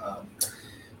there.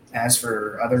 As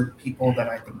for other people that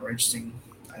I think are interesting,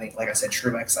 I think, like I said,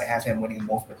 Truex, I have him winning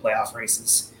multiple playoff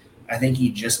races. I think he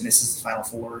just misses the Final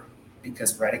Four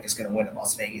because Reddick is going to win at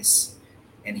Las Vegas,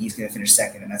 and he's going to finish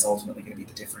second, and that's ultimately going to be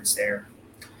the difference there.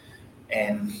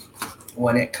 And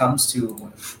when it comes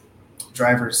to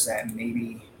drivers that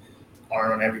maybe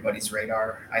aren't on everybody's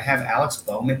radar, I have Alex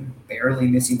Bowman barely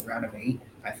missing the round of 8.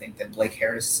 I think that Blake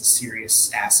Harris is a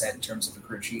serious asset in terms of the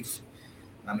crew chief.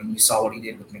 I mean, you saw what he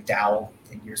did with McDowell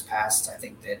in years past. I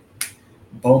think that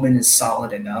Bowman is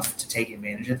solid enough to take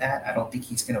advantage of that. I don't think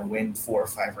he's going to win 4 or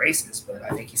 5 races, but I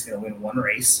think he's going to win 1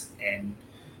 race, and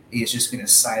he is just going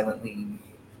to silently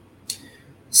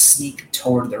sneak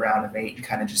toward the round of 8 and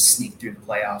kind of just sneak through the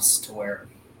playoffs to where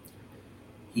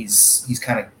he's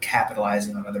kind of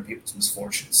capitalizing on other people's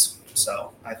misfortunes.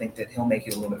 So I think that he'll make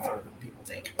it a little bit further than people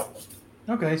think.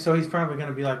 Okay, so he's probably going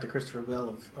to be like the Christopher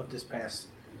Bell of this past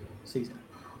season.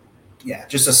 Yeah,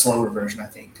 just a slower version, I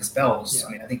think, because Bell's. Yeah.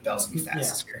 I mean, I think Bell's going to be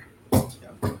fast this year.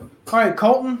 Yeah. All right,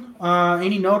 Colton.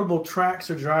 Any notable tracks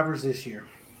or drivers this year?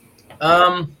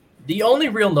 The only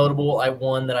real notable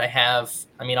one that I have,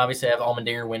 I mean, obviously I have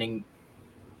Allmendinger winning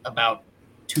about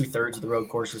 2/3 of the road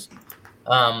courses.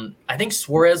 I think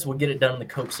Suarez will get it done in the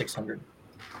Coke 600.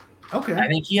 Okay. I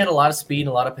think he had a lot of speed and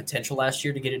a lot of potential last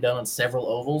year to get it done on several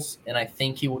ovals, and I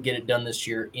think he will get it done this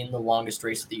year in the longest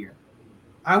race of the year.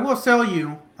 I will tell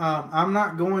you, I'm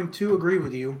not going to agree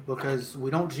with you because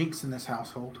we don't jinx in this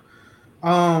household.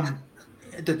 The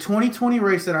 2020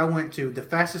 race that I went to, the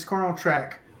fastest car on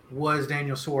track was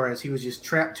Daniel Suarez. He was just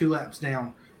trapped 2 laps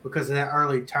down because of that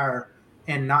early tire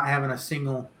and not having a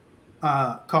single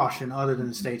caution other than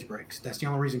the stage breaks. That's the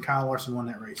only reason Kyle Larson won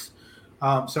that race.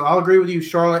 So I'll agree with you.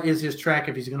 Charlotte is his track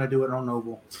if he's going to do it on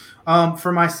Oval.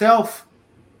 For myself,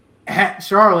 at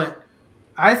Charlotte,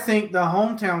 I think the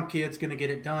hometown kid's going to get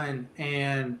it done,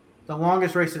 and the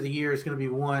longest race of the year is going to be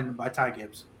won by Ty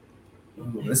Gibbs.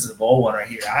 Ooh, this is a bold one right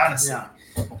here. I honestly,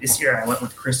 this year I went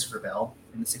with Christopher Bell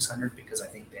in the 600 because I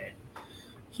think that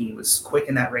he was quick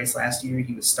in that race last year.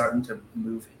 He was starting to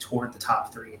move toward the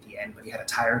top 3 at the end, but he had a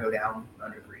tire go down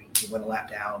under green. He went a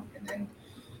lap down, and then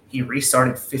he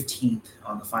restarted 15th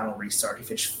on the final restart. He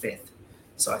finished 5th.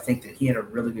 So I think that he had a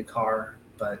really good car,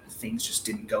 but things just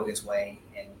didn't go his way.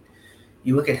 And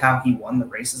you look at how he won the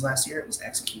races last year, it was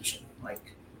execution. Like,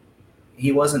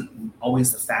 he wasn't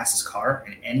always the fastest car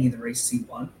in any of the races he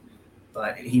won,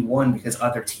 but he won because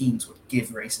other teams would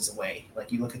give races away.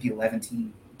 Like, you look at the 11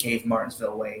 team gave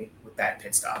Martinsville away with bad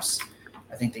pit stops.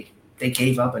 I think they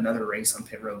gave up another race on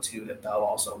pit road too that Bell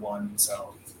also won.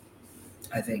 So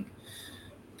I think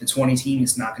the 20 team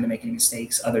is not going to make any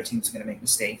mistakes. Other teams are going to make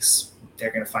mistakes.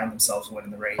 They're going to find themselves winning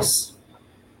the race.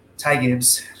 Ty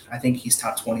Gibbs, I think he's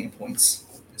top 20 in points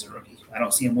as a rookie. I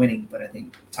don't see him winning, but I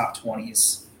think top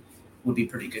 20s would be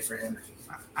pretty good for him.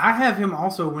 I have him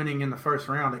also winning in the first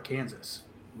round at Kansas.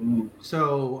 Ooh.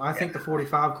 So I think the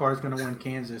 45 car is going to win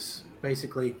Kansas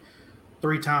basically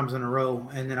 3 times in a row,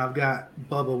 and then I've got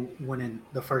Bubba winning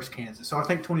the first Kansas. So I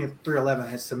think 2311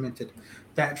 has cemented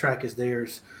that track as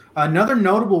theirs. Another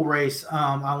notable race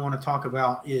I want to talk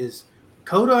about is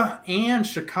COTA and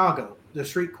Chicago, the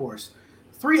street course.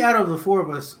 3 out of the 4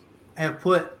 of us have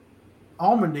put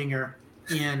Allmendinger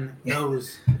in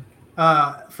those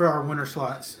for our winter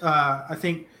slots. I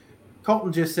think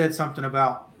Colton just said something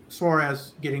about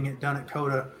Suarez getting it done at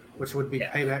COTA, which would be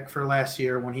payback for last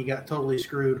year when he got totally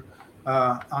screwed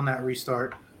on that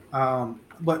restart.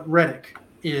 But Reddick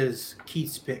is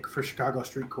Keith's pick for Chicago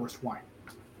street course. Why?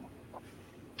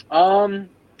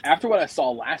 After what I saw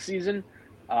last season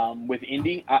with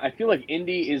Indy, I feel like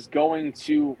Indy is going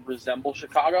to resemble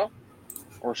Chicago,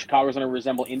 or Chicago's going to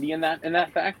resemble Indy in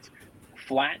that fact.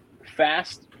 Flat,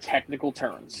 fast, technical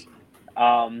turns.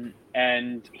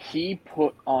 And he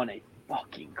put on a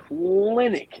fucking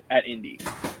clinic at Indy.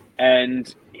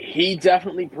 And he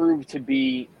definitely proved to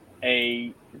be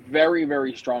a very,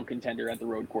 very strong contender at the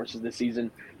road courses this season.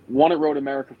 Won at Road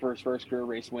America for his first career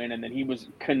race win, and then he was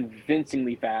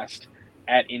convincingly fast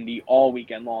at Indy all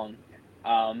weekend long.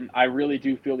 I really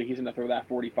do feel that he's going to throw that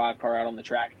 45 car out on the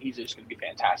track. He's just going to be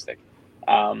fantastic.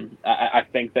 I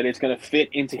think that it's going to fit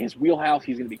into his wheelhouse.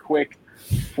 He's going to be quick.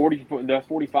 The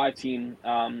 45 team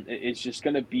is just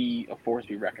going to be a force to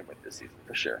be reckoned with this season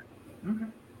for sure. Mm-hmm.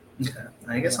 Yeah,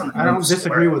 I guess I don't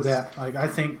disagree with that. Like, I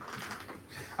think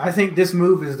this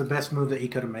move is the best move that he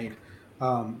could have made.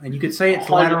 And you could say it's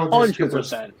lateral.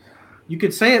 100%. You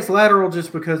could say it's lateral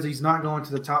just because he's not going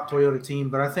to the top Toyota team,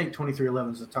 but I think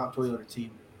 2311 is the top Toyota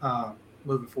team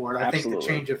moving forward. I think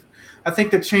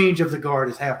the change of the guard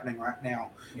is happening right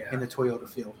now in the Toyota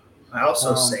field. I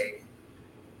also say,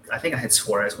 I think I had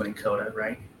Suarez winning COTA,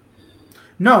 right?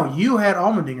 No, you had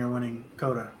Allmendinger winning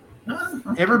COTA.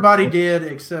 Okay. Everybody did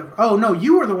except. Oh no,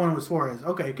 you were the one with Suarez.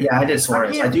 Okay. Yeah, I did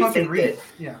Suarez. I do think that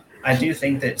Yeah.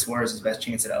 Suarez's best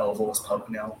chance at Oval was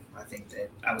Pocono. I think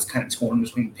that I was kind of torn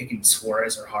between picking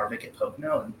Suarez or Harvick at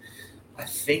Pocono, and I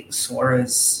think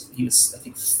Suarez, he was, I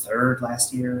think, 3rd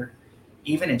last year.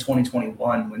 Even in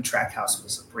 2021, when Trackhouse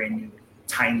was a brand new,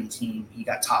 tiny team, he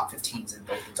got top 15s in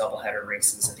both the doubleheader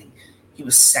races. I think he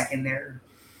was 2nd there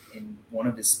in one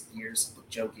of his years with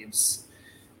Joe Gibbs.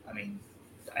 I mean,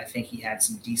 I think he had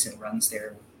some decent runs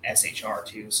there, SHR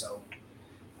too. So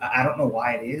I don't know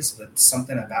why it is, but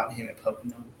something about him at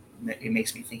Pocono, it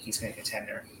makes me think he's going to contend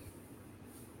there.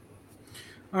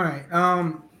 All right.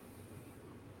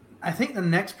 I think the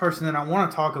next person that I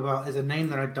want to talk about is a name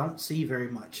that I don't see very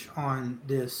much on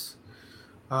this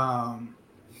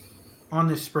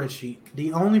spreadsheet.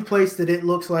 The only place that it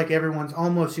looks like everyone's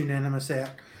almost unanimous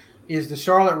at is the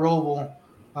Charlotte Roval,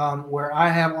 where I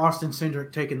have Austin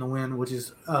Cindric taking the win, which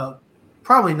is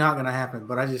probably not going to happen.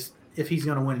 But if he's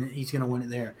going to win it, he's going to win it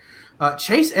there.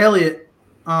 Chase Elliott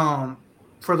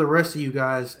for the rest of you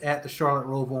guys at the Charlotte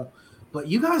Roval. But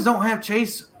you guys don't have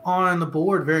Chase on the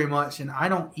board very much, and I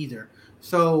don't either.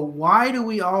 So why do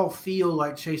we all feel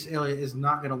like Chase Elliott is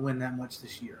not going to win that much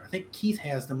this year? I think Keith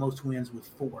has the most wins with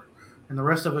 4, and the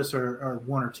rest of us are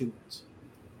 1 or 2 wins.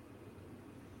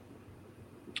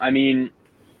 I mean,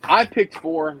 I picked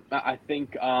 4. I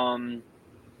think I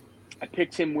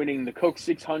picked him winning the Coke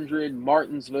 600,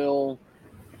 Martinsville,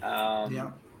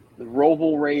 the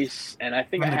Roval race, and I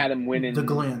think I had him winning the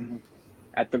Glen.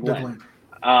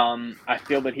 I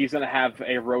feel that he's going to have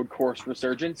a road course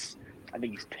resurgence. I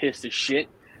think he's pissed as shit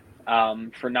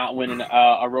for not winning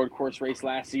a road course race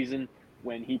last season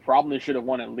when he probably should have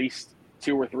won at least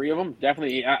 2 or 3 of them.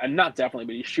 Definitely, not definitely,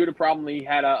 but he should have probably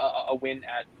had a win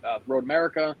at Road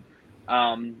America.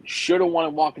 Should have won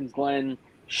at Watkins Glen.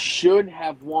 Should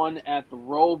have won at the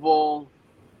Roval,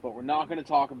 but we're not going to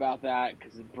talk about that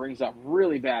because it brings up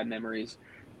really bad memories.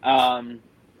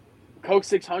 Coke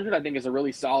 600, I think, is a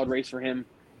really solid race for him.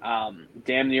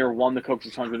 Damn near won the Coke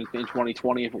 600 in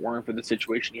 2020 if it weren't for the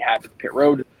situation he had with pit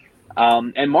road.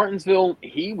 And Martinsville,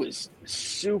 he was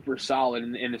super solid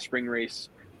in the spring race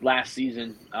last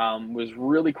season. Was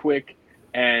really quick,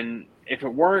 and if it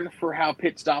weren't for how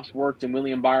pit stops worked and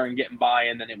William Byron getting by,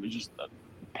 and then it was just a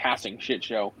passing shit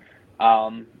show,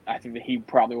 I think that he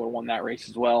probably would have won that race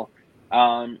as well.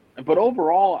 But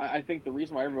overall, I think the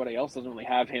reason why everybody else doesn't really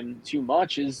have him too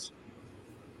much is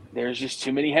there's just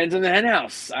too many hens in the hen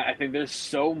house. I think there's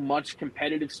so much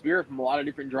competitive spirit from a lot of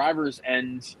different drivers,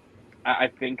 and I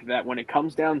think that when it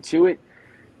comes down to it,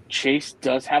 Chase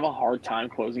does have a hard time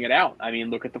closing it out. I mean,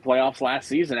 look at the playoffs last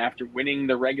season. After winning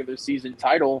the regular season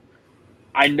title,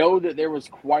 I know that there was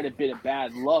quite a bit of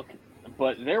bad luck,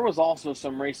 but there was also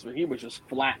some races where he was just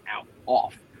flat out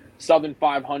off. Southern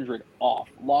 500 off.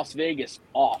 Las Vegas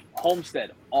off.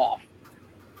 Homestead off.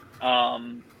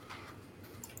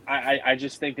 I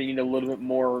just think they need a little bit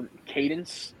more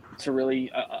cadence to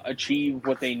really achieve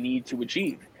what they need to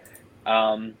achieve.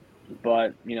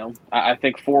 But, I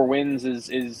think 4 wins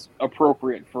is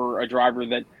appropriate for a driver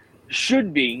that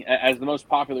should be, as the most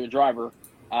popular driver,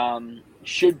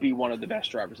 should be one of the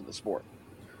best drivers in the sport.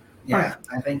 Yeah,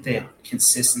 I think that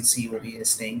consistency will be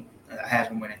his thing. I had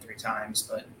him win it 3 times,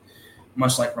 but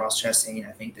much like Ross Chastain,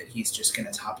 I think that he's just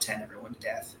going to top 10 everyone to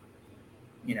death.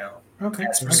 Okay,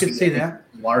 I could see that.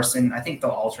 Larson, I think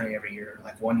they'll alternate every year.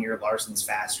 Like 1 year Larson's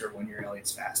faster, 1 year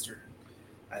Elliott's faster.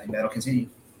 I think that'll continue.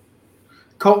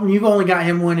 Colton, you've only got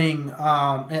him winning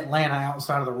Atlanta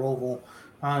outside of the Roval.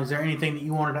 Is there anything that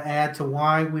you wanted to add to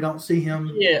why we don't see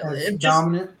him as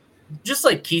dominant? Just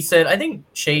like Keith said, I think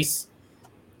Chase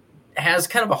has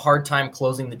kind of a hard time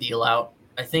closing the deal out.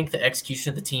 I think the execution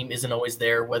of the team isn't always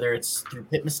there, whether it's through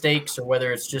pit mistakes or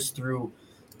whether it's just through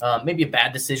maybe a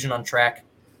bad decision on track.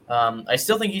 I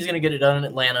still think he's going to get it done in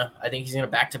Atlanta. I think he's going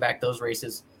to back-to-back those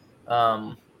races.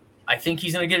 I think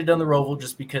he's going to get it done the Roval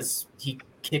just because he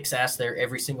kicks ass there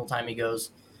every single time he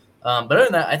goes. But other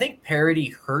than that, I think parity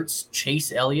hurts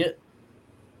Chase Elliott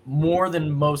more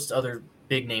than most other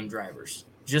big-name drivers.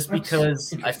 Just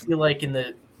because I feel like in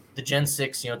the Gen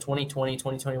 6, 2020,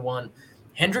 2021,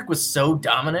 Hendrick was so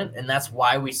dominant, and that's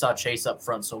why we saw Chase up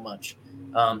front so much.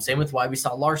 Same with why we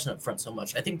saw Larson up front so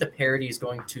much. I think the parity is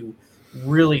going to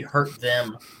really hurt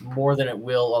them more than it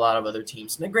will a lot of other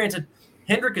teams. Now, granted,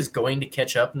 Hendrick is going to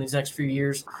catch up in these next few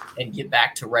years and get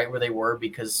back to right where they were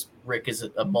because Rick is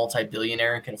a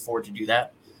multi-billionaire and can afford to do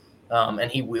that. And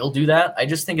he will do that. I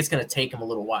just think it's going to take him a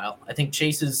little while. I think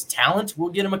Chase's talent will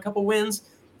get him a couple wins.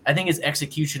 I think his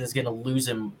execution is going to lose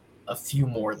him a few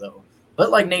more, though. But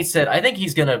like Nate said, I think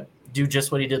he's going to do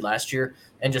just what he did last year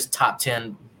and just top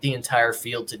 10 the entire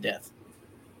field to death.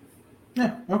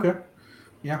 Yeah, okay.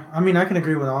 Yeah, I mean, I can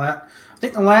agree with all that. I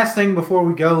think the last thing before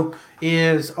we go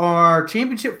is our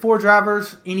championship 4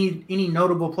 drivers, any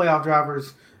notable playoff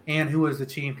drivers, and who is the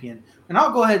champion. And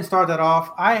I'll go ahead and start that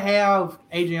off. I have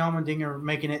AJ Allmendinger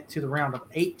making it to the round of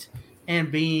 8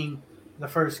 and being the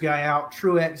first guy out,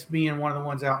 Truex being one of the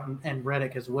ones out, and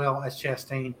Reddick as well as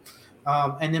Chastain.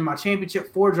 And then my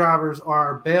championship 4 drivers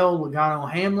are Bell, Logano,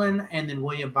 Hamlin, and then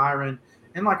William Byron.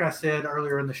 And like I said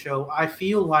earlier in the show, I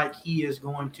feel like he is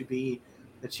going to be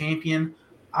the champion.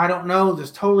 I don't know. This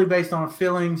is totally based on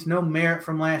feelings, no merit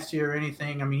from last year or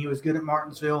anything. I mean, he was good at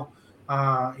Martinsville.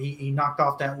 He knocked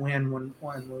off that win when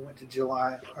we went to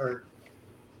July,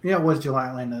 it was July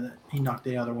Atlanta that he knocked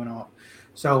the other one off.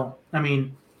 So, I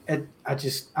mean, I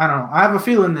don't know. I have a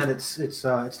feeling that it's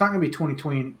not going to be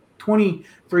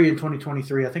 2023 and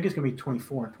 2023. I think it's going to be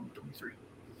 24 and 2023.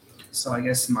 So I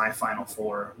guess my final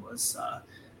 4 was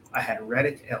I had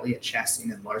Reddick, Elliott,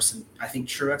 Chastain, and Larson. I think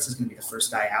Truex is going to be the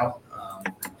first guy out.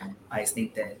 I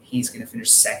think that he's going to finish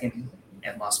second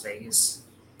at Las Vegas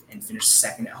and finish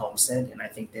second at Homestead. And I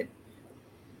think that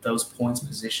those points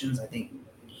positions, I think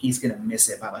he's going to miss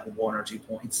it by like 1 or 2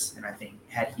 points. And I think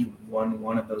had he won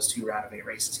one of those 2 round of 8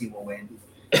 races, he will win.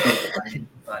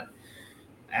 But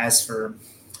as for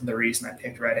the reason I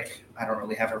picked Reddick, I don't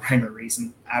really have a rhyme or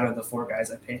reason. Out of the 4 guys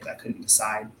I picked, I couldn't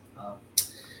decide.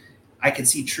 I could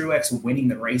see Truex winning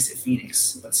the race at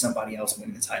Phoenix, but somebody else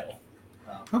winning the title.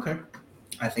 Okay.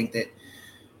 I think that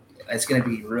it's going to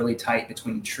be really tight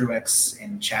between Truex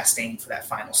and Chastain for that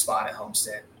final spot at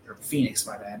Homestead, or Phoenix,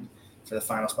 my bad. for the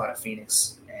final spot at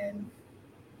Phoenix. And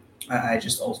I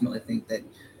just ultimately think that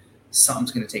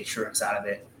something's going to take Truex out of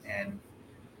it. And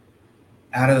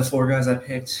out of the 4 guys I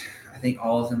picked, I think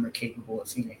all of them are capable at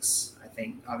Phoenix. I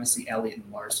think obviously Elliott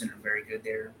and Larson are very good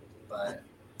there, but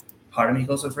part of me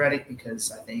goes with Reddick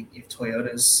because I think if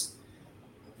Toyota's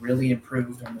really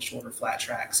improved on the shorter flat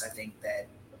tracks, I think that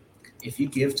if you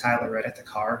give Tyler Reddick the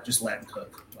car, just let him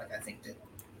cook. Like, I think that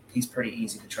he's pretty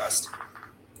easy to trust.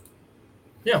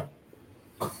 Yeah.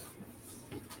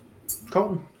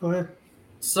 Colton, go ahead.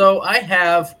 So I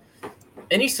have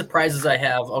any surprises I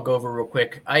have, I'll go over real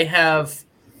quick. I have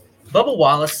Bubba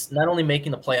Wallace not only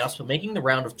making the playoffs, but making the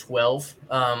round of 12.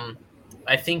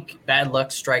 I think bad luck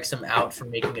strikes him out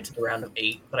from making it to the round of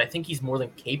 8, but I think he's more than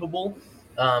capable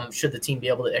should the team be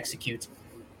able to execute.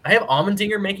 I have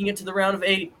Allmendinger making it to the round of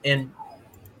 8, and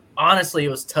honestly, it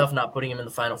was tough not putting him in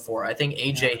the Final Four. I think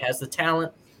AJ has the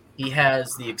talent. He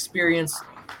has the experience.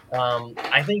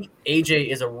 I think AJ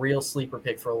is a real sleeper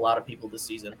pick for a lot of people this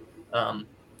season.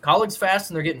 Colleague's fast,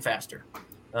 and they're getting faster.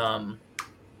 So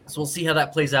we'll see how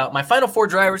that plays out. My Final Four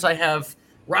drivers, I have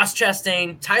Ross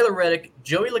Chastain, Tyler Reddick,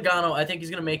 Joey Logano. I think he's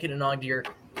going to make it in Ogden,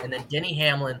 and then Denny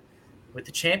Hamlin, with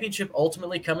the championship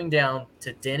ultimately coming down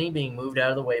to Denny being moved out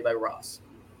of the way by Ross.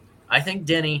 I think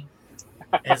Denny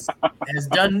has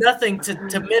done nothing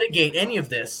to mitigate any of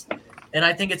this, and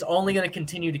I think it's only going to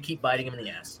continue to keep biting him in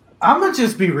the ass. I'm going to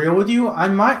just be real with you. I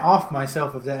might off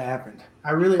myself if that happened.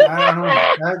 I don't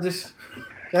know.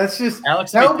 That's just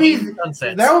Alex, that would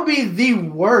be the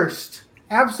worst,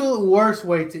 absolute worst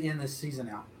way to end this season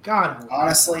out. God.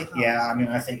 Honestly, yeah. I mean,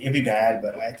 I think it'd be bad,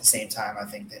 but at the same time, I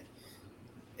think that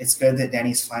it's good that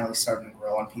Denny's finally starting to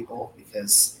grow on people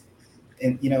because,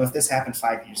 if this happened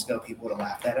 5 years ago, people would have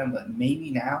laughed at him, but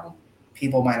maybe now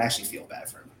people might actually feel bad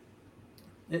for him.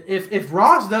 If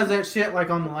Ross does that shit like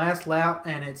on the last lap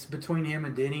and it's between him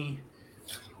and Denny,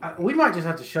 we might just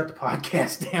have to shut the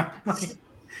podcast down. Like,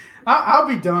 I'll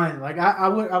be done. Like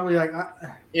I'll be like,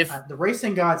 the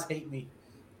racing gods hate me.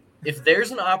 If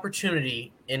there's an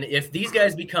opportunity, and if these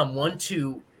guys become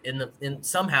 1-2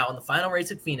 somehow in the final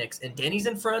race at Phoenix, and Denny's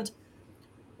in front,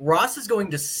 Ross is going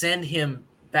to send him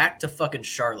back to fucking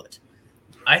Charlotte.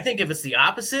 I think if it's the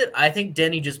opposite, I think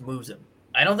Denny just moves him.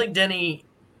 I don't think Denny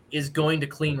is going to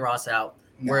clean Ross out,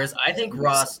 whereas I think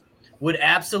Ross would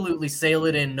absolutely sail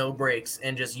it in, no brakes,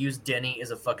 and just use Denny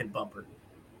as a fucking bumper.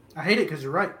 I hate it because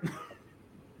you're right.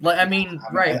 Right.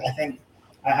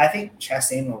 I think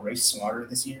Chastain will race smarter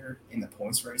this year in the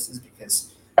points races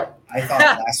because I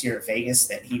thought last year at Vegas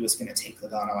that he was going to take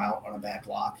Logano out on a bad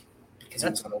block because he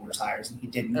was on older tires, and he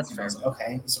didn't. That's fair. I was like, okay,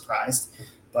 I'm surprised.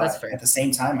 But at the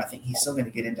same time, I think he's still going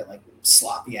to get into like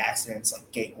sloppy accidents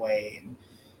like Gateway and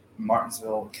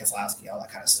Martinsville, Keselowski, all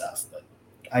that kind of stuff. But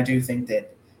I do think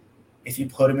that if you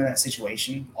put him in that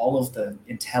situation, all of the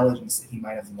intelligence that he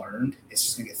might have learned is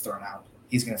just going to get thrown out.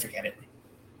 He's going to forget it.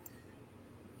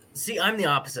 See, I'm the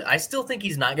opposite. I still think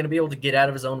he's not going to be able to get out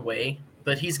of his own way,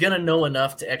 but he's going to know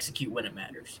enough to execute when it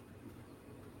matters.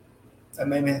 I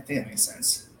think that makes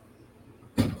sense.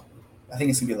 I think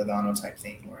it's going to be a Logano type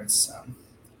thing where it's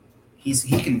he's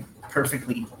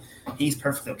perfectly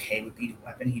okay with beating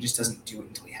Weapon. He just doesn't do it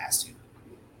until he has to.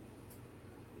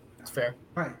 That's fair.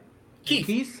 Right.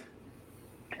 Keith,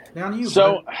 down to you.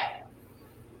 So,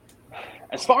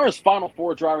 as far as Final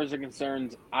Four drivers are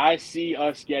concerned, I see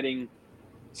us getting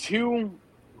 2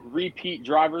 repeat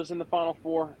drivers in the Final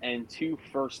Four and 2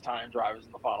 first-time drivers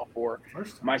in the Final Four.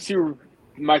 My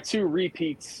two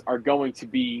repeats are going to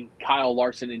be Kyle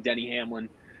Larson and Denny Hamlin.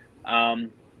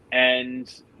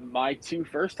 And my 2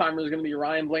 first-timers are going to be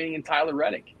Ryan Blaney and Tyler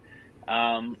Reddick.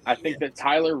 I think that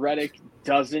Tyler Reddick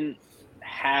doesn't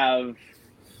have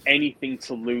anything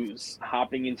to lose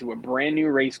hopping into a brand new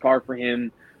race car for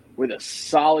him with a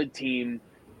solid team,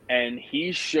 and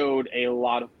he showed a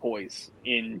lot of poise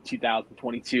in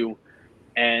 2022,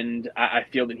 and I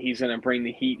feel that he's going to bring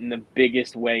the heat in the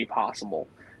biggest way possible.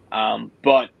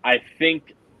 But I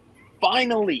think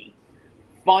finally,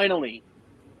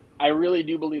 I really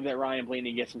do believe that Ryan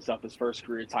Blaney gets himself his first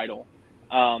career title.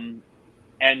 And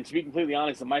to be completely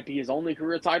honest, it might be his only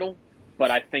career title, but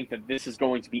I think that this is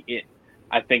going to be it.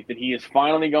 I think that he is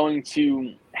finally going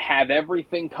to have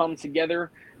everything come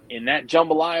together in that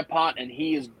jambalaya pot, and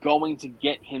he is going to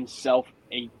get himself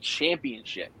a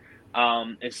championship,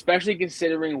 especially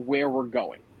considering where we're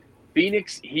going.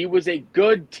 Phoenix, he was a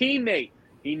good teammate.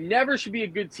 He never should be a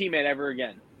good teammate ever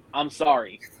again. I'm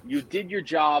sorry. You did your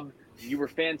job. You were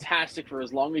fantastic for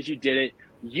as long as you did it.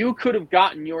 You could have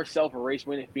gotten yourself a race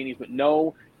win at Phoenix, but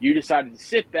no, you decided to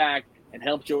sit back and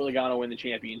help Joey Logano win the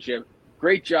championship.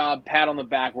 Great job. Pat on the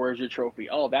back. Where's your trophy?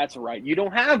 Oh, that's right. You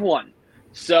don't have one.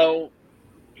 So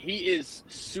he is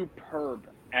superb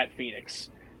at Phoenix.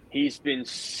 He's been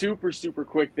super, super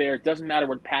quick there. It doesn't matter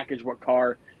what package, what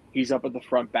car, he's up at the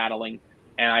front battling.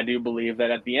 And I do believe that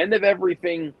at the end of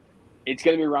everything, it's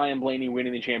going to be Ryan Blaney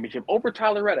winning the championship over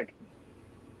Tyler Reddick.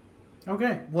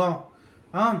 Okay, well,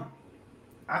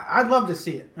 I'd love to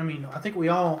see it. I mean, I think we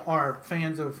all are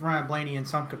fans of Ryan Blaney in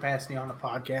some capacity on the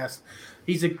podcast.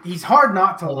 He's hard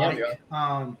not to like.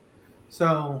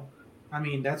 So, I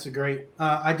mean, that's a great.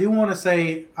 I do want to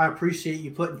say I appreciate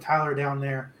you putting Tyler down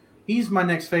there. He's my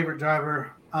next favorite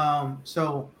driver.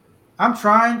 So I'm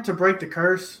trying to break the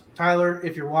curse, Tyler,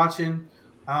 if you're watching.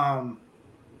 I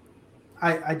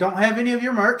don't have any of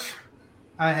your merch.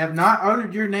 I have not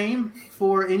uttered your name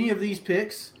for any of these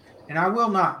picks, and I will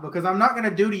not, because I'm not going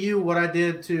to do to you what I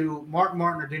did to Mark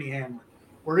Martin or Denny Hamlin.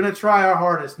 We're going to try our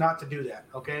hardest not to do that,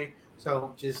 okay?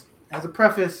 So just as a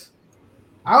preface,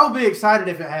 I will be excited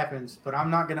if it happens, but I'm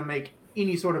not going to make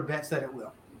any sort of bets that it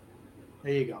will.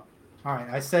 There you go. All right,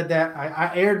 I said that.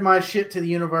 I aired my shit to the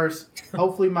universe.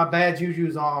 Hopefully my bad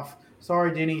juju's off.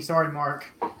 Sorry, Denny. Sorry, Mark.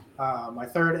 My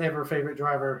third ever favorite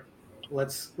driver.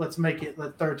 Let's make it.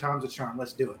 Third time's a charm.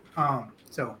 Let's do it.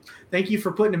 So thank you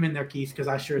for putting him in there, Keith, because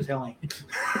I sure as hell ain't.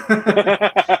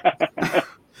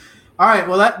 All right,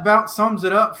 well, that about sums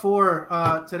it up for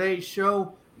today's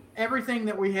show. Everything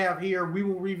that we have here, we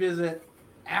will revisit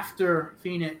after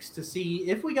Phoenix to see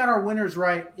if we got our winners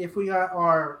right, if we got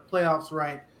our playoffs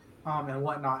right, and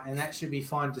whatnot. And that should be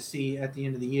fun to see at the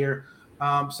end of the year.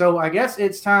 So I guess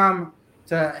it's time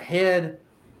to head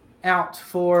out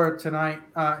for tonight.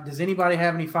 Does anybody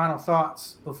have any final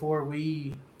thoughts before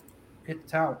we hit the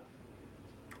towel?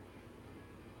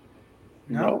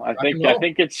 No, I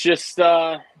think it's just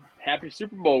happy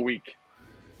Super Bowl week.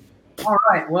 All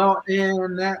right. Well,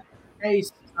 in that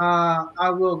case, I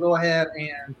will go ahead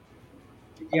and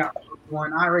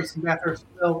one iRacing Bathurst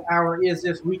 12 Hour is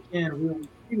this weekend. We will be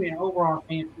streaming over on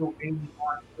FanFuel Gaming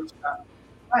on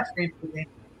Twitch.tv/FanFuel Gaming.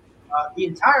 The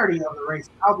entirety of the race,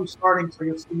 I'll be starting, so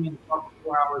you'll see me in the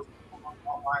 4 hours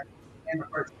online and the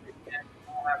first weekend.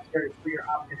 I'll have Terry Freer,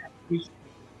 I'm going to have Keisha,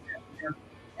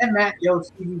 and Matt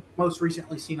Yost, who you most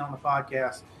recently seen on the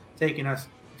podcast, taking us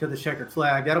to the checkered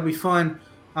flag. That'll be fun,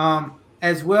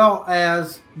 as well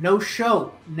as no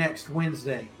show next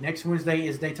Wednesday. Next Wednesday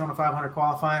is Daytona 500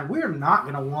 qualifying. We're not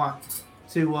going to want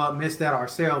to miss that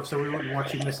ourselves, so we wouldn't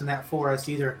want you missing that for us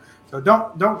either. So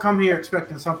don't come here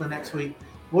expecting something next week.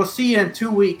 We'll see you in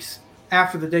 2 weeks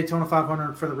after the Daytona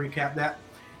 500 for the recap that.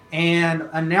 And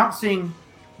announcing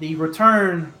the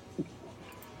return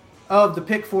of the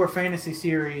Pick 4 Fantasy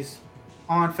Series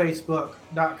on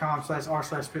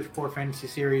Facebook.com/r/Pick 4 Fantasy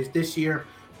Series this year.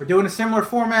 We're doing a similar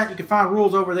format. You can find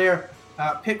rules over there.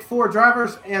 Pick 4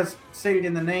 drivers, as stated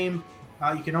in the name.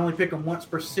 You can only pick them once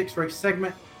per 6-race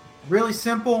segment. Really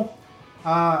simple.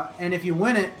 And if you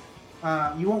win it,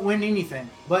 you won't win anything.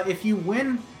 But if you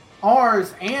win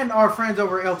ours and our friends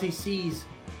over LTC's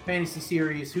Fantasy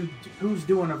Series, who's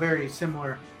doing a very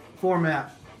similar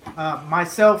format,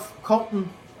 myself, Colton,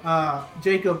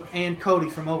 Jacob, and Cody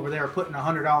from over there are putting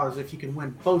 $100 if you can win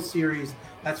both series.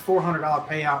 That's $400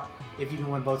 payout if you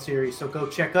can win both series. So go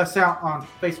check us out on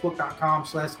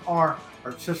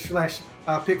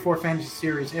Facebook.com/Pick 4 Fantasy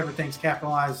Series. Everything's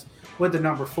capitalized with the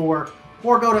number 4.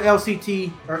 Or go to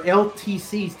LTC's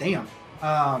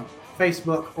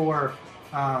Facebook or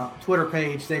Twitter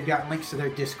page. They've got links to their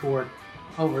Discord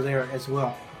over there as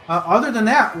well. Other than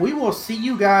that, we will see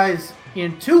you guys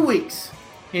in 2 weeks.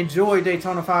 Enjoy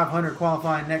Daytona 500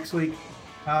 qualifying next week.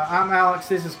 I'm Alex.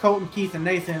 This is Colton, Keith, and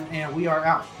Nathan, and we are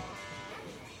out.